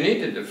to do, you need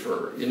to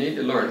defer. You need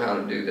to learn how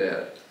to do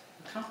that.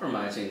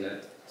 Compromising,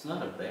 it's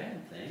not a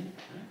bad thing,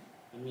 right?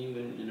 I mean,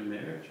 in a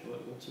marriage,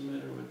 what's the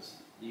matter with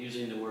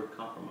using the word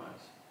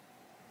compromise?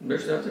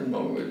 There's nothing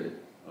wrong with it.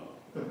 Oh,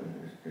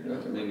 There's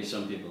nothing maybe wrong.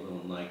 some people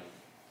don't like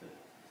to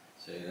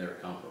say they're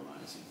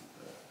compromising.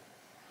 But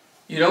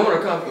You don't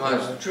want to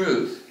compromise the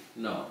truth,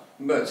 no.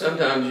 but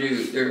sometimes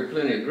there are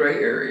plenty of gray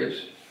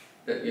areas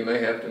that you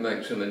may have to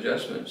make some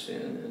adjustments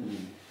in,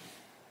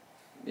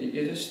 and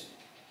you just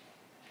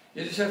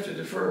have to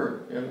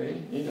defer. I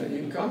mean, you know, you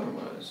can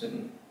compromise,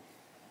 and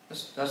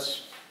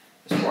that's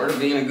part of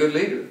being a good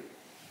leader.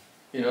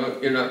 You know,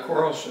 you're not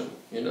quarrelsome,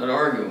 you're not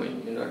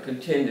arguing, you're not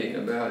contending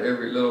about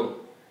every little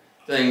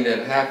thing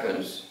that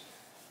happens.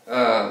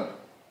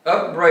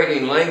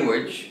 Upbraiding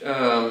language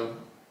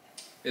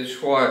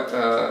is what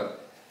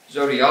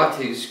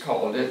Zodhiates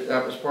called it.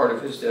 That was part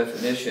of his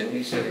definition.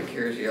 He said it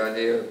carries the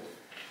idea of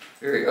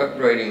very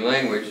upbraiding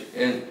language.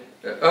 And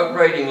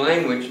upbraiding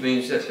language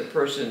means that the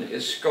person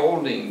is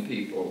scolding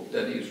people,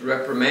 that he's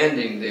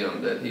reprimanding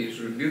them, that he's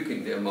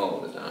rebuking them all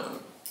the time.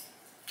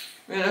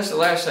 Man, that's the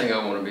last thing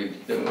I want to be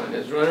doing,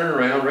 is running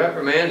around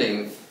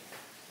reprimanding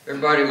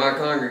everybody in my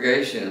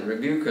congregation,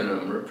 rebuking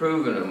them,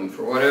 reproving them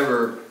for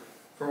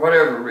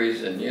whatever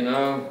reason, you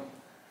know.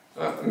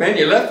 Man,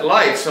 you left the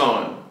lights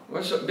on.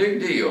 What's the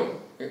big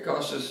deal? It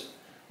costs us,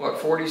 what,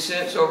 40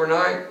 cents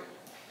overnight?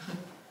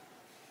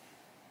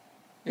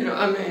 You know,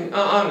 I mean,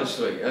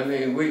 honestly, I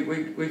mean,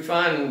 we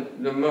find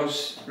the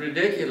most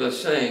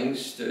ridiculous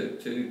things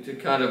to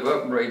kind of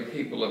upbraid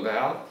people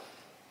about.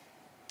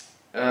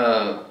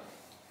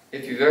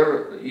 If you've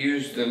ever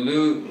used the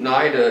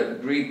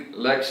Louw-Nida Greek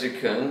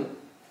lexicon,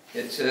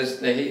 it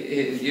says,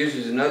 he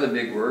uses another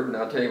big word, and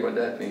I'll tell you what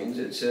that means.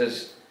 It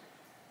says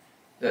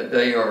that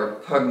they are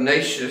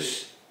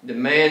pugnacious,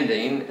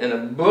 demanding, and a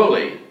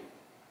bully.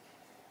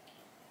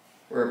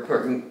 Where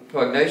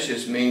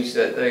pugnacious means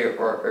that they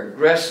are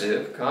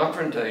aggressive,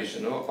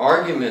 confrontational,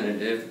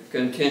 argumentative,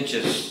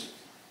 contentious.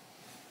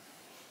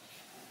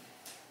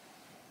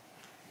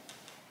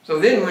 So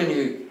then when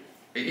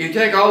you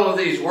take all of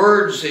these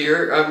words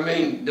here, I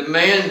mean,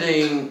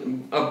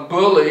 demanding, a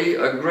bully,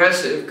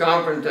 aggressive,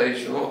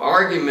 confrontational,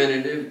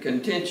 argumentative,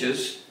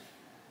 contentious,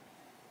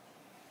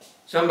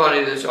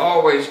 somebody that's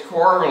always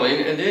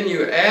quarreling, and then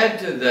you add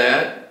to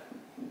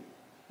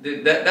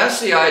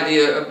that's the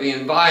idea of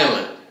being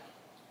violent.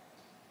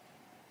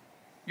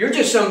 You're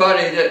just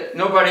somebody that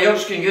nobody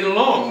else can get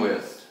along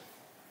with.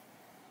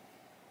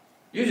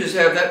 You just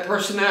have that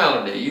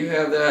personality. You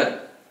have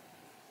that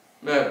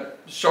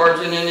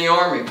sergeant in the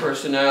army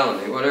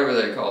personality, whatever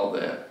they call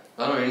that.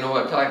 I don't even know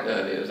what type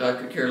that is. I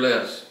could care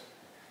less.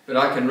 But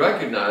I can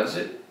recognize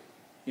it.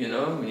 You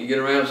know, when you get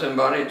around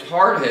somebody that's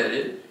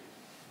hard-headed,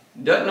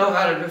 doesn't know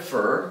how to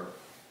defer,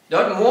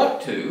 doesn't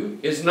want to,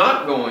 is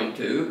not going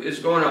to, is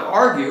going to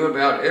argue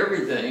about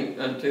everything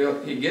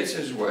until he gets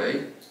his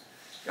way.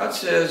 God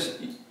says,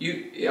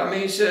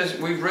 he says,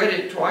 we've read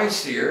it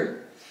twice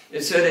here.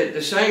 It said it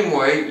the same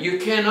way. You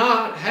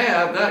cannot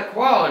have that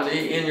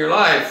quality in your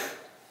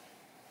life.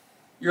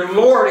 You're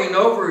lording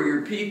over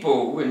your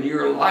people when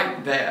you're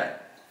like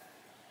that.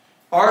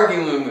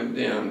 Arguing with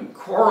them,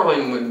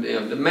 quarreling with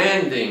them,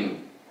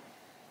 demanding.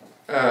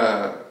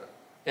 And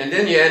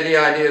then you add the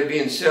idea of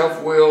being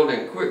self-willed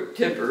and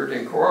quick-tempered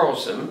and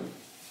quarrelsome.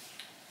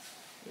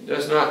 It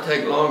does not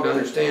take long to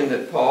understand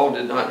that Paul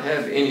did not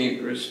have any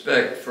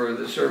respect for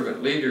the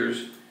servant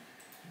leaders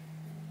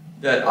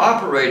that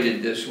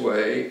operated this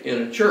way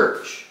in a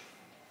church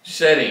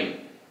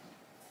setting.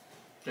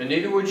 And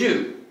neither would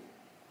you,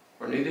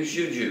 or neither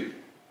should you,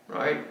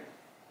 right?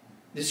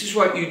 This is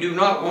what you do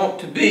not want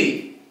to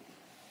be.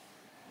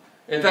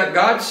 In fact,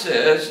 God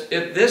says,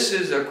 if this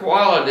is a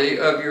quality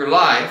of your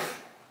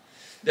life,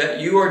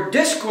 that you are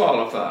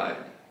disqualified.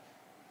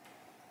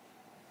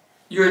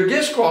 You're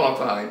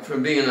disqualified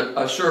from being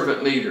a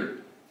servant leader.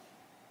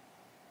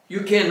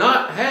 You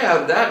cannot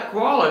have that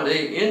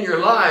quality in your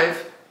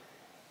life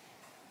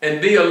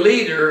and be a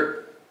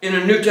leader in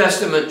a New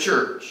Testament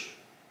church.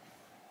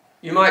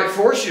 You might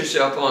force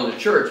yourself on the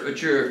church,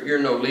 but you're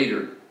no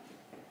leader.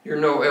 You're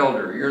no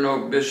elder. You're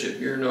no bishop.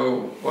 You're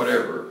no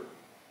whatever.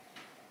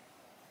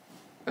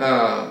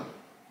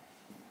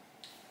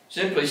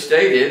 Simply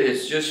stated,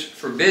 it's just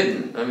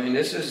forbidden. I mean,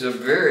 this is a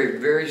very,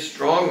 very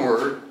strong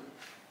word.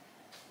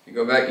 You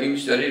go back, you can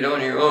study it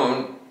on your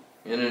own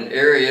in an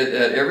area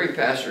that every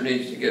pastor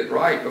needs to get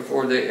right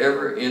before they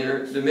ever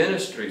enter the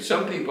ministry.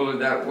 Some people are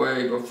that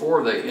way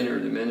before they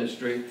enter the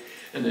ministry,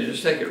 and they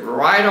just take it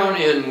right on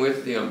in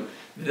with them.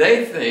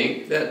 They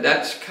think that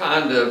that's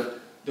kind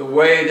of the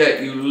way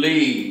that you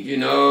lead, you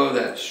know,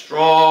 that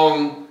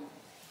strong,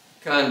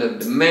 kind of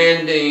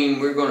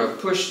demanding, we're going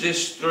to push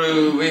this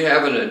through, we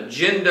have an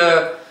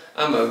agenda,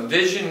 I'm a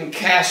vision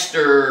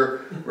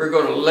caster, we're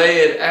going to lay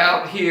it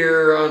out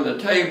here on the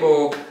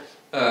table,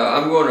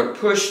 I'm going to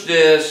push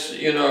this,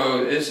 you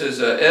know, this is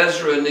a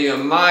Ezra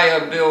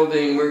Nehemiah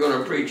building, we're going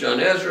to preach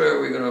on Ezra,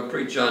 we're going to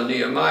preach on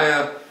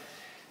Nehemiah.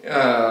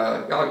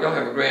 Y'all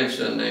have a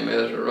grandson named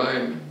Ezra,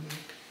 right?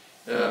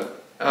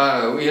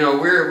 You know,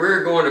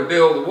 we're going to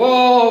build the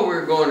wall,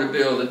 we're going to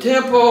build the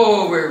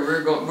temple,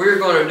 we're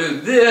going to do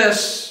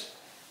this.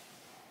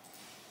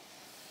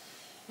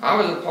 I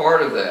was a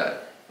part of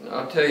that. And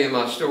I'll tell you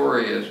my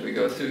story as we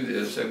go through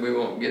this, and we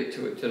won't get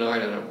to it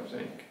tonight, I don't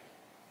think.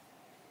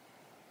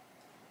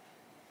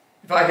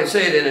 If I could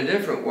say it in a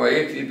different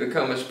way, if you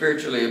become a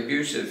spiritually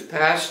abusive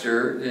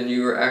pastor, then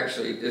you are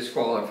actually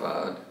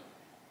disqualified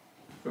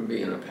from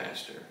being a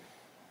pastor.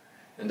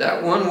 And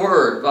that one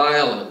word,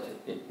 violent,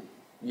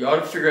 you ought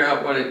to figure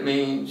out what it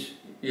means.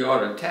 You ought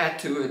to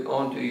tattoo it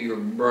onto your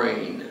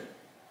brain.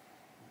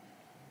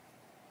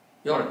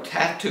 You ought to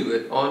tattoo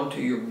it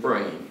onto your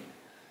brain.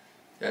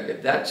 That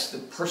if that's the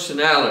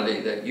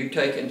personality that you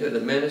take into the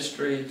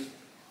ministry,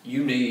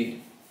 you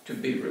need to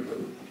be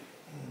removed.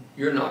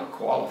 You're not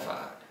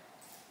qualified.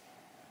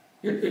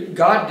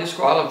 God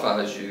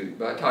disqualifies you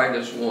by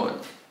Titus 1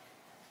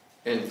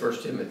 and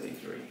 1 Timothy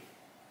 3.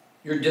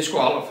 You're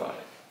disqualified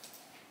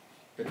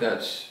if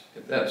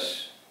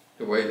that's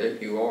the way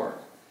that you are.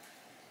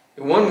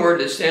 The one word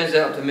that stands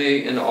out to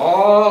me in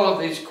all of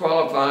these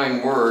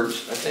qualifying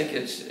words, I think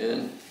it's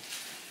in,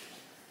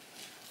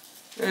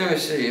 let me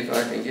see if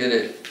I can get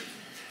it.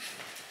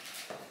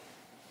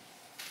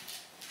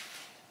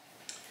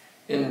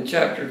 In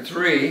chapter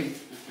 3,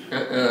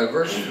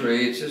 verse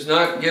 3, it says,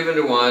 not given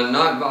to wine,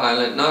 not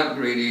violent, not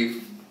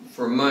greedy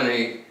for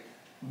money,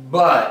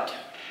 but.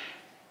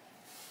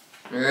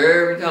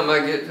 Every time I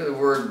get to the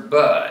word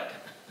but,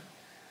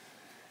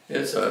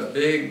 it's a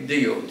big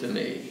deal to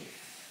me,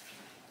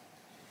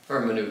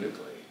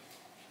 hermeneutically.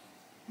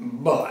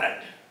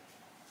 But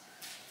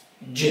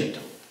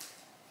gentle.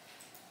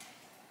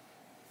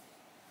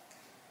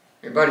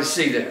 Everybody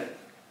see that?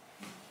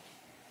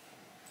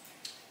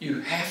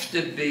 You have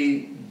to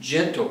be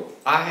gentle.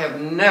 I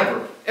have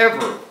never,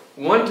 ever,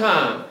 one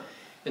time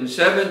in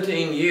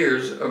 17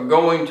 years of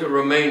going to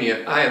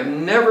Romania, I have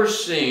never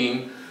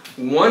seen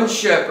one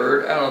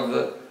shepherd out of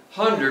the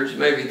hundreds,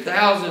 maybe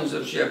thousands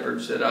of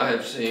shepherds that I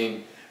have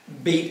seen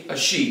beat a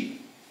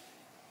sheep.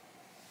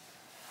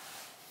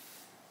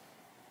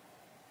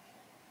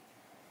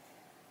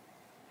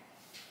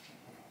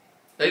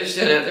 They just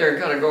stand out there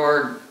and kind of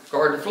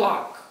guard the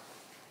flock.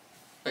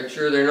 Make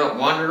sure they're not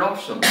wandering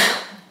off somewhere.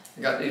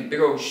 You got these big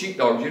old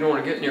sheepdogs. You don't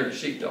want to get near the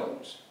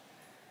sheepdogs.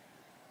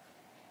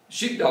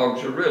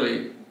 Sheepdogs are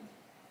really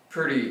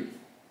pretty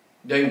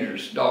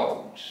dangerous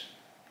dogs.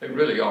 They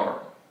really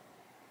are.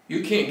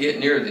 You can't get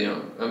near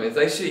them. I mean, if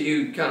they see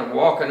you kind of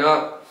walking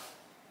up,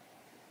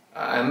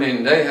 I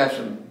mean, they have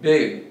some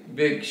big,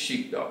 big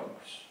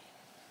sheepdogs.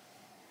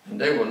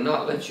 And they will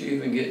not let you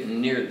even get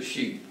near the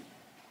sheep.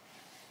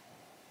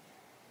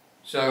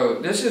 So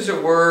this is a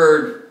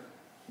word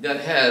that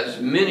has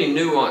many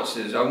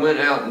nuances. I went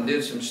out and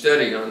did some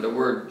study on the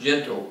word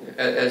gentle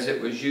as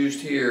it was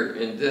used here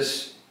in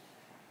this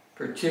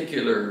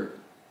particular,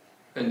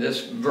 in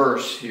this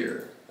verse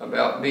here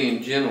about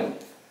being gentle.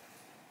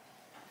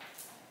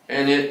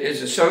 And it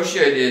is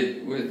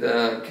associated with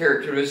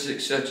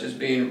characteristics such as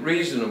being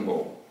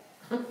reasonable.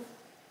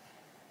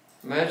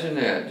 Imagine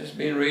that, just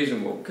being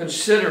reasonable.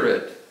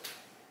 Considerate,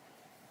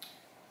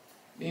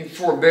 being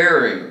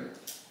forbearing,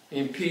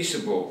 being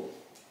peaceable,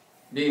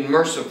 being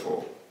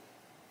merciful,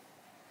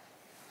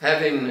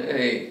 having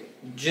a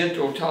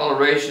gentle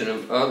toleration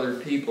of other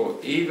people,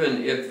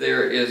 even if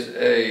there is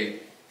a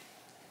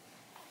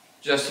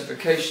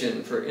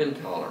justification for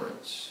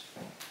intolerance.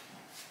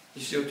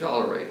 You still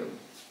tolerate them.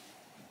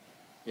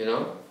 You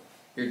know,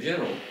 you're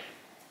gentle.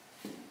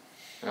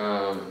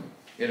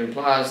 It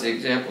implies the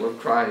example of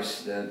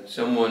Christ that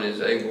someone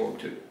is able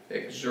to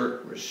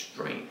exert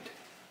restraint.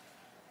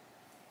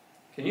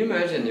 Can you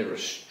imagine the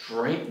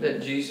restraint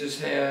that Jesus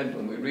had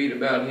when we read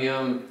about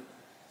him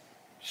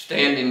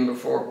standing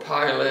before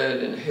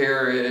Pilate and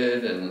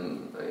Herod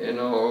and, you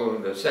know,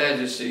 the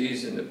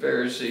Sadducees and the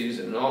Pharisees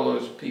and all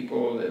those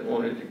people that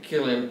wanted to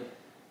kill him?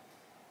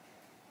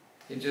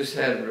 He just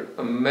had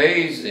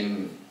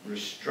amazing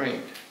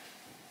restraint.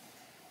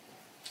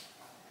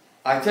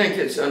 I think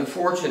it's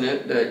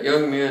unfortunate that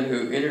young men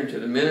who enter into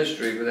the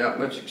ministry without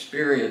much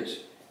experience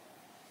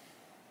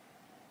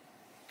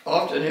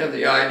often have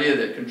the idea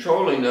that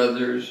controlling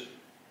others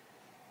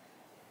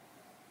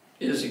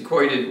is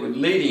equated with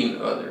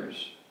leading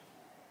others.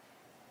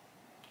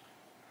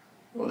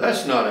 Well,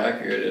 that's not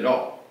accurate at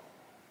all.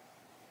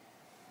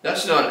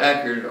 That's not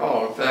accurate at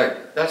all. In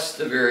fact, that's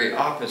the very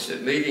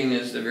opposite. Leading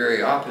is the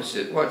very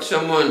opposite. What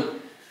someone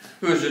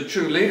who is a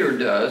true leader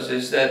does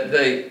is that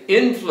they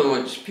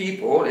influence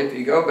people. If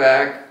you go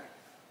back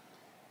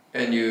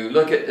and you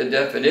look at the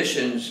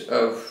definitions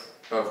of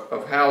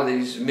how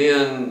these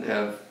men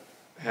have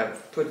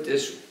put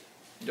this,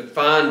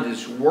 defined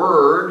this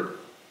word,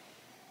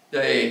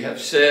 they have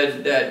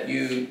said that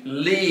you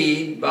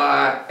lead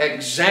by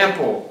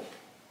example.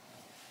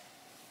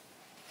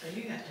 So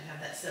you have to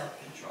have that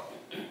self-control,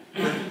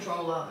 not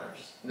control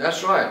others.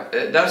 That's right.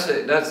 That's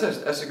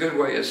a good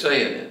way of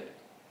saying it.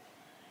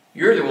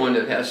 You're the one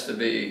that has to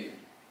be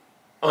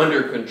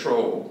under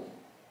control.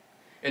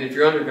 And if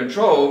you're under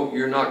control,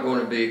 you're not going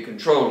to be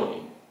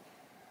controlling.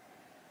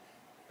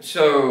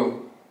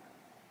 So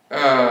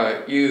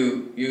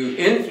you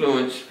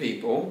influence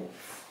people.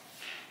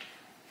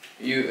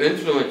 You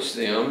influence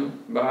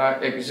them by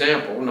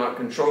example, not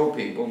control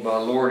people by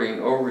lording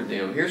over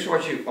them. Here's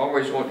what you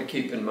always want to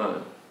keep in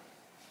mind.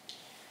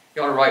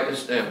 You ought to write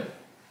this down.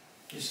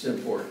 This is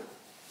important.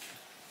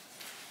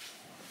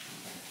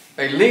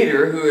 A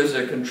leader who is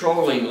a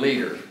controlling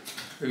leader,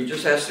 who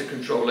just has to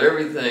control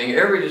everything,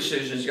 every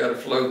decision's got to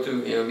flow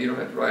through him. You don't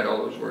have to write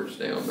all those words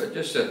down, but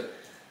just a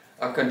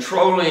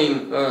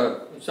controlling,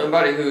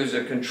 somebody who is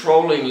a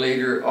controlling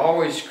leader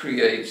always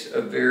creates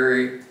a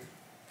very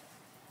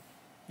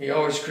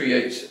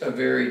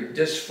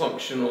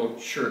dysfunctional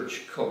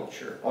church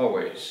culture.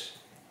 Always.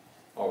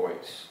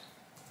 Always.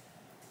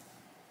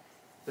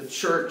 The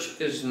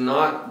church is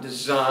not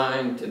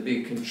designed to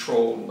be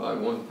controlled by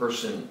one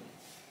person.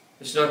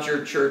 It's not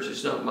your church,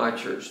 it's not my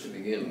church to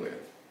begin with.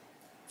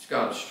 It's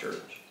God's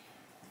church.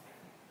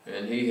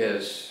 And He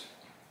has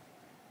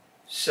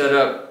set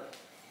up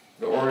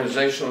the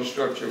organizational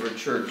structure of a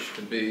church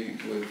to be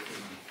with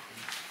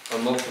a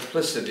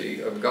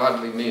multiplicity of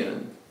godly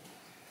men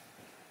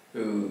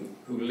who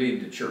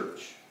lead the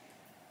church.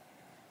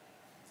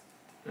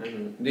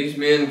 And these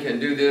men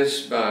can do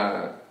this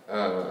by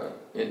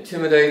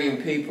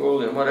intimidating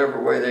people in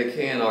whatever way they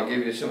can. I'll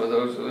give you some of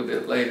those a little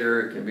bit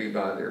later. It can be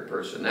by their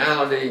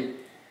personality.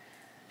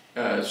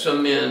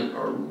 Some men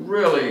are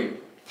really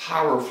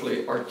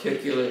powerfully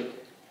articulate.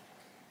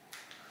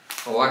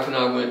 My wife and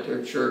I went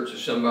to a church of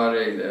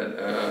somebody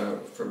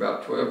that for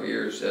about 12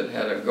 years that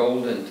had a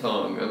golden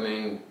tongue. I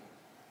mean,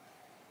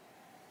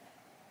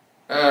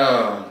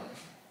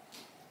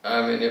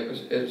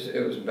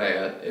 it was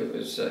bad. It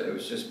was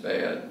just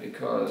bad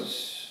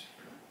because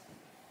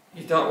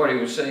you thought what he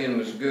was saying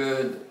was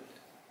good,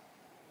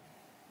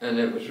 and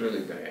it was really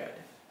bad.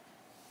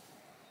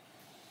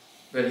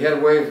 But he had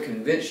a way of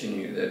convincing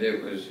you that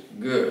it was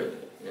good,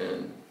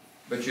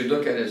 but you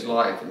look at his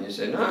life and you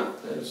say, no,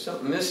 there's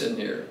something missing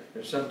here.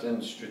 There's something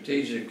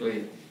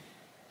strategically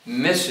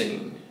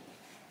missing.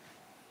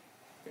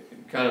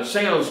 It kind of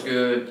sounds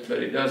good,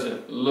 but it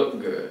doesn't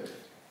look good.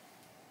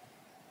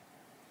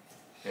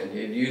 And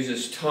he'd use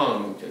his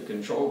tongue to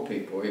control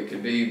people. It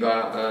could be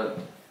by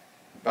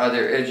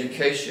their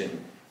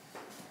education.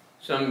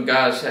 Some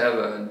guys have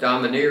a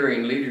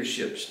domineering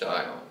leadership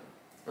style,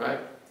 right?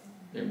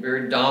 They're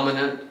very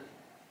dominant.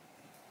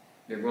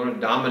 They're going to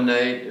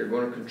dominate. They're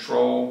going to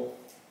control.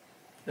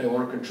 They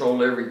want to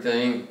control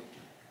everything.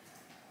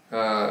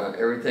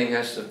 Everything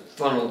has to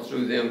funnel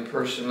through them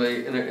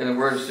personally. In other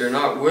words, they're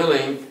not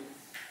willing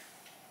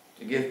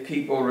to give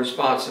people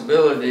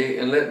responsibility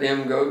and let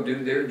them go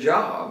do their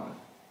job.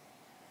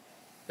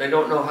 They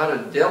don't know how to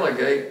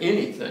delegate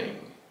anything.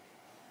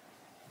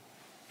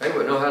 They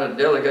wouldn't know how to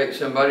delegate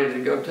somebody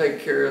to go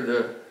take care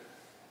of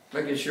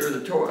making sure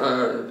the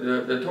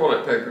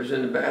toilet paper's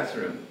in the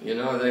bathroom. You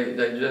know, they're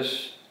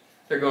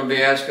going to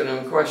be asking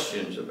them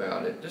questions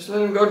about it. Just let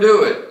them go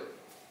do it.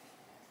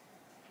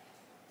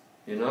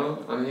 You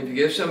know, I mean, if you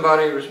give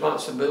somebody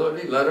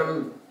responsibility, let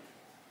them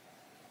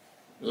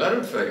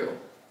fail.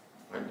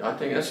 I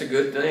think that's a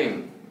good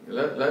thing.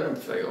 Let them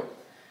fail.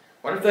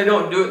 What if they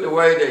don't do it the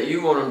way that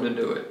you want them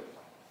to do it?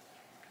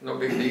 No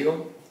big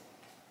deal.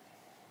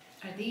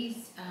 Are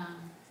these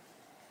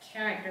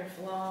character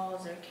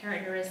flaws or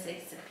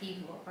characteristics of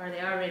people, are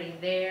they already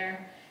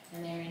there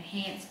and they're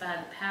enhanced by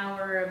the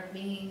power of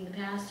being the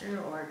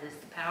pastor, or does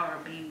the power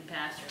of being the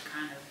pastor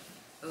kind of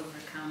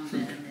overcome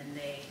them and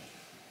they...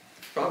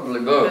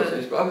 Probably both.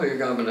 It's probably a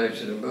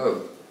combination of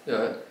both.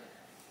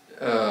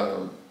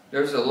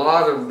 There's a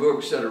lot of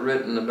books that are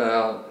written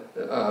about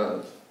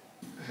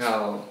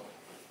how...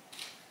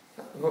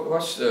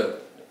 What's the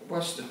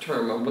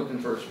term? I'm looking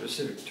for a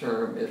specific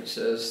term. It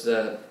says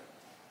that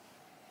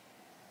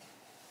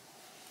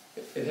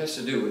it has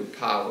to do with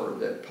power,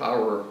 that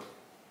power,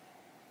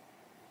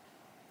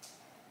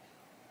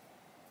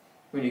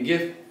 when you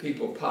give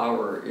people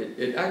power,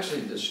 it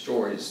actually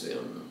destroys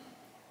them,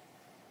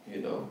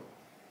 you know.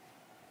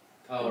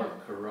 Power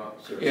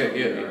corrupts or Yeah,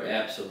 something, yeah, or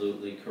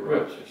absolutely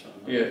corrupts or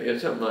something. Yeah,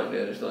 something like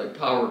that. It's like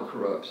power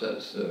corrupts.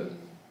 That's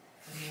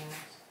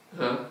huh?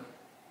 Power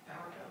to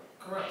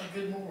corrupt the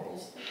good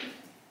morals.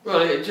 Well,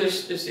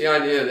 it's the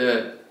idea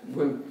that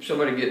when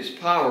somebody gets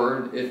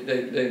power,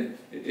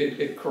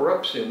 it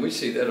corrupts them. We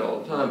see that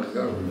all the time in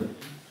government.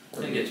 I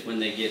think it's when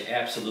they get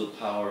absolute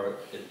power,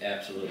 it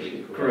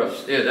absolutely corrupts.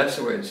 Corrupts, yeah, that's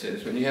the way it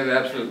says. When you have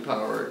absolute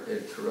power,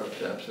 it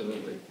corrupts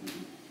absolutely.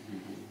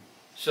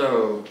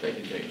 So, thank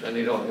you, James. I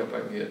need all the help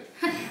I can get.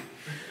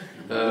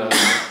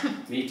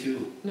 Me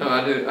too. No,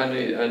 I do. I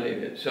need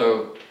it.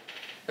 So,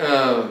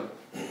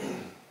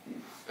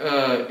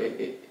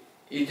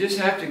 you just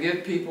have to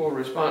give people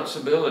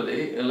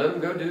responsibility and let them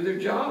go do their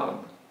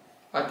job.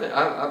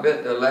 I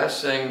bet the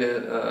last thing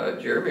that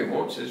Jeremy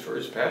wants is for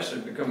his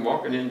pastor to come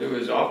walking into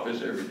his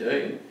office every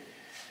day and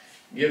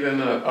give him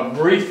a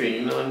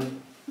briefing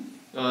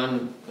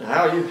on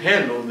how you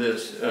handle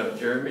this,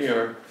 Jeremy.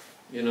 Or,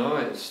 you know,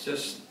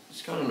 it's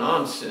kind of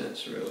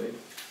nonsense, really,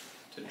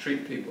 to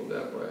treat people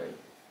that way.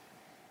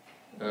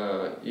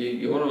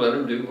 You want to let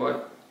them do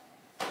what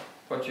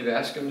you've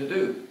asked them to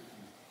do.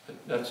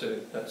 That's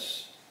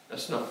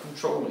not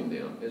controlling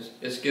them.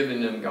 It's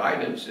giving them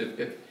guidance.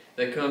 If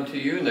they come to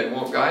you and they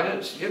want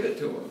guidance, give it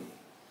to them.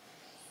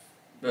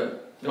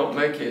 But don't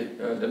make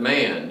it a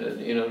demand.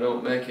 You know,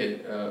 don't make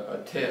it a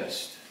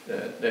test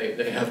that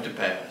they have to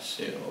pass.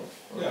 You know.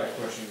 Yeah,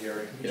 question,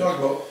 Gary. You Yeah. talk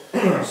about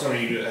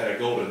somebody who had a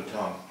golden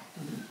tongue.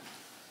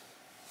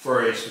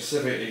 For a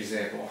specific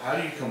example, how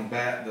do you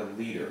combat the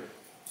leader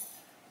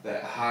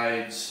that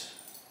hides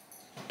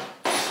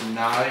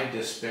snide,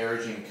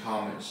 disparaging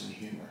comments and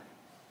humor,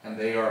 and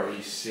they are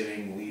a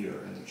sitting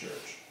leader in the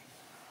church?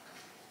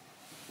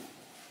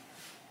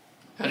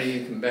 How do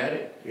you combat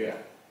it? Yeah.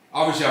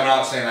 Obviously, I'm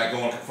not saying like go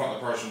and confront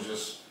the person,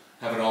 just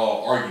have an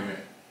all argument.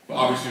 But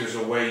obviously, there's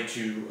a way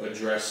to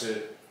address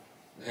it,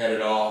 head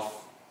it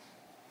off.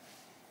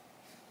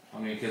 I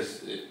mean,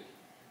 because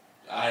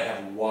I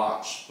have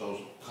watched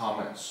those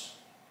comments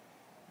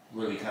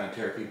really kind of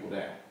tear people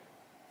down.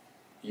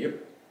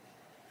 Yep.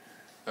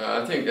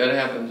 I think that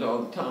happens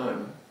all the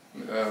time.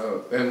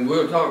 And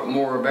we'll talk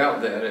more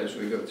about that as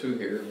we go through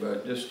here,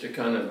 but just to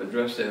kind of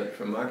address that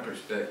from my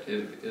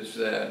perspective is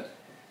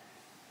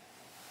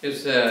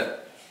that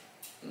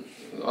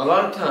a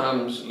lot of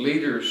times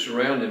leaders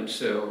surround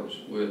themselves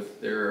with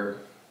their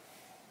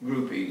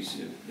groupies.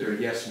 They're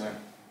yes men.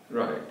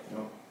 Right.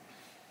 No.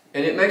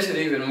 And it makes it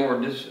even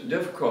more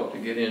difficult to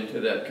get into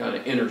that kind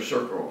of inner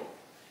circle.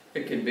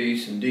 It could be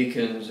some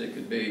deacons, it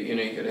could be, you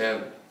know, you could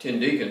have 10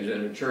 deacons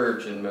in a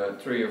church and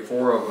about 3 or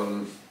 4 of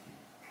them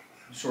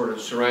sort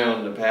of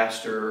surround the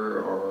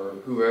pastor or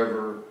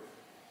whoever,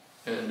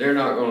 and they're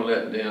not going to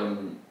let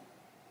them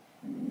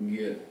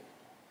get,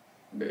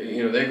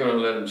 you know, they're going to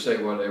let them say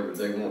whatever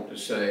they want to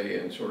say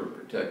and sort of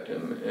protect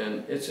them.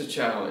 And it's a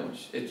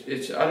challenge.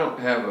 I don't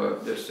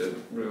have just a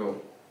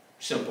real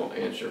simple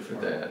answer for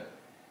that.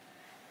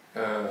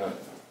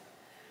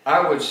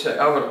 I would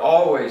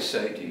always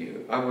say to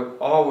you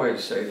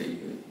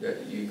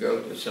that you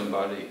go to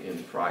somebody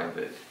in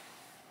private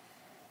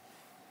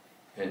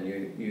and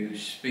you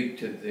speak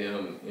to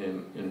them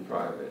in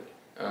private.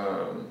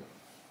 I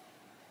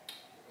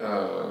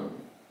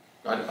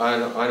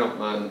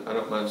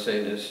don't mind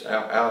saying this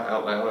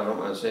out loud. I don't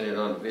mind saying it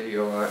on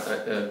video.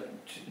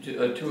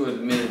 Two of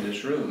the men in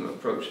this room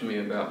approached me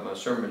about my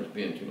sermons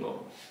being too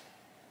long,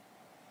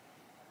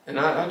 and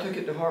I took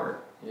it to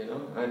heart. You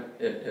know,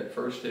 at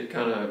first it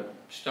kind of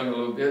stung a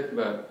little bit,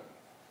 but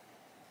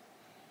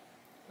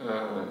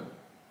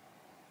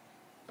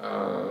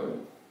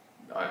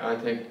I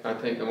think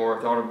the more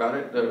I thought about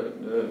it,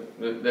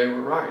 they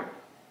were right,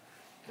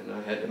 and I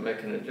had to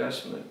make an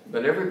adjustment.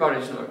 But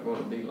everybody's not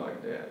going to be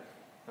like that.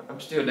 I'm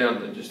still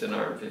down to just an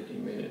hour and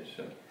 15 minutes,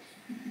 so,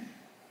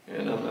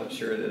 and I'm not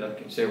sure that I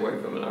can stay away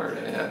from an hour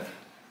and a half.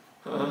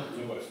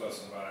 Nobody's less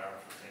than about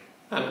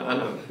an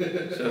hour and 15. I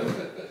know. So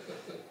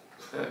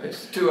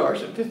it's 2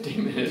 hours and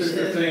 15 minutes.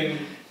 15.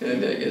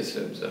 And that gets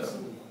them so.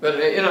 But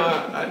you know,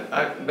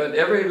 but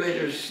every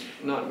leader's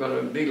not going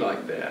to be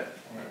like that.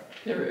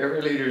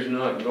 Every leader's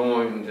not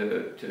going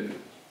to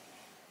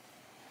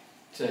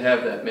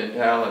have that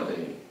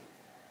mentality.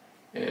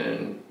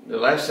 And the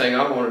last thing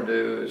I want to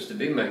do is to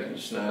be making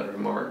snide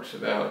remarks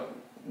about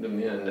the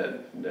men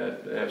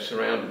that have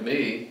surrounded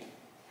me,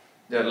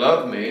 that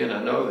love me, and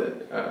I know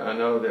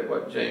that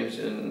what James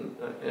and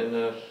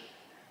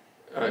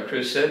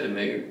Chris said to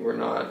me were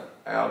not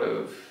out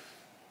of.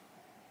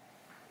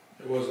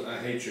 It wasn't I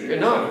hate you.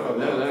 No.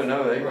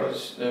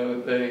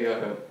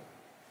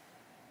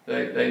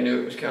 They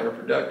knew it was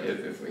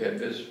counterproductive if we had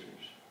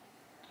visitors,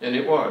 and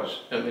it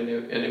was. I mean,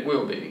 and it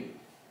will be.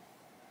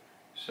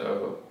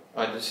 So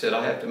I just said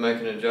I have to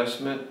make an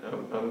adjustment.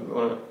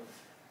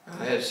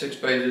 I had 6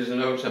 pages of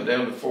notes. I'm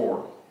down to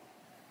 4,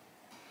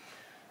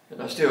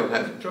 and I still have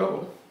having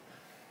trouble.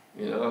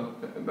 You know,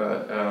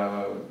 but.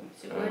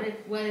 So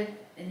what if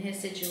in his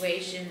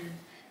situation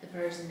the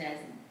person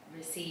doesn't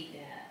receive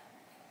that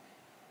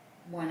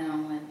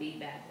one-on-one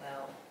feedback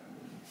well?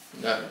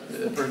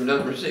 The person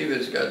doesn't receive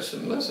it's got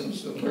some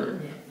lessons to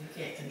learn. You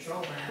can't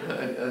control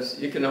that.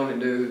 You can only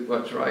do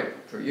what's right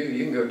for you.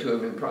 You can go to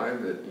them in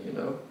private, you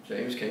know.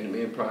 James came to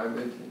me in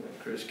private,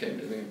 Chris came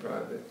to me in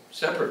private.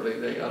 Separately,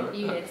 they got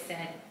You had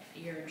said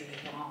you're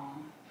just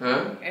wrong.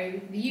 Huh? Or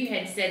you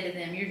had said to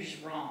them, you're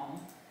just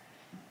wrong.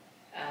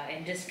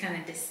 and just kind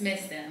of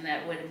dismiss them,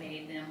 that would have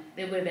made them,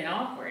 it would have been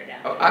awkward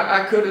after Oh,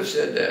 that. I could have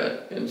said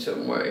that in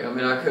some way. I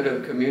mean, I could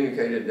have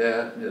communicated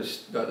that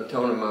just by the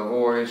tone of my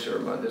voice or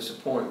my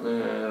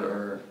disappointment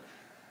or,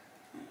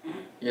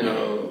 you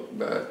know,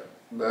 but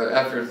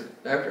after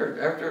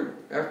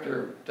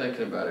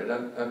thinking about it,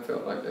 I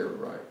felt like they were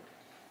right.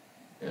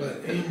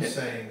 But in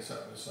saying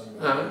something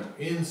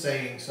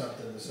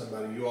to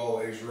somebody, you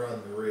always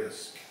run the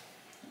risk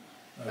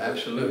of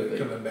Absolutely. it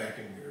coming back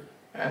in your,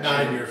 not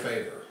Absolutely. in your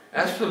favor.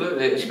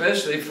 Absolutely,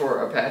 especially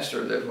for a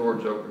pastor that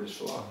lords over his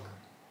flock,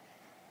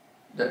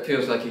 that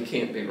feels like he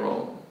can't be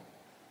wrong.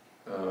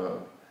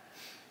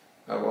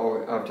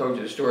 I've told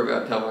you the story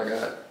about the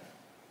time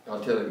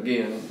I'll tell it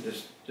again,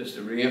 just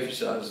to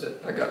reemphasize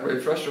that I got really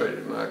frustrated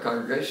in my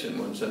congregation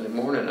one Sunday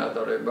morning. I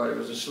thought everybody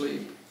was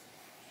asleep.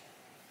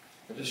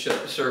 I just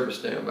shut the service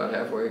down about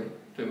halfway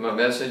through my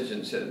message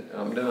and said,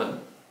 I'm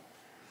done.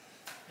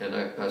 And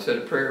I said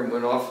a prayer and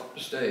went off the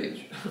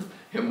stage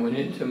and went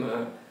into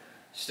my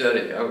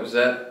study. I was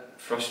that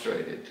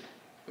frustrated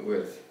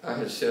I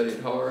had studied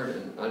hard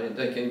and I didn't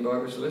think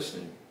anybody was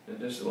listening. And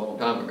just a long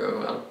time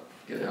ago, I'll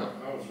get out.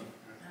 I was,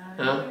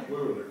 Huh? we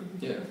were there.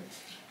 Yeah.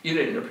 You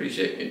didn't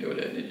appreciate me doing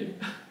that, did you?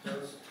 That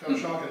was kind of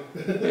shocking.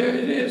 Yeah,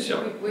 it is,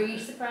 Shawty. Were you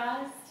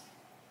surprised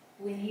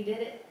when he did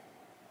it?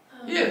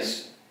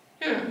 Yes.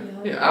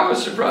 Yeah, I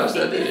was surprised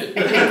I did it.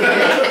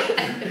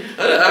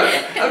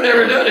 I've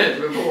never done it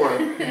before.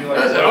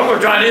 I said, I'm going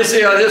to try this,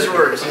 see how this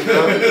works, you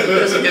know,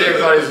 just to get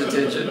everybody's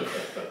attention.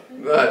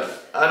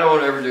 But I don't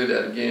want to ever do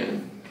that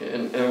again.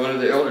 And one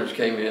of the elders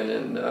came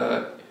in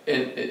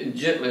and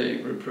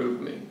gently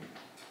reproved me.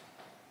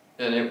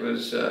 And it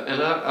was,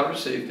 and I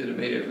received it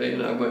immediately,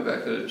 and I went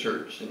back to the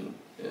church and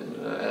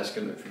asked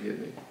him to forgive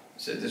me. I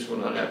said, this will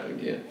not happen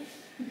again.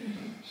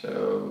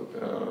 So,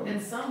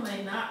 And some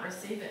may not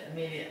receive it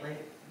immediately.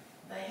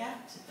 They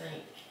have to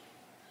think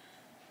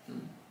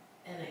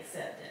and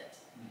accept it,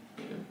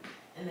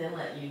 and then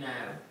let you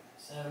know.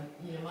 So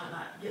you might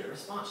not get a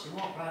response you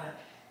want right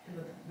in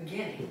the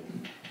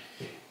beginning.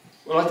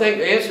 well, I think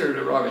the answer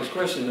to Robbie's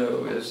question,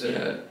 though, is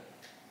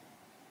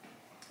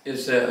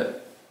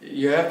that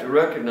you have to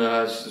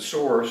recognize the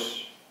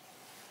source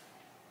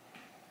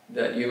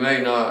that you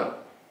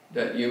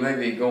may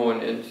be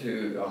going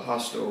into a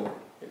hostile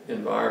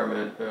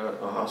environment,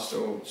 a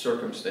hostile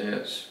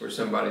circumstance where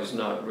somebody's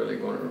not really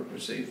going to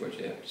receive what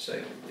you have to say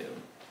to them.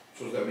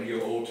 So does that mean you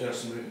go Old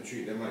Testament and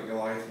treat them like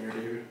Goliath and you're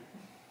David?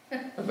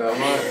 About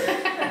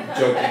what?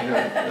 Joking. No,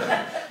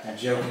 I'm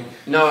joking.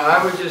 no,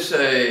 I would just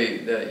say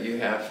that you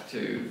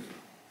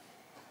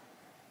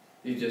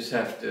just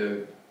have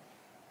to,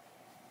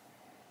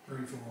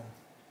 Pray for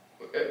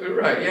them.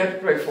 right, you have to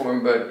pray for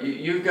them, but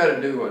you've got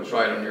to do what's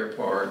right on your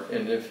part,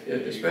 and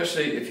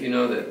especially if you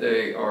know that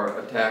they are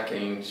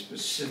attacking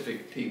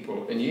specific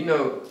people, and you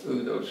know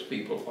who those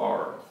people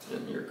are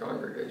in your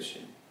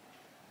congregation.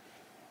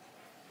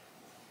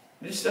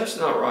 That's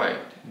not right.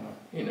 No.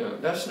 You know,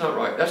 that's not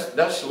right.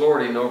 That's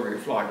lording over your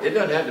flock. It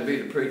doesn't have to be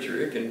the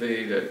preacher. It can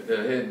be the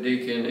head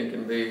deacon. It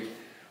can be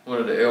one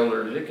of the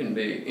elders. It can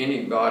be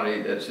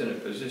anybody that's in a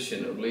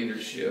position of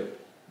leadership.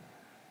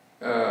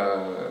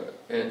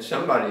 And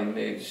somebody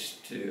needs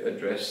to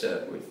address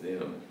that with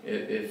them.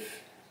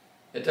 If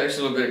it takes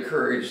a little bit of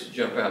courage to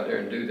jump out there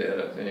and do that,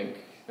 I think,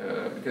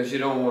 because you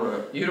don't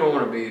want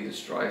to be the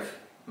strife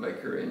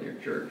maker in your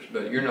church,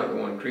 but you're not the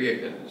one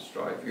creating the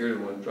strife. You're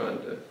the one trying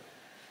to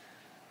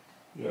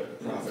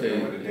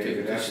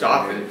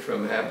stop it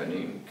from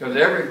happening. Because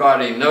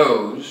everybody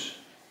knows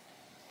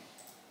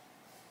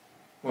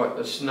what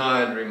the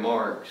snide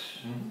remarks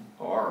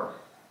are.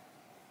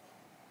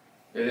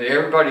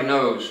 Everybody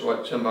knows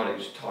what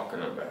somebody's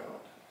talking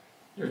about.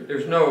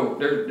 There's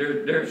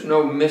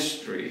no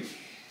mystery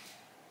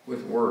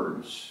with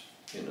words,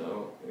 you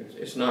know.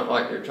 It's not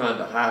like they're trying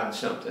to hide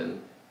something.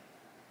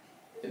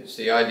 It's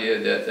the idea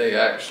that they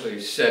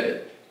actually said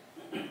it,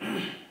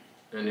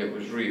 and it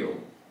was real,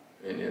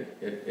 and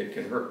it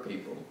can hurt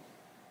people.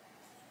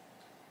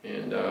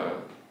 And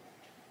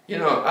you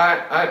know,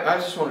 I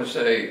just want to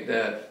say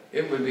that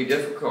it would be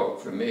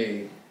difficult for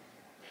me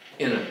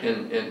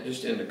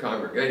just in the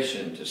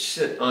congregation to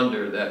sit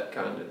under that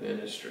kind of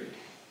ministry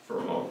for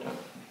a long time.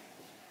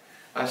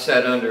 I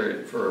sat under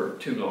it for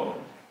too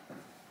long,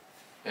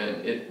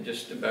 and it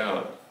just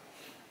about,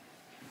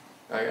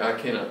 I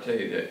cannot tell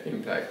you the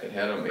impact it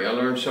had on me. I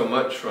learned so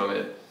much from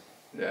it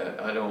that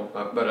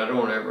but I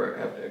don't ever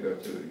have to go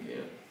through it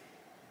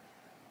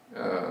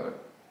again.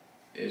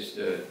 Is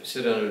to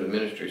sit under the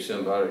ministry of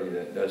somebody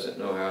that doesn't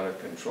know how to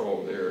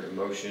control their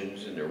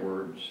emotions and their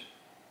words,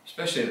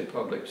 especially in a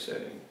public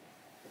setting.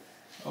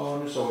 Oh,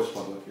 and it's always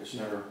public. It's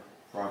never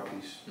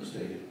privately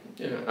stated.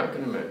 Yeah, I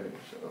can imagine.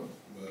 So.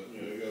 But,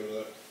 you know, you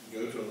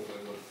go to them and say,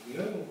 well, you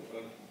know,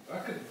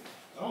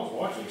 I was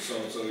watching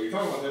so you're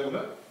talking about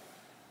that,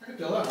 I could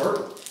tell that hurt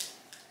them.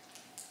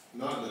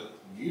 Not that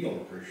you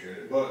don't appreciate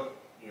it, but,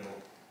 you know,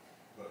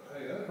 but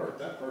hey, that hurt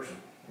that person.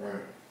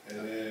 Right.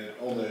 And then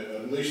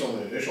at least on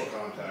the initial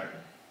contact,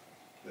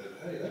 that,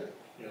 hey, that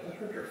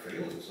hurt their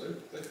feelings.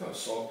 They kind of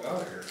sulked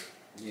out of here.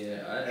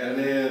 Yeah, And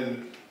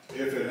then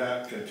if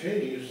it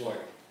continues, like,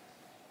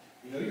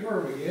 you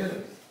heard him again,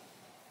 and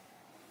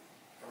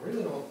I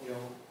really don't,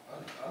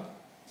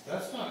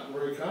 that's not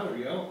very kind of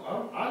you.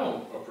 I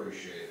don't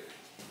appreciate it.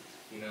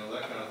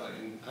 That kind of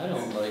thing. I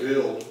don't And like-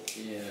 build.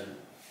 yeah,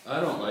 I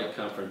don't like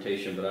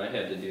confrontation, but I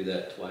had to do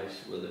that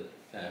twice with a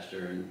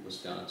pastor in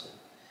Wisconsin.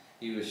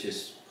 He was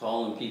just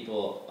calling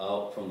people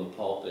out from the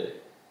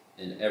pulpit,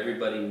 and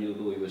everybody knew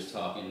who he was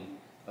talking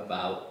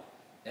about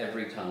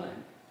every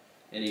time.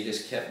 And he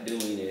just kept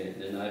doing it,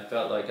 and I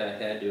felt like I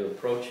had to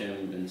approach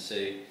him and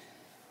say,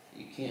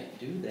 you can't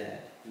do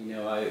that.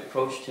 I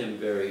approached him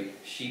very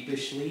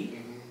sheepishly,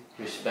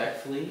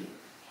 respectfully,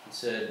 and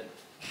said,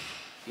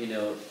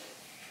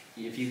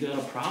 if you got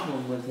a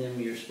problem with him,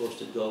 you're supposed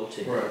to go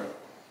to him. Right.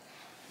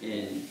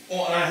 And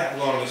Well, and I have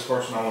gone to this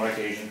person on one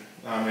occasion.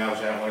 I mean,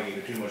 obviously I don't want to get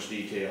into too much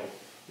detail.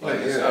 Like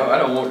I said, I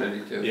don't want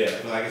any to. yeah,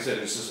 but like I said,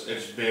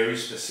 it's very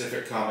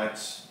specific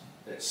comments.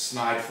 It's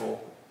snideful,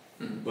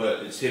 Mhm.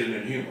 but it's hidden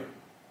in humor.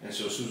 And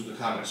so as soon as the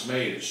comment's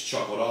made, it's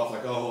chuckled off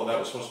like, oh, that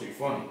was supposed to be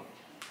funny.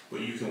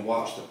 But you can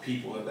watch the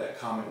people that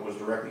comment was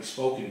directly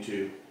spoken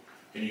to,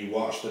 and you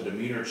watch the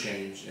demeanor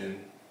change in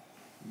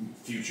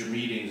future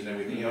meetings and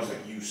everything else,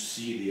 like you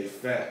see the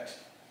effect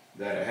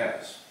that it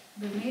has.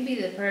 But maybe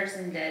the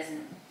person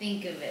doesn't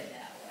think of it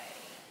that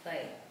way,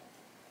 like,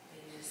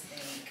 they just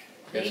think,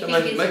 they If think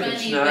somebody's it's making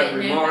funny, snide but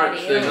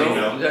remarks,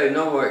 nobody they else.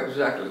 know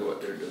exactly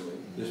what they're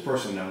doing. This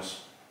person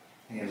knows,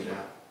 hands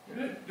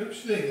down. Don't you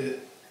think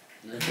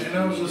that, and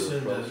I was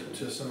listening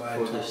to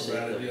somebody For the talk sake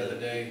about it of the other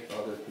day,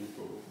 other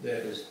people,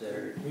 that because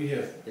they're, we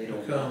have they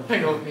don't become,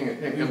 Hang on, we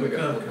we've got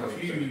become more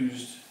conversation.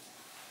 confused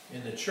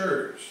in the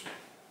church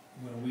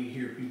when we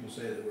hear people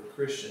say that we're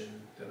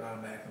Christian, that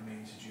automatically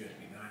means that you have to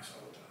be nice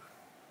all the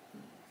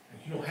time.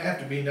 Like, you don't have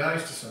to be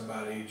nice to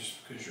somebody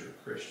just because you're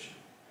a Christian.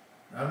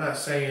 I'm not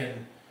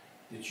saying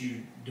that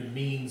you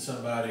demean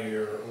somebody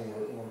or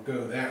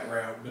go that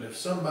route, but if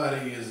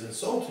somebody is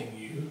insulting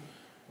you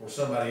or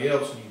somebody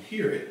else and you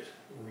hear it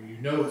or you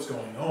know what's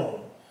going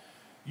on,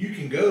 you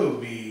can go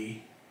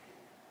be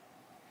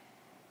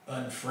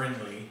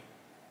unfriendly,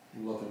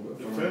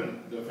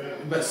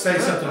 Defend. but say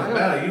something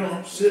about it. You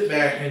don't sit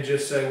back and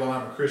just say, well,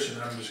 I'm a Christian,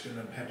 I'm just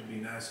gonna have to be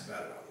nice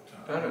about it all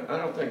the time. I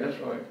don't think that's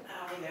right.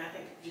 I don't either, I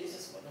think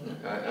Jesus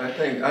wouldn't.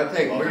 I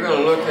think we're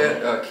gonna look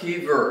at a key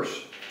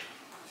verse,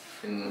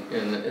 and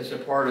it's a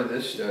part of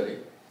this study,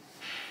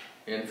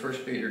 in 1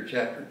 Peter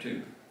chapter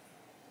 2,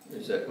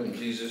 is that when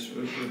Jesus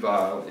was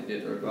reviled, he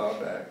didn't revile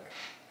back.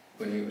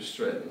 When he was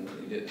threatened,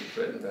 he didn't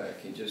threaten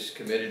back. He just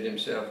committed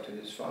himself to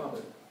his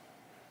Father.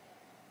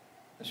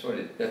 That's what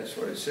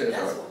it says.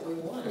 That's what we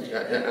want.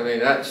 I mean,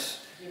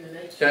 that's Human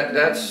nature.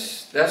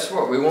 that's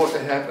what we want to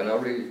happen. I'll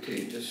read it to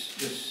you.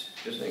 Just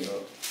hang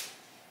on.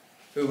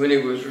 Who, when he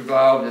was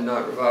reviled, did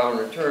not revile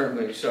in return.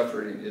 When he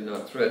suffered, he did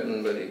not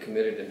threaten, but he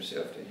committed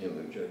himself to him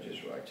who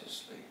judges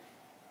righteously.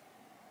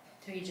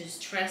 So he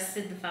just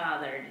trusted the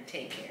Father to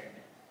take care of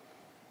it.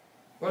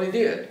 Well, he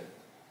did.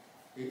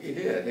 He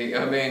did.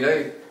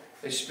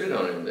 They spit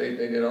on him. They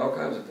did all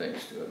kinds of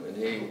things to him, and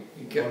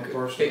he kept.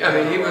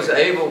 He was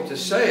able to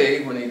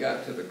say when he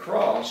got to the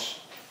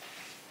cross,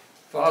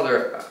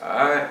 Father,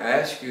 I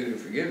ask you to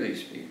forgive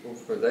these people,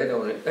 for they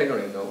don't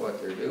even know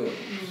what they're doing.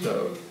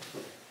 So,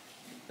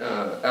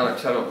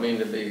 Alex, I don't mean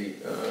to be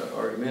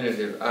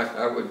argumentative.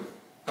 I would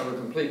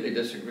completely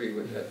disagree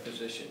with that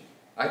position.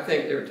 I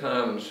think there are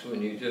times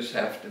when you just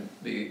have to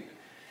be.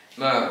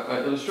 My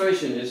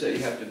illustration is that you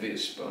have to be a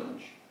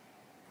sponge.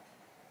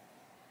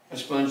 A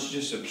sponge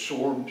just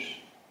absorbs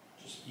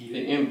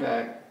the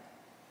impact,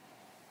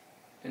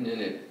 and then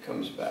it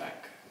comes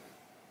back,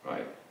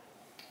 right?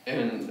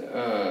 And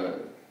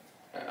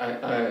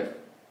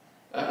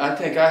I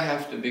think I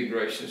have to be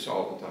gracious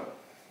all the time.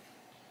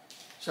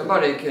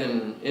 Somebody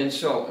can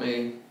insult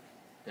me,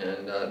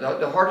 and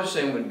the hardest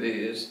thing would be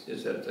is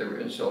that if they were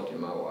insulting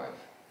my wife,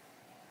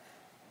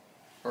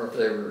 or if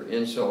they were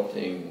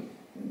insulting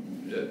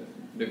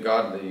the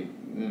godly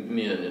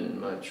men in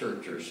my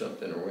church or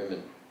something, or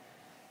women.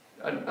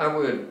 I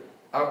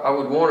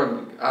would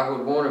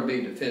want to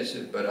be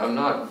defensive, but I'm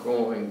not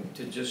going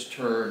to just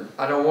turn.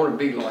 I don't want to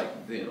be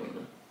like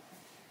them.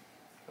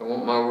 I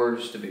want my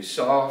words to be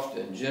soft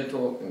and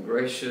gentle and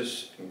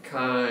gracious and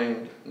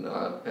kind,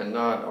 and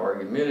not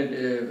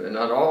argumentative, and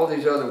not all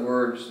these other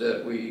words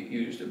that we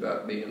used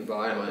about being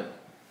violent.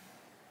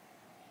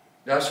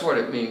 That's what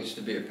it means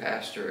to be a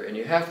pastor, and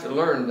you have to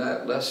learn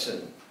that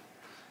lesson.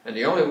 And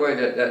the only way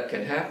that that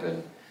can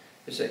happen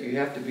is that you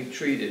have to be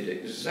treated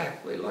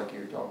exactly like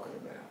you're talking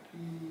about.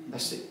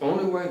 That's the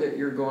only way that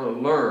you're going to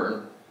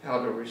learn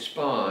how to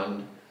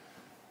respond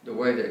the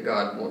way that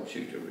God wants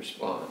you to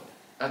respond.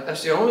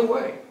 That's the only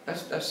way.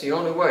 That's the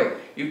only way.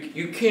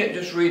 You can't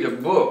just read a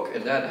book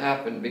and that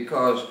happen,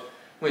 because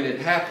when it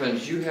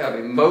happens, you have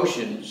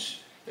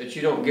emotions that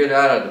you don't get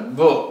out of the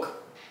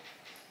book.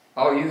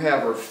 All you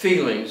have are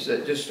feelings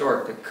that just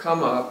start to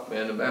come up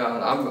and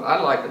about.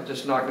 I'd like to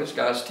just knock this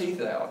guy's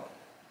teeth out.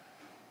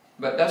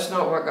 But that's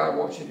not what God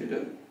wants you to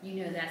do.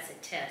 You know that's a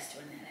test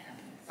when that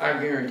happens. I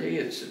guarantee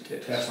it's a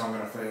test. That's how I'm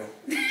gonna fail.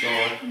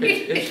 Sorry.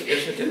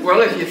 It's a test.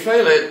 Well, if you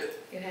fail it,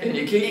 and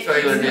you keep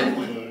failing it,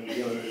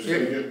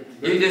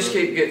 you just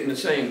keep getting the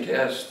same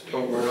test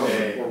over and over.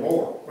 Hey. Or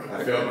more.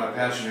 I failed my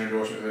passenger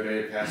endorsement the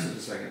other day, passed it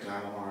the second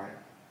time, I'm alright.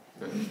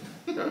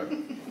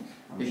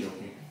 I'm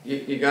joking.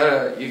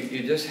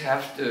 You just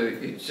have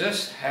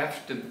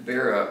to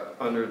bear up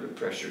under the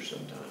pressure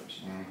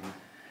sometimes. Mm-hmm.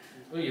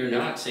 Well, you're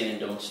not saying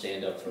don't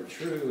stand up for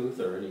truth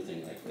or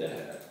anything like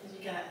that.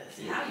 You got this,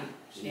 how you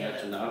You stand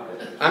have to up. knock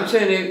it. I'm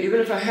saying even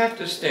if I have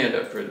to stand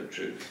up for the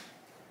truth,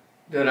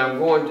 that I'm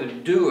going to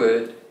do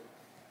it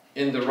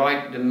in the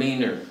right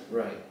demeanor.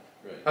 Right,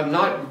 right. I'm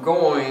not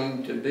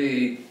going to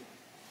be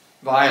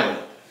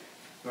violent.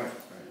 Right.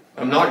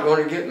 I'm not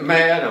going to get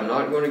mad. I'm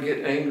not going to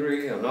get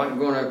angry. I'm not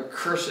going to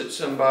curse at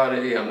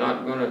somebody. I'm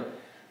not going to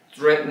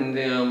threaten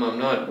them. I'm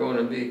not going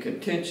to be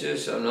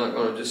contentious. I'm not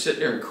going to just sit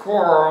there and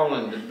quarrel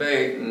and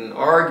debate and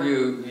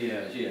argue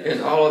Yes, yes.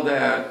 and all of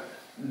that.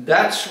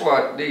 That's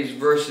what these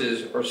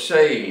verses are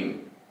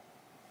saying.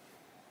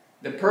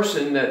 The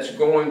person that's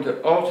going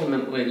to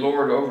ultimately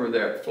lord over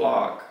that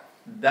flock,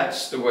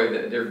 that's the way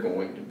that they're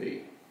going to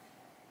be.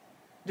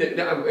 They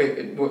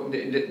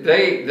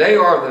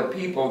are the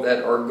people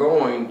that are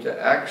going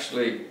to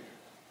actually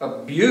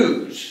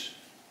abuse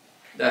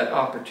that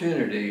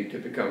opportunity to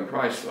become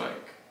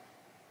Christ-like.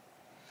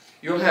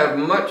 You'll have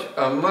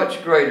a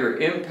much greater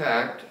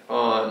impact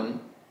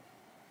on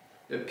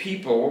the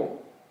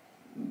people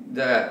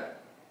that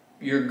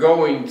you're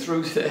going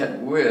through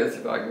that with,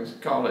 if I can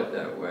call it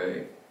that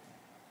way,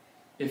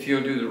 if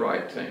you'll do the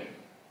right thing.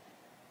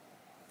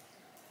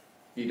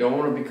 You don't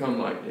want to become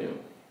like them.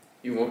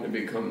 You want to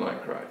become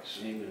like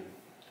Christ. Amen.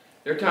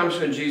 There are times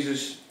when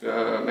Jesus,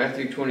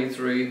 Matthew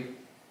 23,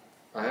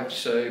 I have to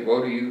say,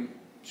 woe to you,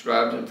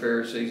 scribes and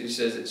Pharisees. He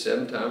says it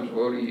 7 times,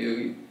 woe to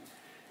you.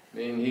 I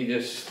mean, he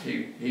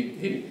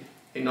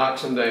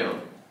knocks them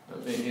down. I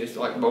mean, it's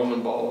like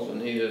bowling balls,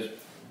 and he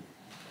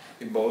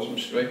bowls them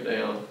straight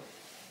down.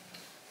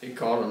 He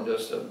called them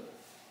just a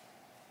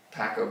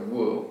pack of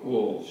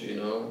wolves, you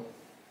know.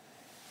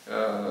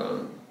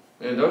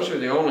 And those are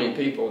the only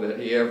people that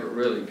he ever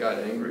really got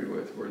angry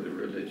with, were the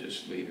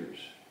religious leaders.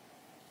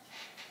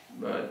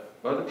 But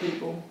other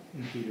people,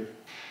 And Peter.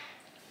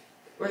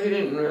 well, he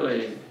didn't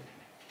really.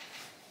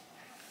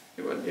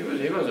 He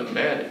wasn't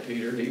mad at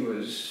Peter.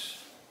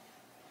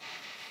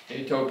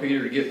 He told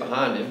Peter to get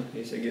behind him.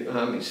 He said, "Get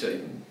behind me,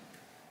 Satan."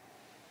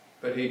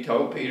 But he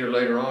told Peter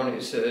later on.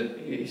 He said,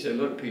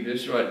 "Look, Peter,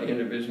 this is right at the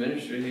end of his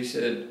ministry." He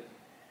said,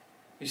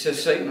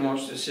 "Satan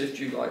wants to sift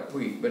you like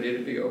wheat, but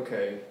it'll be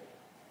okay.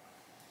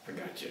 I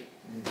got you."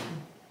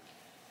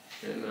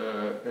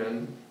 Mm-hmm.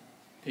 And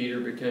Peter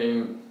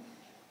became,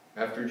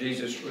 after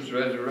Jesus was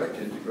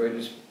resurrected, the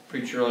greatest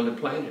preacher on the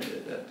planet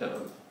at that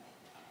time.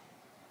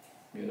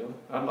 You know,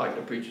 I'd like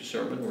to preach a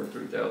sermon where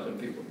 3,000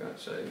 people got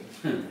saved.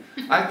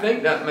 I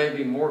think that may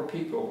be more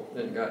people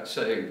than got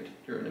saved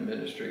during the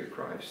ministry of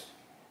Christ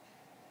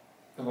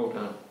the whole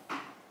time,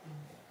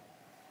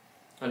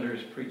 under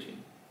his preaching.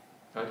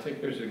 I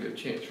think there's a good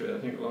chance for that. I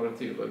think a lot of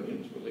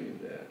theologians believe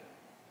that.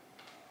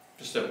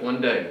 Just that one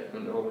day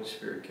when the Holy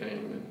Spirit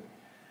came,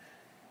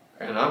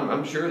 and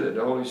I'm sure that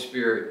the Holy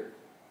Spirit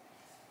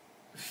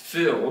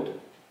filled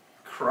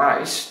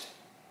Christ,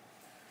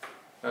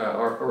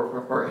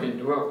 or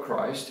indwelt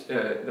Christ.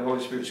 The Holy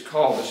Spirit is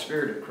called the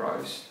Spirit of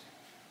Christ,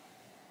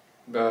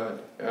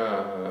 but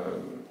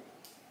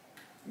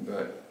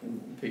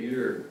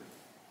Peter,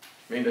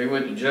 I mean, they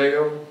went to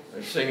jail.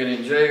 They're singing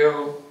in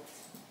jail.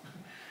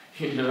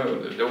 You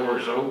know, the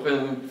doors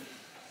open.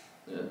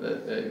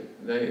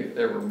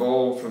 They were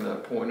bold from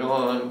that point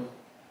on,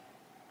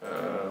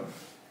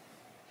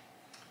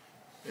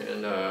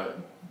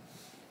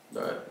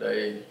 but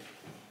they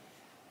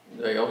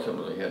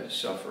ultimately had to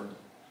suffer.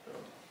 So.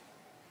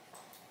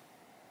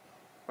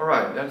 All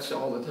right, that's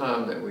all the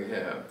time that we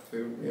have.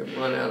 We have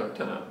run out of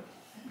time.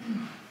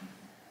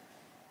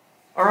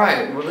 All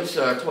right, well, let's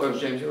close.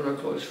 James, you want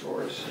to close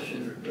for us?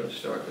 And we'll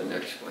start the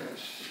next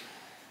class.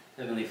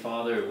 Heavenly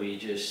Father, we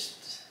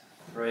just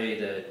pray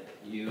that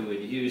you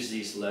would use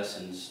these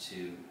lessons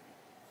to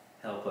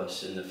help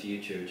us in the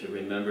future to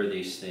remember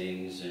these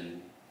things,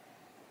 and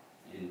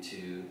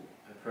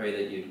I pray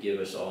that you'd give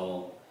us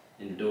all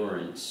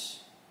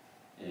endurance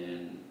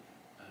and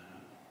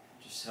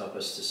just help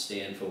us to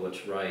stand for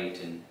what's right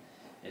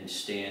and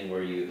stand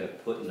where you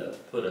have put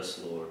us,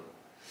 Lord,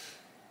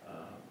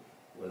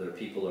 whether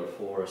people are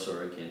for us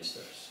or against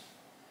us.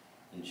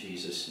 In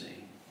Jesus'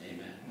 name,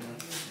 amen.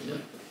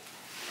 Yeah.